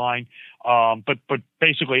storyline. But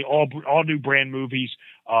basically all new brand movies.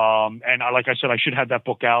 And like I said, I should have that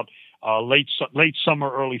book out late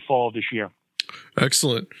summer, early fall of this year.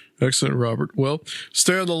 Excellent, Robert. Well,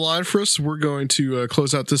 stay on the line for us. We're going to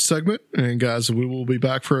close out this segment, and guys, we will be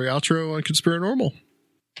back for our outro on Conspiranormal.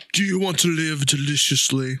 Do you want to live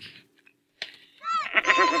deliciously?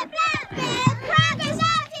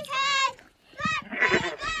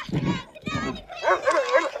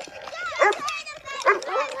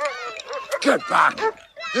 Get back!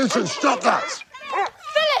 Vincent, stop that!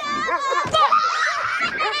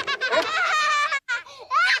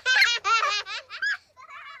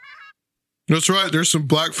 That's right. There's some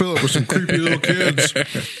Black Phillip with some creepy little kids.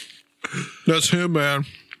 That's him, man.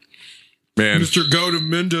 Mr. Goda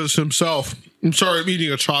Mendes himself. I'm sorry, I'm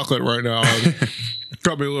eating a chocolate right now.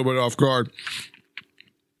 Caught me a little bit off guard.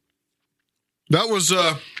 That was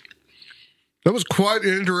quite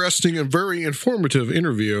an interesting and very informative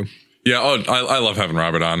interview. Yeah, I love having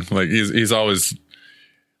Robert on. Like he's always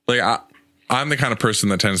like I'm the kind of person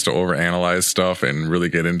that tends to overanalyze stuff and really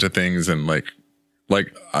get into things, and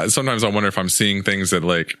sometimes I wonder if I'm seeing things that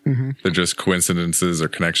they're just coincidences or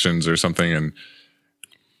connections or something,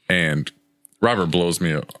 and Robert blows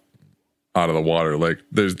me out of the water. Like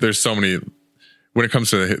there's so many when it comes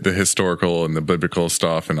to the historical and the biblical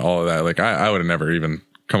stuff and all of that. Like I would have never even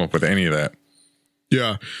come up with any of that.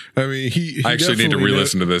 Yeah, I mean, I actually need to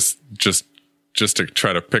re-listen to this just to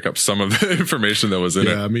try to pick up some of the information that was in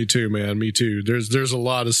it. Yeah, me too, man. Me too. There's a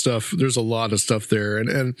lot of stuff. There's a lot of stuff there,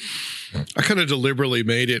 and I kind of deliberately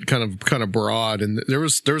made it kind of broad. And there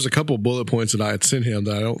was a couple of bullet points that I had sent him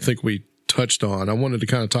that I don't think we touched on. I wanted to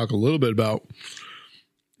kind of talk a little bit about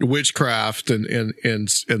witchcraft and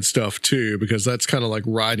stuff too, because that's kind of like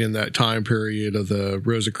right in that time period of the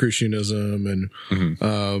Rosicrucianism and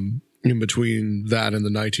in between that and the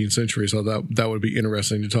 19th century. So that would be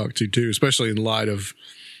interesting to talk to too, especially in light of,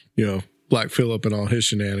 Black Phillip and all his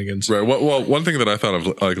shenanigans. Right. Well, one thing that I thought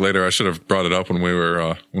of like later, I should have brought it up when we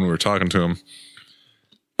were talking to him.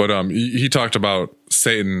 But he talked about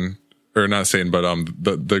Satan, or not Satan, but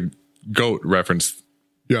the goat reference,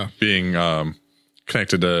 being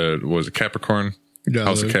connected to, what was it, Capricorn? Yeah,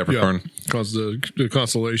 House of Capricorn. Because the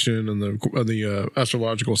constellation and the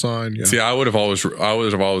astrological sign. Yeah. See, I would have always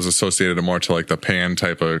associated it more to like the Pan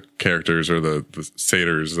type of characters, or the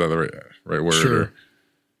satyrs. Is that the right word? Sure. Or,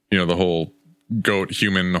 the whole goat,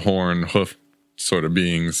 human, horn, hoof sort of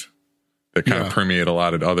beings that kind of permeate a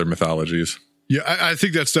lot of other mythologies. Yeah, I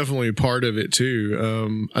think that's definitely a part of it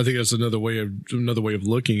too. I think that's another way of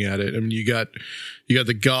looking at it. I mean, you got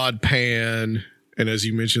the god Pan, and as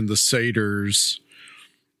you mentioned, the satyrs,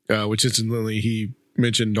 which incidentally he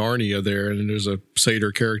mentioned Narnia there, and there's a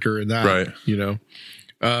satyr character in that. Right.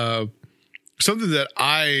 Something that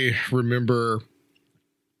I remember,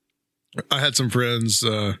 I had some friends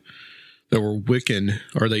that were Wiccan,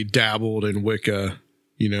 or they dabbled in Wicca,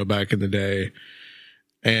 back in the day,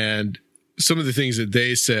 and some of the things that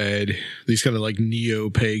they said, these kind of like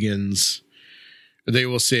neo-pagans, they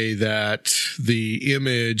will say that the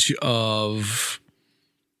image of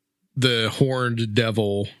the horned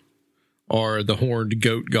devil or the horned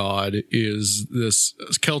goat god is this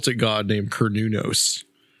Celtic god named Cernunnos.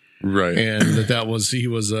 Right. And he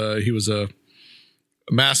was a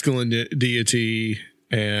masculine deity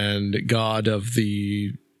and god of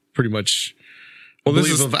the pretty much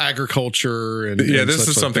of agriculture and this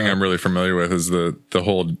is something like I'm really familiar with, is the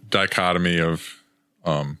whole dichotomy of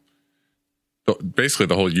basically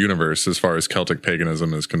the whole universe as far as Celtic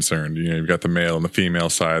paganism is concerned. You've got the male and the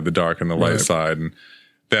female side, the dark and the light side, and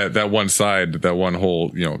that one side, that one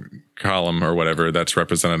whole column or whatever, that's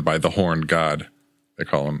represented by the horned god, they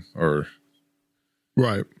call him, or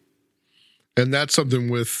right. And that's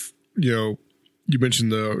something with you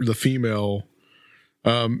mentioned the female.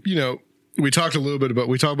 We talked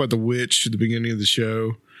about the witch at the beginning of the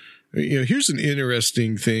show. Here's an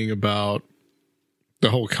interesting thing about the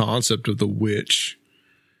whole concept of the witch,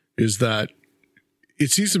 is that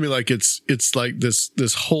it seems to me like it's like this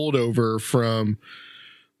holdover from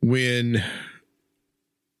when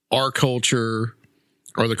our culture,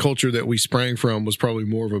 or the culture that we sprang from, was probably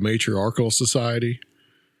more of a matriarchal society,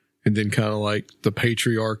 and then kind of like the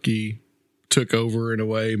patriarchy took over in a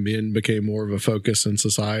way. Men became more of a focus in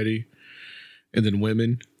society, and then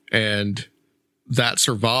women, and that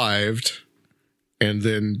survived, and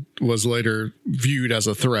then was later viewed as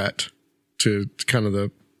a threat to kind of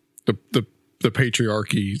the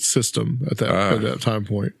patriarchy system at that time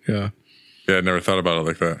point. Yeah, I never thought about it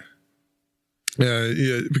like that.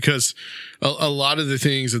 Yeah, because a lot of the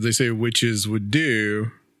things that they say witches would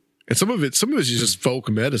do, and some of it's just folk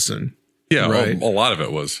medicine. Yeah, right? A lot of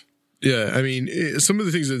it was. Yeah, I mean, some of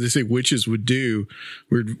the things that they say witches would do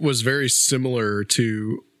was very similar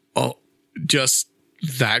to just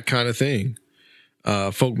that kind of thing.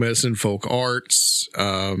 Folk medicine, folk arts,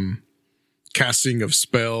 casting of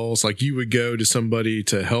spells. Like, you would go to somebody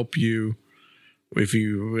to help you if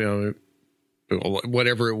you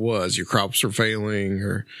whatever it was, your crops were failing,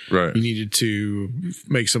 or you needed to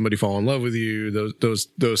make somebody fall in love with you,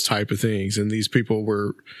 those type of things. And these people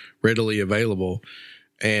were readily available.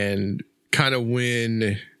 And kind of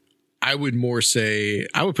when I would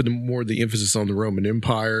put more the emphasis on the Roman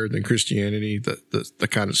Empire than Christianity, the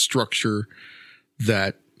kind of structure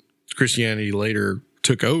that Christianity later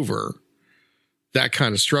took over. That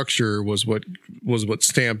kind of structure was what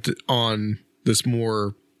stamped on this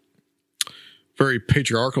more very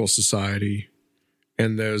patriarchal society,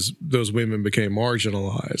 and those women became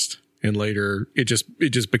marginalized, and later it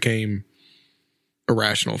just became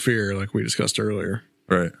irrational fear, like we discussed earlier.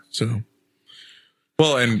 Right. So,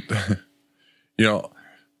 well, and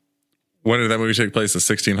when did that movie take place? The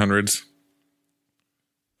 1600s.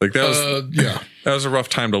 Like, that was that was a rough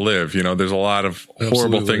time to live. There's a lot of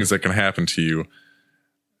horrible things that can happen to you,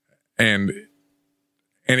 and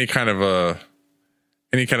any kind of a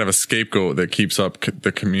scapegoat that keeps up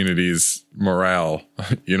the community's morale,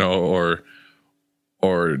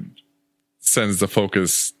 or sends the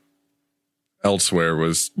focus elsewhere,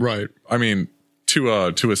 was right. I mean,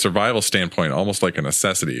 to a survival standpoint, almost like a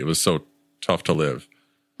necessity. It was so tough to live.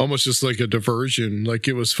 Almost just like a diversion. Like,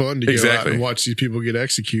 it was fun to go out and watch these people get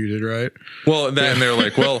executed, right? Well, and they're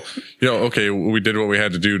like, well, okay, we did what we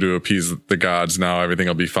had to do to appease the gods. Now everything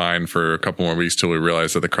will be fine for a couple more weeks till we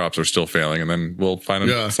realize that the crops are still failing, and then we'll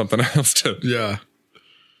find something else to. Yeah.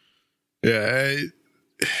 Yeah.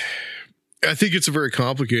 I think it's a very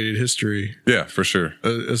complicated history. Yeah, for sure.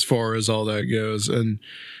 As far as all that goes. And,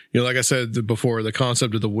 like I said before, the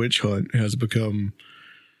concept of the witch hunt has become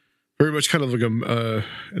very much kind of like an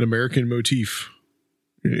American motif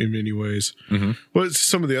in many ways. Mm-hmm. What's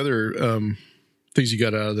some of the other things you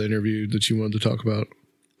got out of the interview that you wanted to talk about?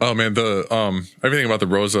 Oh man, the everything about the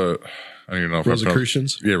I don't even know if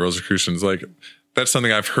Rosicrucians. Yeah, Rosicrucians. Like that's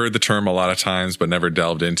something I've heard the term a lot of times, but never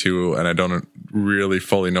delved into, and I don't really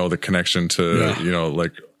fully know the connection to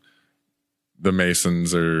like the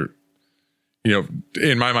Masons or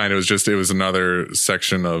in my mind it was another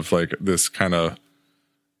section of like this kind of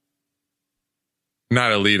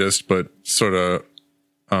not elitist, but sort of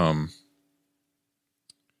on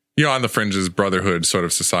the fringes brotherhood sort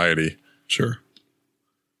of society. Sure.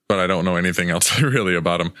 But I don't know anything else really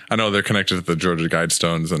about them. I know they're connected to the Georgia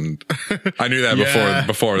Guidestones, and I knew that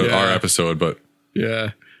before our episode. But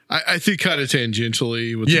yeah, I think kind of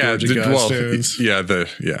tangentially with the Georgia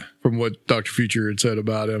Guidestones. From what Dr. Future had said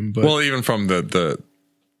about him. But even from the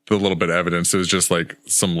little bit of evidence, it was just like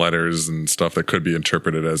some letters and stuff that could be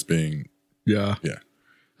interpreted as being. Yeah.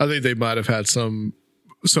 I think they might have had some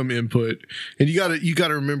input, and you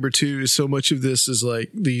gotta remember too, so much of this is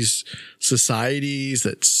like these societies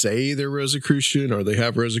that say they're Rosicrucian or they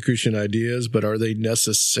have Rosicrucian ideas, but are they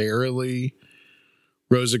necessarily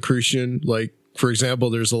Rosicrucian? Like, for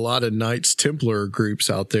example, there's a lot of Knights Templar groups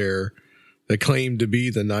out there that claim to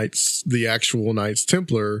be the actual Knights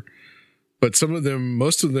Templar, but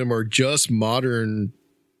most of them are just modern,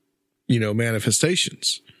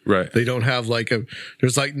 manifestations. Right. They don't have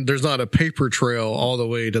there's not a paper trail all the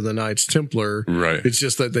way to the Knights Templar. Right. It's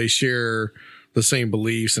just that they share the same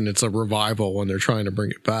beliefs and it's a revival and they're trying to bring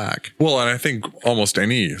it back. Well, and I think almost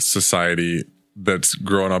any society that's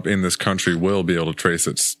grown up in this country will be able to trace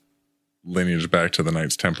its lineage back to the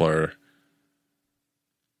Knights Templar.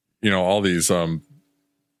 All these, the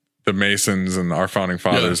Masons and our founding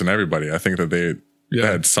fathers and everybody, I think that they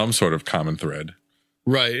had some sort of common thread.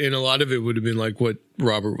 Right. And a lot of it would have been like what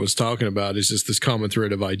Robert was talking about, is just this common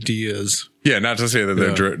thread of ideas. Yeah. Not to say that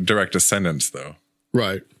they're direct descendants though.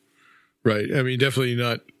 Right. Right. I mean, definitely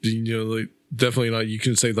not, definitely not. You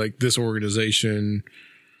can say like this organization,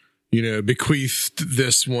 bequeathed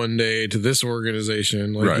this one day to this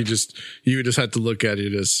organization. Like you would just have to look at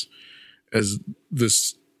it as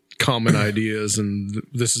this common ideas, and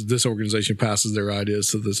this organization passes their ideas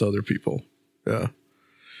to this other people. Yeah.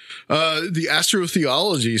 The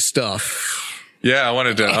astrotheology stuff. Yeah, I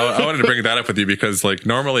wanted to bring that up with you because, like,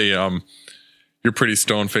 normally, you're pretty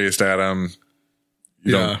stone faced, Adam.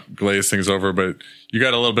 You don't glaze things over, but you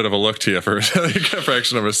got a little bit of a look to you for a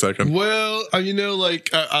fraction of a second. Well, I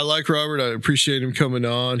like Robert. I appreciate him coming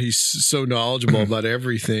on. He's so knowledgeable about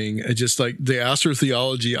everything. I just like the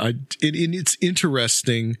astrotheology. It's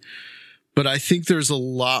interesting, but I think there's a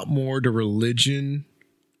lot more to religion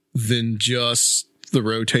than just the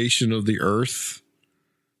rotation of the earth,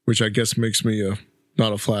 which I guess makes me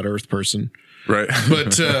not a flat earth person. Right.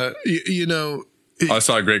 But, I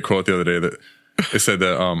saw a great quote the other day that it said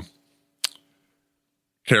that,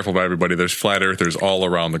 careful by everybody, there's flat earthers all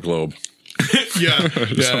around the globe. Yeah.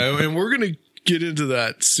 And we're going to get into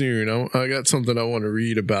that soon. I got something I want to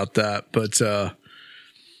read about that, but,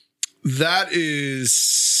 that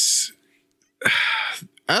is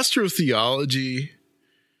astrotheology.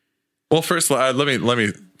 Well, first, let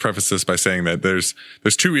me preface this by saying that there's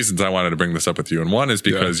two reasons I wanted to bring this up with you. And one is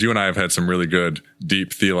because you and I have had some really good,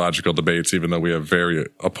 deep theological debates, even though we have very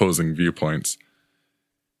opposing viewpoints.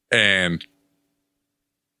 And,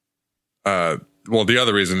 the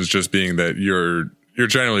other reason is just being that you're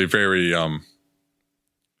generally very,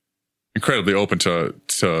 incredibly open to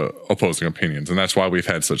opposing opinions. And that's why we've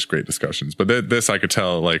had such great discussions. But this, I could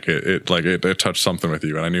tell, like, it touched something with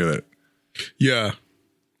you. And I knew that. Yeah.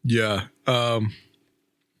 Yeah. I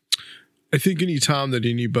think any time that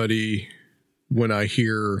anybody, when I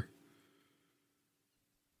hear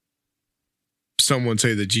someone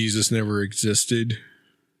say that Jesus never existed,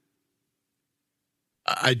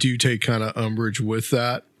 I do take kind of umbrage with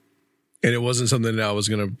that. And it wasn't something that I was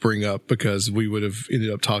going to bring up because we would have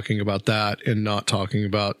ended up talking about that and not talking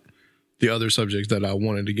about the other subject that I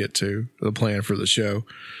wanted to get to, the plan for the show.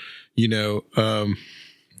 I'm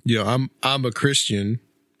a Christian.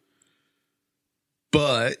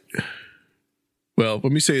 But, well,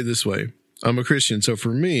 let me say it this way. I'm a Christian. So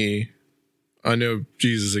for me, I know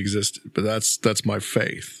Jesus existed, but that's my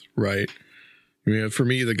faith, right? I mean, for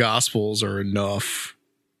me, the Gospels are enough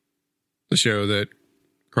to show that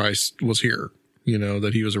Christ was here,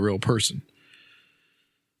 that he was a real person.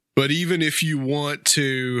 But even if you want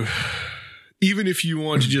to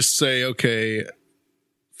just say, okay,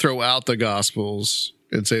 throw out the Gospels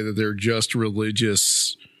and say that they're just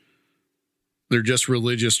religious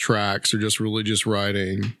tracts or just religious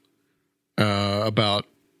writing about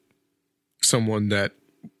someone that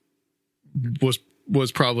was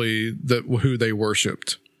probably who they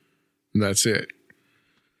worshipped, and that's it.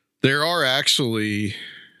 There are actually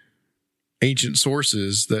ancient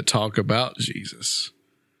sources that talk about Jesus.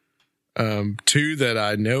 Two that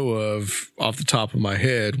I know of off the top of my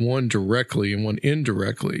head, one directly and one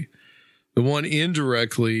indirectly. The one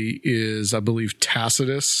indirectly is, I believe,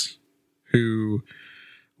 Tacitus, who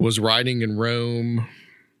was writing in Rome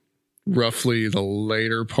roughly the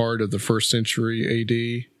later part of the 1st century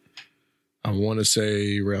AD. I want to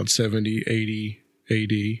say around 70, 80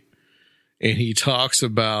 AD. And he talks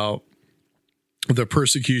about the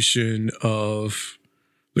persecution of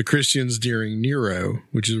the Christians during Nero,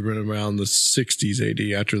 which has been around the 60s AD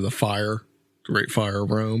after the Great Fire of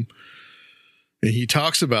Rome. And he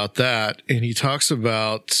talks about that, and he talks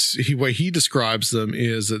about the way he describes them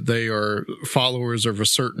is that they are followers of a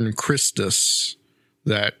certain Christus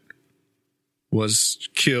that was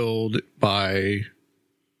killed in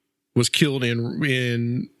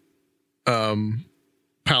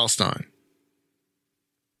Palestine.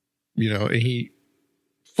 And he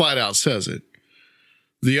flat out says it.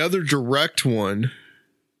 The other direct one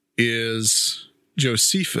is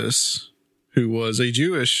Josephus, who was a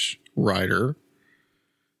Jewish writer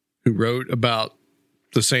who wrote about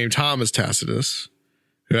the same time as Tacitus,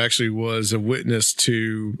 who actually was a witness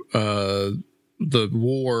to the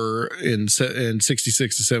war in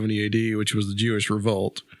 66 to 70 AD, which was the Jewish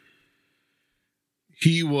revolt.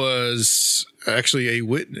 He was actually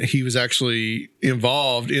he was actually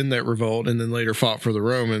involved in that revolt and then later fought for the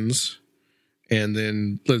Romans and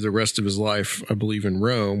then lived the rest of his life, I believe, in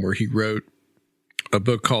Rome, where he wrote a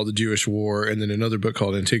book called The Jewish War and then another book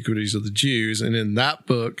called Antiquities of the Jews. And in that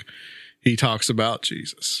book, he talks about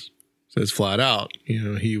Jesus. Says flat out,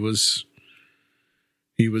 he was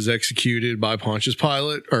executed by Pontius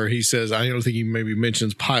Pilate, or he says, I don't think he maybe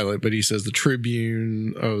mentions Pilate, but he says the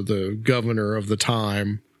tribune or the governor of the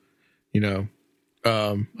time, I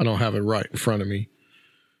don't have it right in front of me,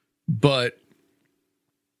 but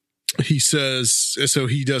he says, so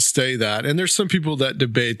he does say that. And there's some people that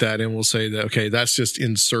debate that and will say that, okay, that's just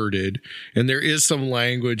inserted. And there is some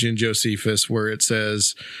language in Josephus where it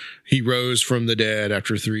says he rose from the dead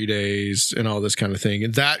after 3 days and all this kind of thing.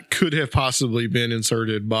 And that could have possibly been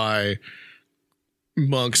inserted by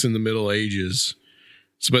monks in the Middle Ages.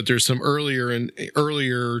 So, but there's some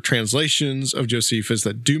earlier translations of Josephus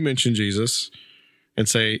that do mention Jesus and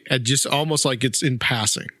say, just almost like it's in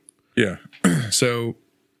passing. Yeah. So,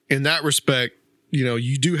 in that respect,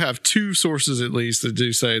 you do have two sources at least that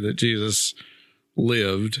do say that Jesus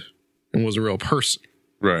lived and was a real person.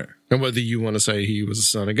 Right. And whether you want to say he was the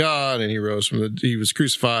Son of God and he was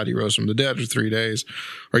crucified, he rose from the dead for 3 days,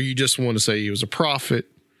 or you just want to say he was a prophet,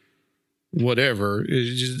 whatever,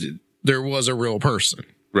 there was a real person.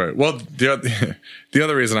 Right. Well, the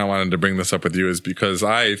other reason I wanted to bring this up with you is because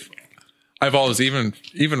I've always, even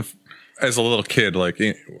as a little kid, like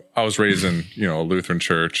I was raised in, a Lutheran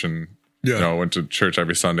church and, went to church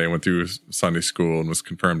every Sunday and went through Sunday school and was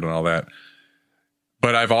confirmed and all that.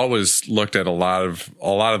 But I've always looked at a lot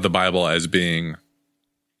of the Bible as being,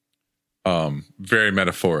 very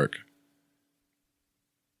metaphoric,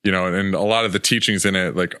 and a lot of the teachings in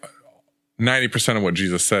it, like 90% of what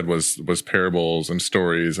Jesus said was parables and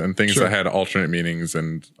stories and things that had alternate meanings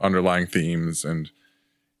and underlying themes and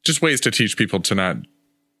just ways to teach people to not,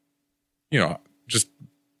 just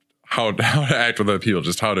how to act with other people,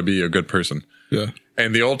 just how to be a good person. Yeah.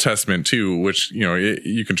 And the Old Testament too, which,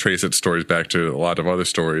 you can trace its stories back to a lot of other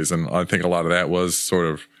stories. And I think a lot of that was sort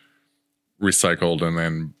of recycled and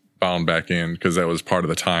then bound back in because that was part of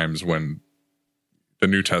the times when the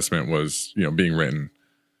New Testament was, being written.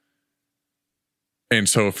 And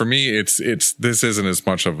so for me, this isn't as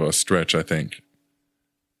much of a stretch, I think.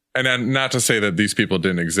 And then not to say that these people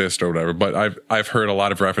didn't exist or whatever, but I've heard a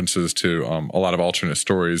lot of references to a lot of alternate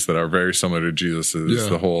stories that are very similar to Jesus's.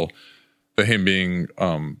 The him being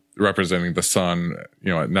representing the Son,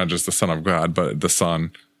 not just the Son of God, but the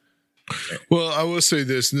Son. Well, I will say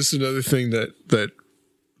this, and this is another thing that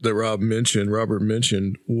Robert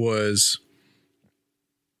mentioned was,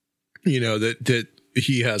 that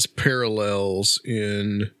he has parallels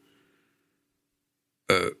in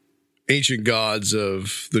ancient gods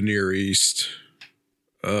of the Near East.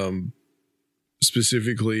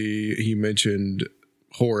 Specifically, he mentioned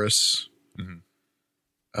Horus. Mm-hmm.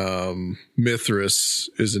 Mithras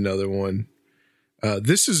is another one.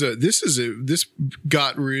 This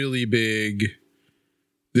got really big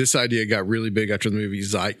this idea got really big after the movie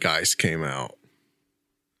Zeitgeist came out.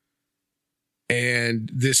 And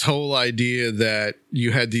this whole idea that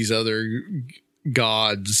you had these other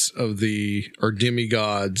gods or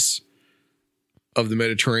demigods of the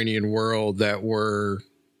Mediterranean world that were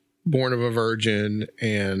born of a virgin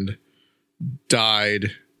and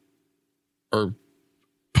died, or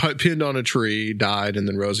pinned on a tree, died, and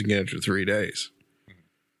then rose again after 3 days.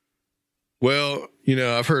 Well,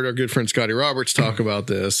 I've heard our good friend Scotty Roberts talk about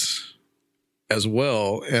this as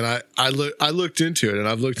well. And I looked into it, and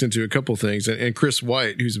I've looked into a couple things, and Chris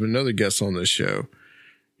White, who's been another guest on this show,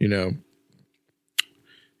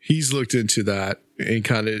 he's looked into that and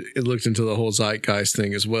kind of looked into the whole Zeitgeist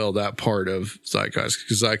thing as well, that part of Zeitgeist,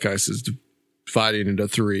 because Zeitgeist is divided into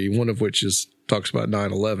three, one of which talks about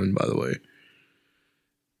 9/11, by the way.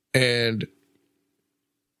 And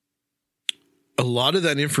a lot of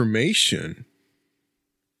that information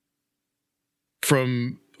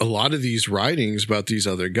from a lot of these writings about these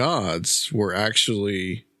other gods were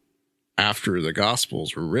actually after the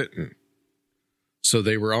Gospels were written. So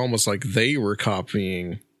they were almost like they were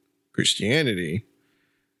copying Christianity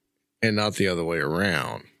and not the other way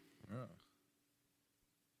around.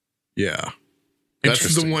 Yeah.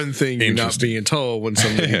 That's the one thing you're not being told when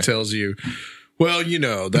somebody tells you, well,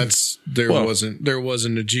 there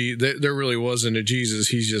really wasn't a Jesus.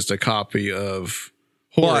 He's just a copy of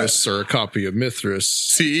Horus or a copy of Mithras.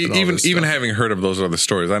 See, even having heard of those other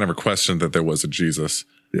stories, I never questioned that there was a Jesus.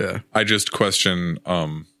 Yeah. I just question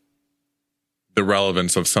the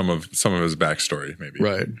relevance of some of his backstory, maybe.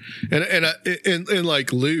 Right. And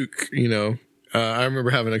like Luke, I remember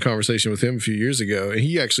having a conversation with him a few years ago, and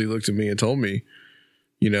he actually looked at me and told me,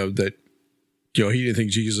 that he didn't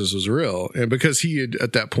think Jesus was real. And because he had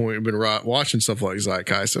at that point been watching stuff like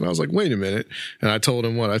Zeitgeist, and I was like, wait a minute. And I told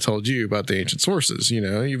him what I told you about the ancient sources.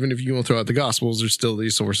 Even if you want to throw out the Gospels, there's still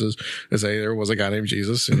these sources that say there was a guy named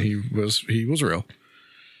Jesus and he was real.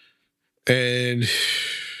 And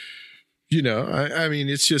I mean,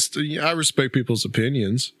 it's just, I respect people's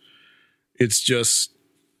opinions. It's just,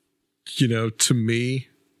 to me,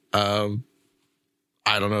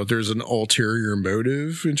 I don't know if there's an ulterior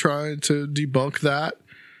motive in trying to debunk that,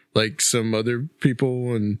 like some other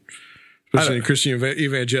people, and especially Christian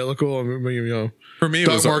evangelical. I mean, for me,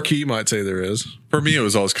 Doug Marquis might say there is. For me, it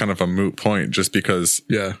was always kind of a moot point, just because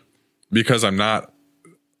I'm not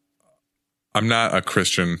a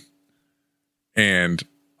Christian, and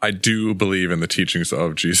I do believe in the teachings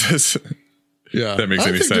of Jesus. Yeah, that makes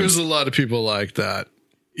any sense. There's a lot of people like that.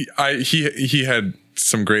 He had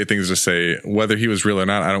some great things to say. Whether he was real or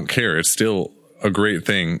not, I don't care. It's still a great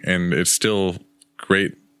thing, and it's still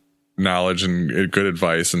great knowledge and good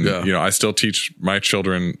advice. And I still teach my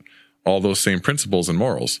children all those same principles and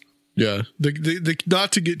morals. Yeah,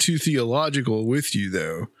 not to get too theological with you,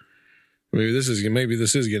 though. Maybe this is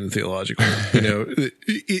getting theological.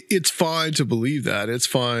 It's fine to believe that. It's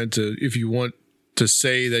fine if you want to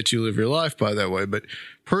say that you live your life by that way. But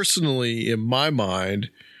personally, in my mind,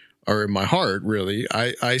 or in my heart, really,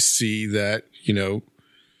 I see that, you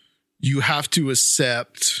have to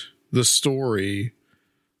accept the story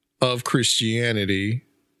of Christianity,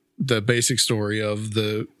 the basic story of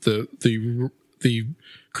the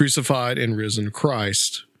crucified and risen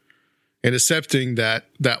Christ, and accepting that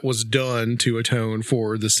was done to atone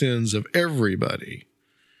for the sins of everybody.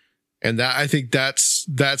 And that, I think that's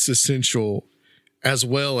essential, as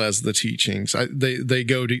well as the teachings.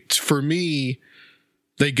 For me,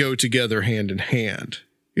 they go together hand in hand.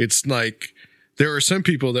 It's like there are some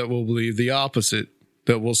people that will believe the opposite,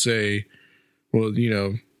 that will say, well,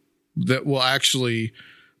 that will actually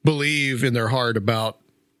believe in their heart about,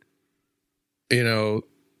 Jesus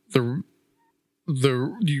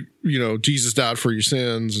died for your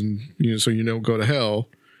sins, and so you don't go to hell,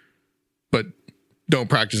 but don't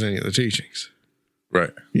practice any of the teachings.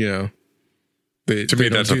 Right. To me,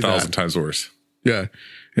 that's 1,000 times worse. Yeah.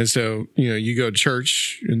 And so, you go to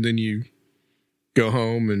church and then you go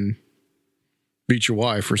home and beat your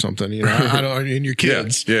wife or something, I don't, and your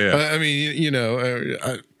kids. Yeah. I mean,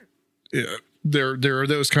 there are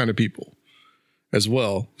those kind of people as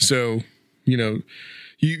well. So,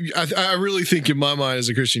 I really think in my mind as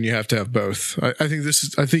a Christian, you have to have both. I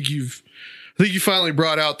think you finally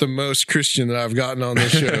brought out the most Christian that I've gotten on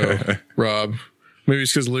this show, Rob. Maybe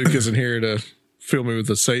it's because Luke isn't here to fill me with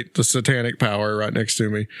the satanic power right next to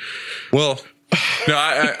me. Well, no,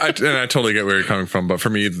 I totally get where you're coming from, but for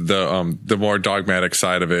me, the more dogmatic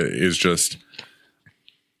side of it is just,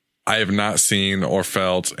 I have not seen or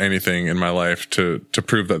felt anything in my life to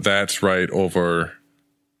prove that that's right over,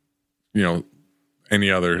 any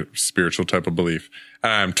other spiritual type of belief.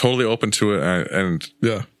 I'm totally open to it. And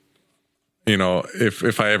Yeah. you know,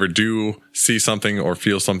 if I ever do see something or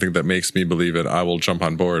feel something that makes me believe it, I will jump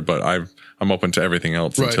on board. But I'm open to everything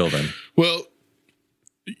else until then. Well,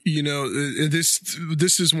 you know,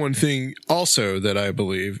 this is one thing also that I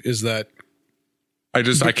believe is that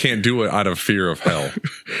I can't do it out of fear of hell.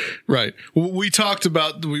 Right. Well, we talked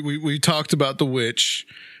about we talked about the witch,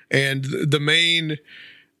 and the main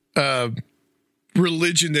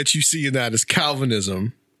religion that you see in that is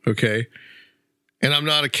Calvinism. Okay. And I'm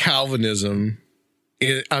not a Calvinist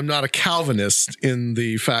in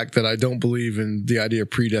the fact that I don't believe in the idea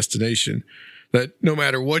of predestination, that no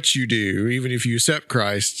matter what you do, even if you accept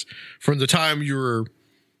Christ, from the time you were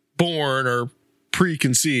born or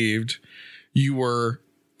preconceived, you're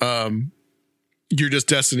just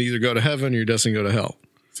destined to either go to heaven or you're destined to go to hell.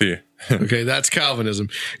 See. Okay, that's Calvinism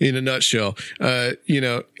in a nutshell. You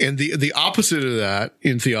know, and the opposite of that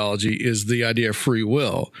in theology is the idea of free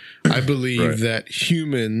will. I believe that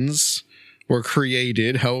humans were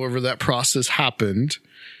created, however that process happened,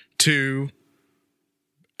 to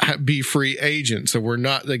be free agents. So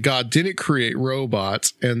that God didn't create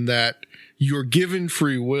robots, and that you're given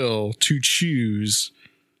free will to choose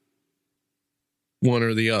one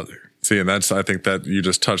or the other. See, and I think that you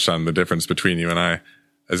just touched on the difference between you and I,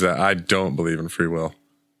 is that I don't believe in free will.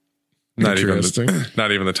 Not even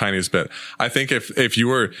the tiniest bit. I think if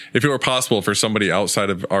it were possible for somebody outside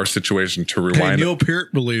of our situation to rewind. Hey, Neil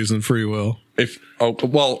Peart believes in free will. You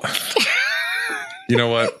know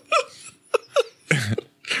what?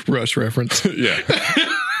 Rush reference. Yeah.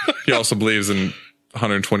 He also believes in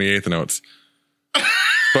 128th notes.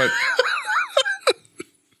 But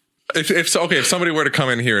if somebody were to come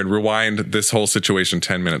in here and rewind this whole situation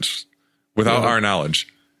 10 minutes without our knowledge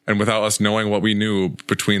and without us knowing what we knew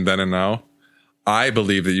between then and now, I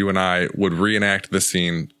believe that you and I would reenact the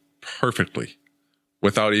scene perfectly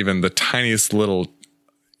without even the tiniest little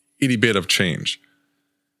itty bit of change.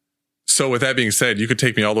 So with that being said, you could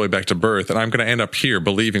take me all the way back to birth, and I'm going to end up here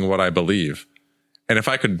believing what I believe. And if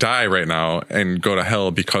I could die right now and go to hell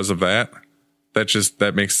because of that,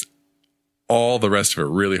 that makes all the rest of it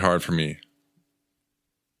really hard for me.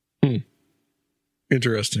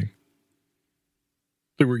 Interesting.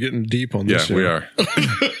 I think we're getting deep on this. Yeah, we are.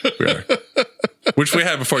 We are. Which we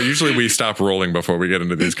had before. Usually we stop rolling before we get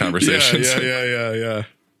into these conversations. Yeah.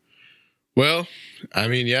 Well, I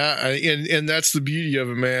mean, and that's the beauty of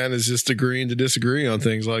it, man, is just agreeing to disagree on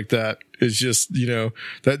things like that. It's just, you know,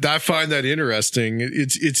 that I find that interesting.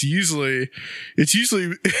 It's usually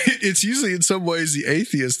in some ways the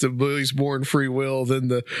atheist that believes more in free will than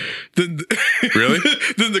the really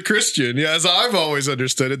than the Christian. Yeah, as I've always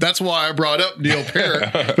understood it. That's why I brought up Neil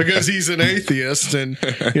Peart, because he's an atheist, and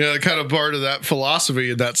you know, kind of part of that philosophy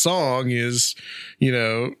of that song is, you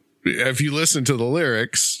know, if you listen to the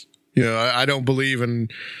lyrics, you know, I don't believe in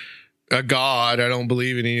a God. I don't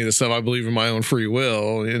believe in any of this stuff. I believe in my own free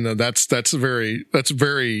will. You know, that's very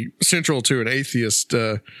central to an atheist.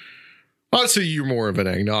 I'd say you're more of an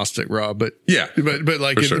agnostic, Rob, but yeah, but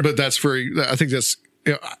like, sure. But that's I think that's,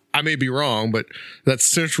 you know, I may be wrong, but that's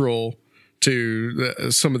central to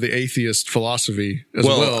some of the atheist philosophy as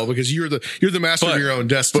well, because you're the master of your own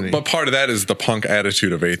destiny. But part of that is the punk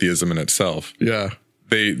attitude of atheism in itself. Yeah.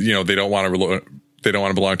 They don't want to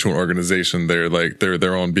belong to an organization. They're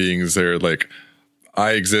their own beings. They're like,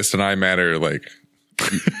 I exist and I matter. Like,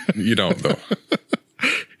 you don't though.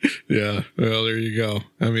 Yeah. Well, there you go.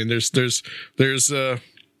 I mean, there's definitely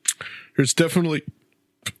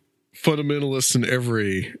fundamentalists in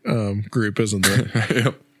every group, isn't there?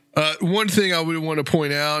 Yep. One thing I would want to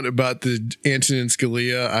point out about the Antonin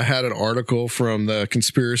Scalia, I had an article from the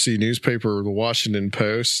conspiracy newspaper, the Washington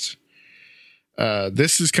Post.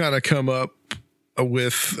 This has kind of come up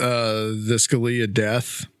with the Scalia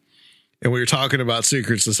death, and we were talking about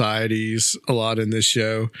secret societies a lot in this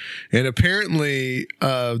show. And apparently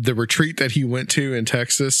the retreat that he went to in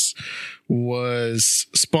Texas was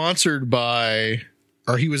sponsored by,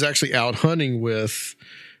 or he was actually out hunting with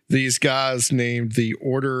these guys named the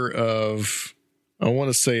Order of, I want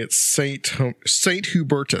to say it's Saint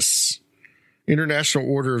Hubertus, International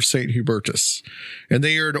Order of Saint Hubertus. And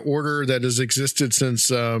they are an order that has existed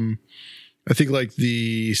since, I think like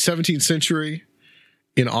the 17th century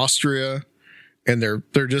in Austria, and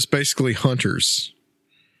they're just basically hunters,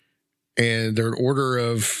 and they're an order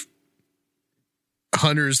of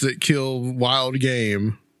hunters that kill wild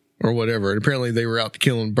game or whatever. And apparently they were out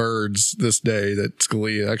killing birds this day that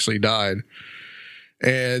Scalia actually died.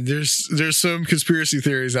 And there's some conspiracy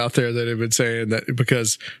theories out there that have been saying that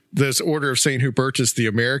because this Order of St. Hubertus, the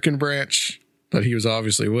American branch that he was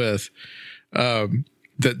obviously with,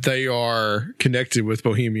 that they are connected with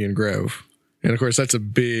Bohemian Grove. And of course, that's a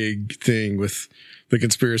big thing with the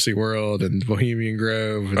conspiracy world and Bohemian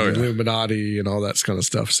Grove and the Illuminati and all that kind of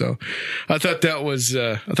stuff. So I thought that was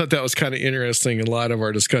kind of interesting in light of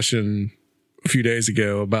our discussion a few days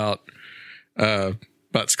ago about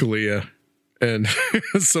Scalia and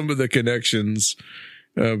some of the connections.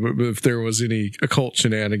 If there was any occult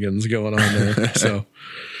shenanigans going on there. So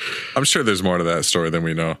I'm sure there's more to that story than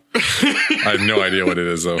we know. I have no idea what it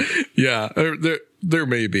is, though. Yeah, there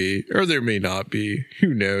may be, or there may not be.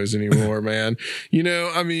 Who knows anymore, man? You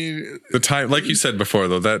know, I mean, the time, like you said before,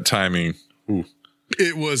 though, that timing, ooh.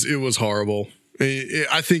 It was horrible.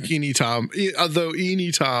 I think anytime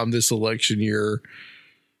this election year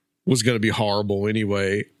was going to be horrible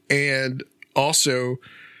anyway, and also,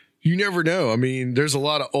 you never know. I mean, there's a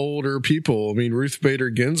lot of older people. I mean, Ruth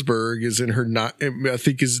Bader Ginsburg is in her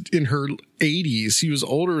 80s. She was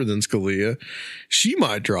older than Scalia. She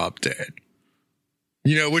might drop dead.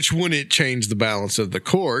 You know, which wouldn't change the balance of the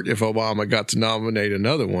court if Obama got to nominate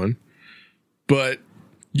another one. But,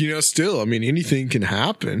 you know, still, I mean, anything can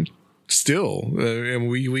happen still. And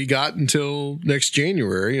we got until next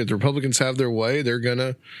January. If the Republicans have their way, they're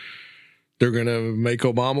gonna make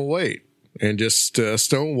Obama wait. And just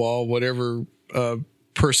stonewall whatever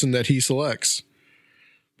person that he selects.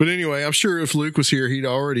 But anyway, I'm sure if Luke was here, he'd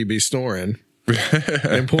already be snoring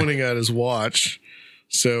and pointing at his watch.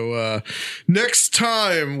 So next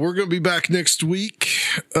time, we're going to be back next week.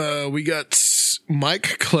 We got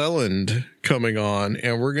Mike Cleland coming on,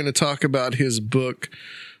 and we're going to talk about his book,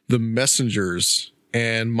 The Messengers.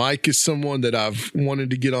 And Mike is someone that I've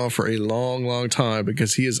wanted to get on for a long, long time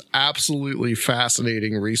because he is absolutely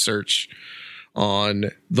fascinating research on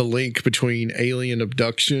the link between alien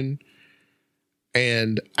abduction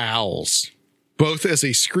and owls, both as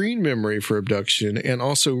a screen memory for abduction and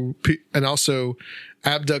also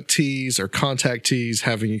abductees or contactees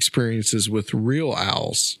having experiences with real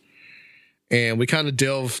owls. And we kind of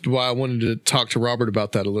delved, why I wanted to talk to Robert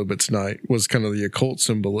about that a little bit tonight, was kind of the occult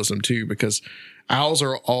symbolism too, because owls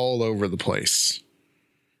are all over the place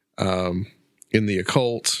in the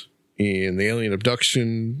occult, in the alien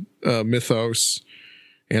abduction mythos,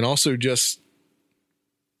 and also just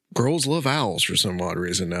girls love owls for some odd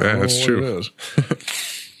reason now. Yeah, that's true.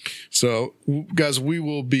 So, guys, we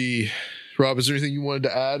will be... Rob, is there anything you wanted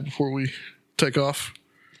to add before we take off?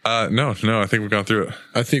 No, I think we've gone through it.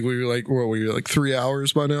 I think we were like 3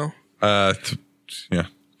 hours by now? Yeah,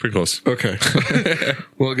 pretty close. Okay.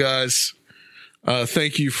 Well, guys...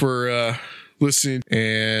 thank you for listening,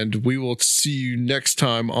 and we will see you next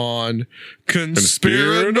time on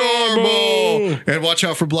Conspiranormal. And watch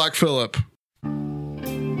out for Black Phillip.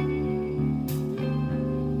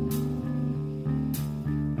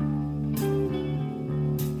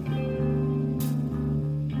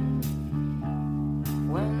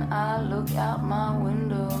 When I look out my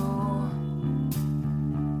window,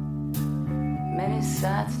 many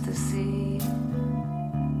sights to see.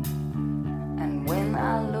 And when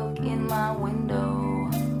I look in my window,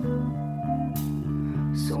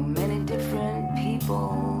 so many different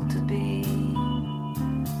people to be,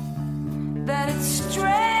 that it's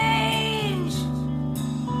strange,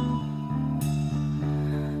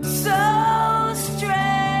 so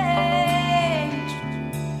strange.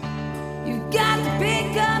 You got to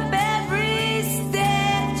pick up every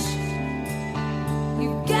stitch.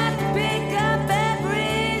 You got to pick up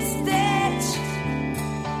every stitch.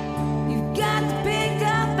 You got to pick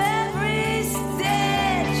up every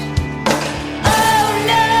stitch. Oh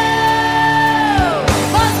no!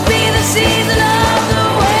 Must be the season of the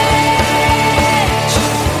witch.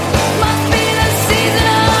 Must be the season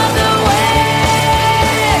of the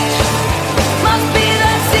witch. Must be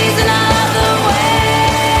the season of the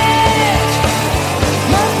witch.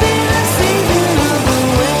 Must be the season of the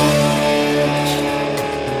witch.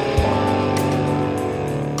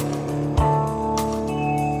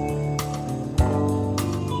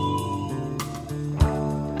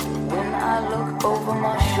 When I look over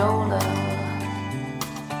my shoulder,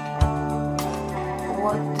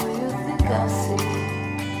 what do you think I see?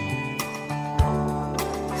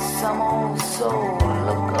 Some old soul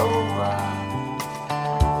look over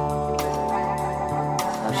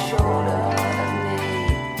her shoulder at me,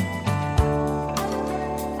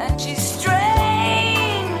 and she's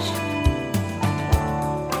strange.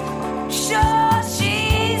 Sure,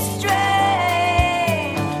 she's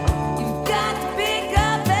strange. You've got to pick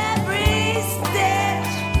up every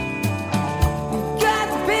stitch. You've got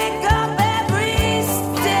to pick up every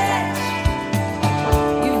stitch.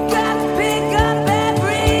 You've got to pick up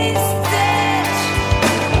every stitch.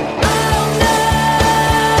 Oh no!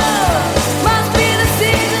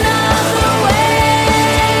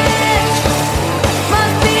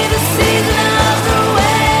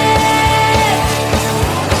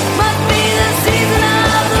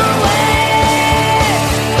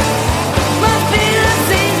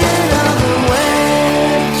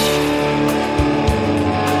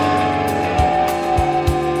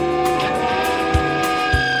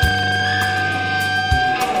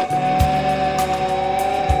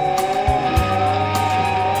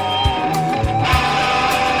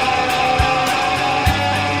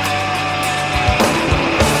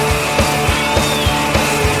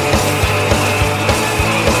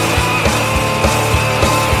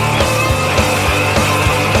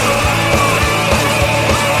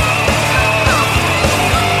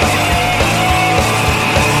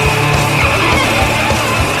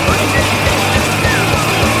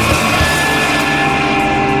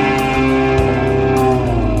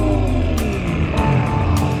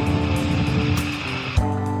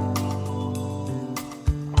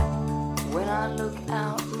 look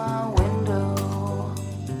out my window,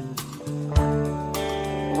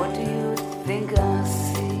 what do you think I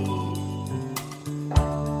see?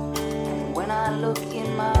 And when I look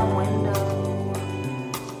in my window,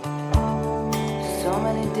 so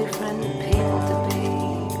many different people to be.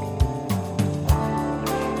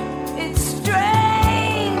 It's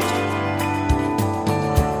strange,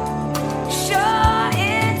 sure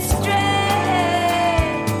it's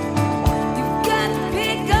strange. You've got to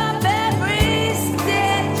pick up every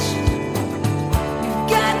stitch. You've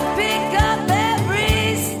got to pick up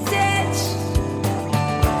every stitch.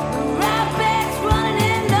 The rabbit's running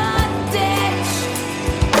in the ditch.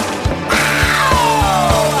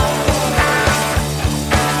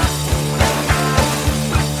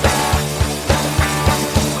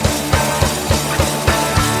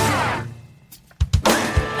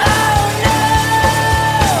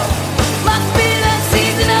 Must be the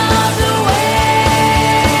season of the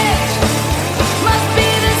witch. Must be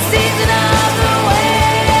the season of the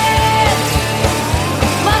witch.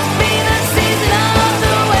 Must be the season of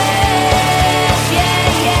the witch. Yeah,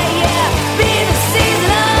 yeah, yeah. Be the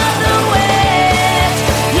season of the witch.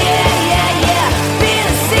 Yeah, yeah, yeah. Be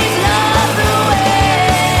the season of the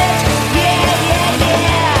witch. Yeah, yeah,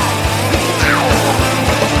 yeah.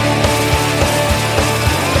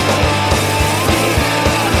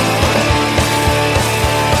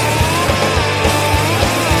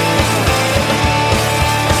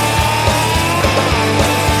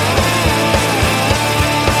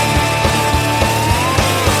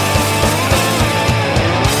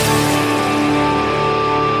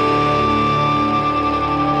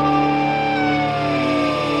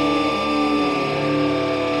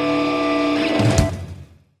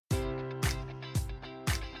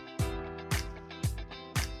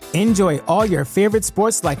 Enjoy all your favorite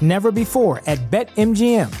sports like never before at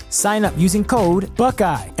BetMGM. Sign up using code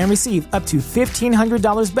Buckeye and receive up to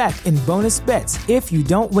 $1,500 back in bonus bets if you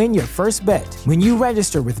don't win your first bet. When you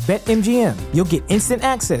register with BetMGM, you'll get instant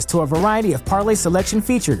access to a variety of parlay selection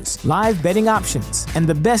features, live betting options, and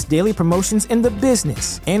the best daily promotions in the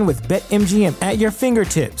business. And with BetMGM at your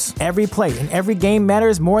fingertips, every play and every game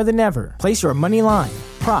matters more than ever. Place your money line,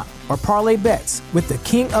 prop, or parlay bets with the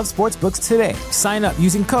king of sportsbooks today. Sign up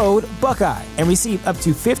using code Buckeye and receive up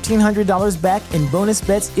to $1,500 back in bonus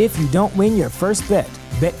bets if you don't win your first bet.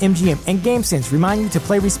 BetMGM and GameSense remind you to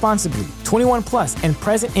play responsibly. 21 plus and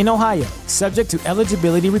present in Ohio, subject to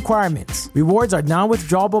eligibility requirements. Rewards are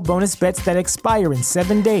non-withdrawable bonus bets that expire in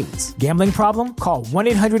 7 days. Gambling problem? Call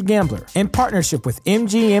 1-800-GAMBLER. In partnership with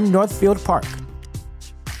MGM Northfield Park.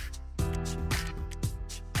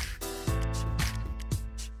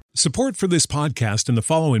 Support for this podcast and the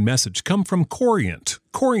following message come from Corient.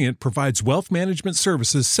 Corient provides wealth management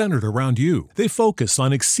services centered around you. They focus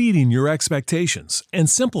on exceeding your expectations and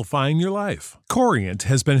simplifying your life. Corient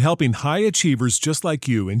has been helping high achievers just like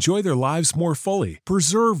you enjoy their lives more fully,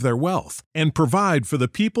 preserve their wealth, and provide for the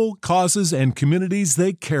people, causes, and communities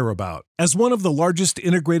they care about. As one of the largest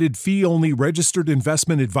integrated fee-only registered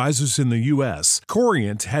investment advisors in the U.S.,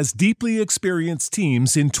 Corient has deeply experienced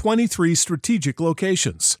teams in 23 strategic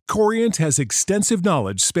locations. Corient has extensive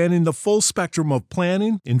knowledge spanning the full spectrum of planning,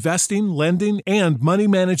 investing, lending, and money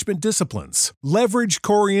management disciplines. Leverage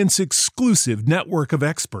Corient's exclusive network of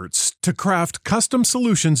experts to craft custom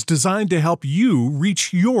solutions designed to help you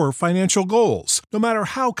reach your financial goals, no matter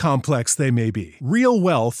how complex they may be. Real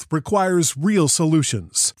wealth requires real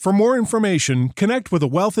solutions. For more information, connect with a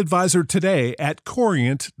wealth advisor today at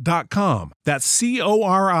Corient.com. That's Corient.com.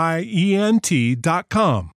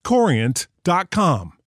 Corient.com.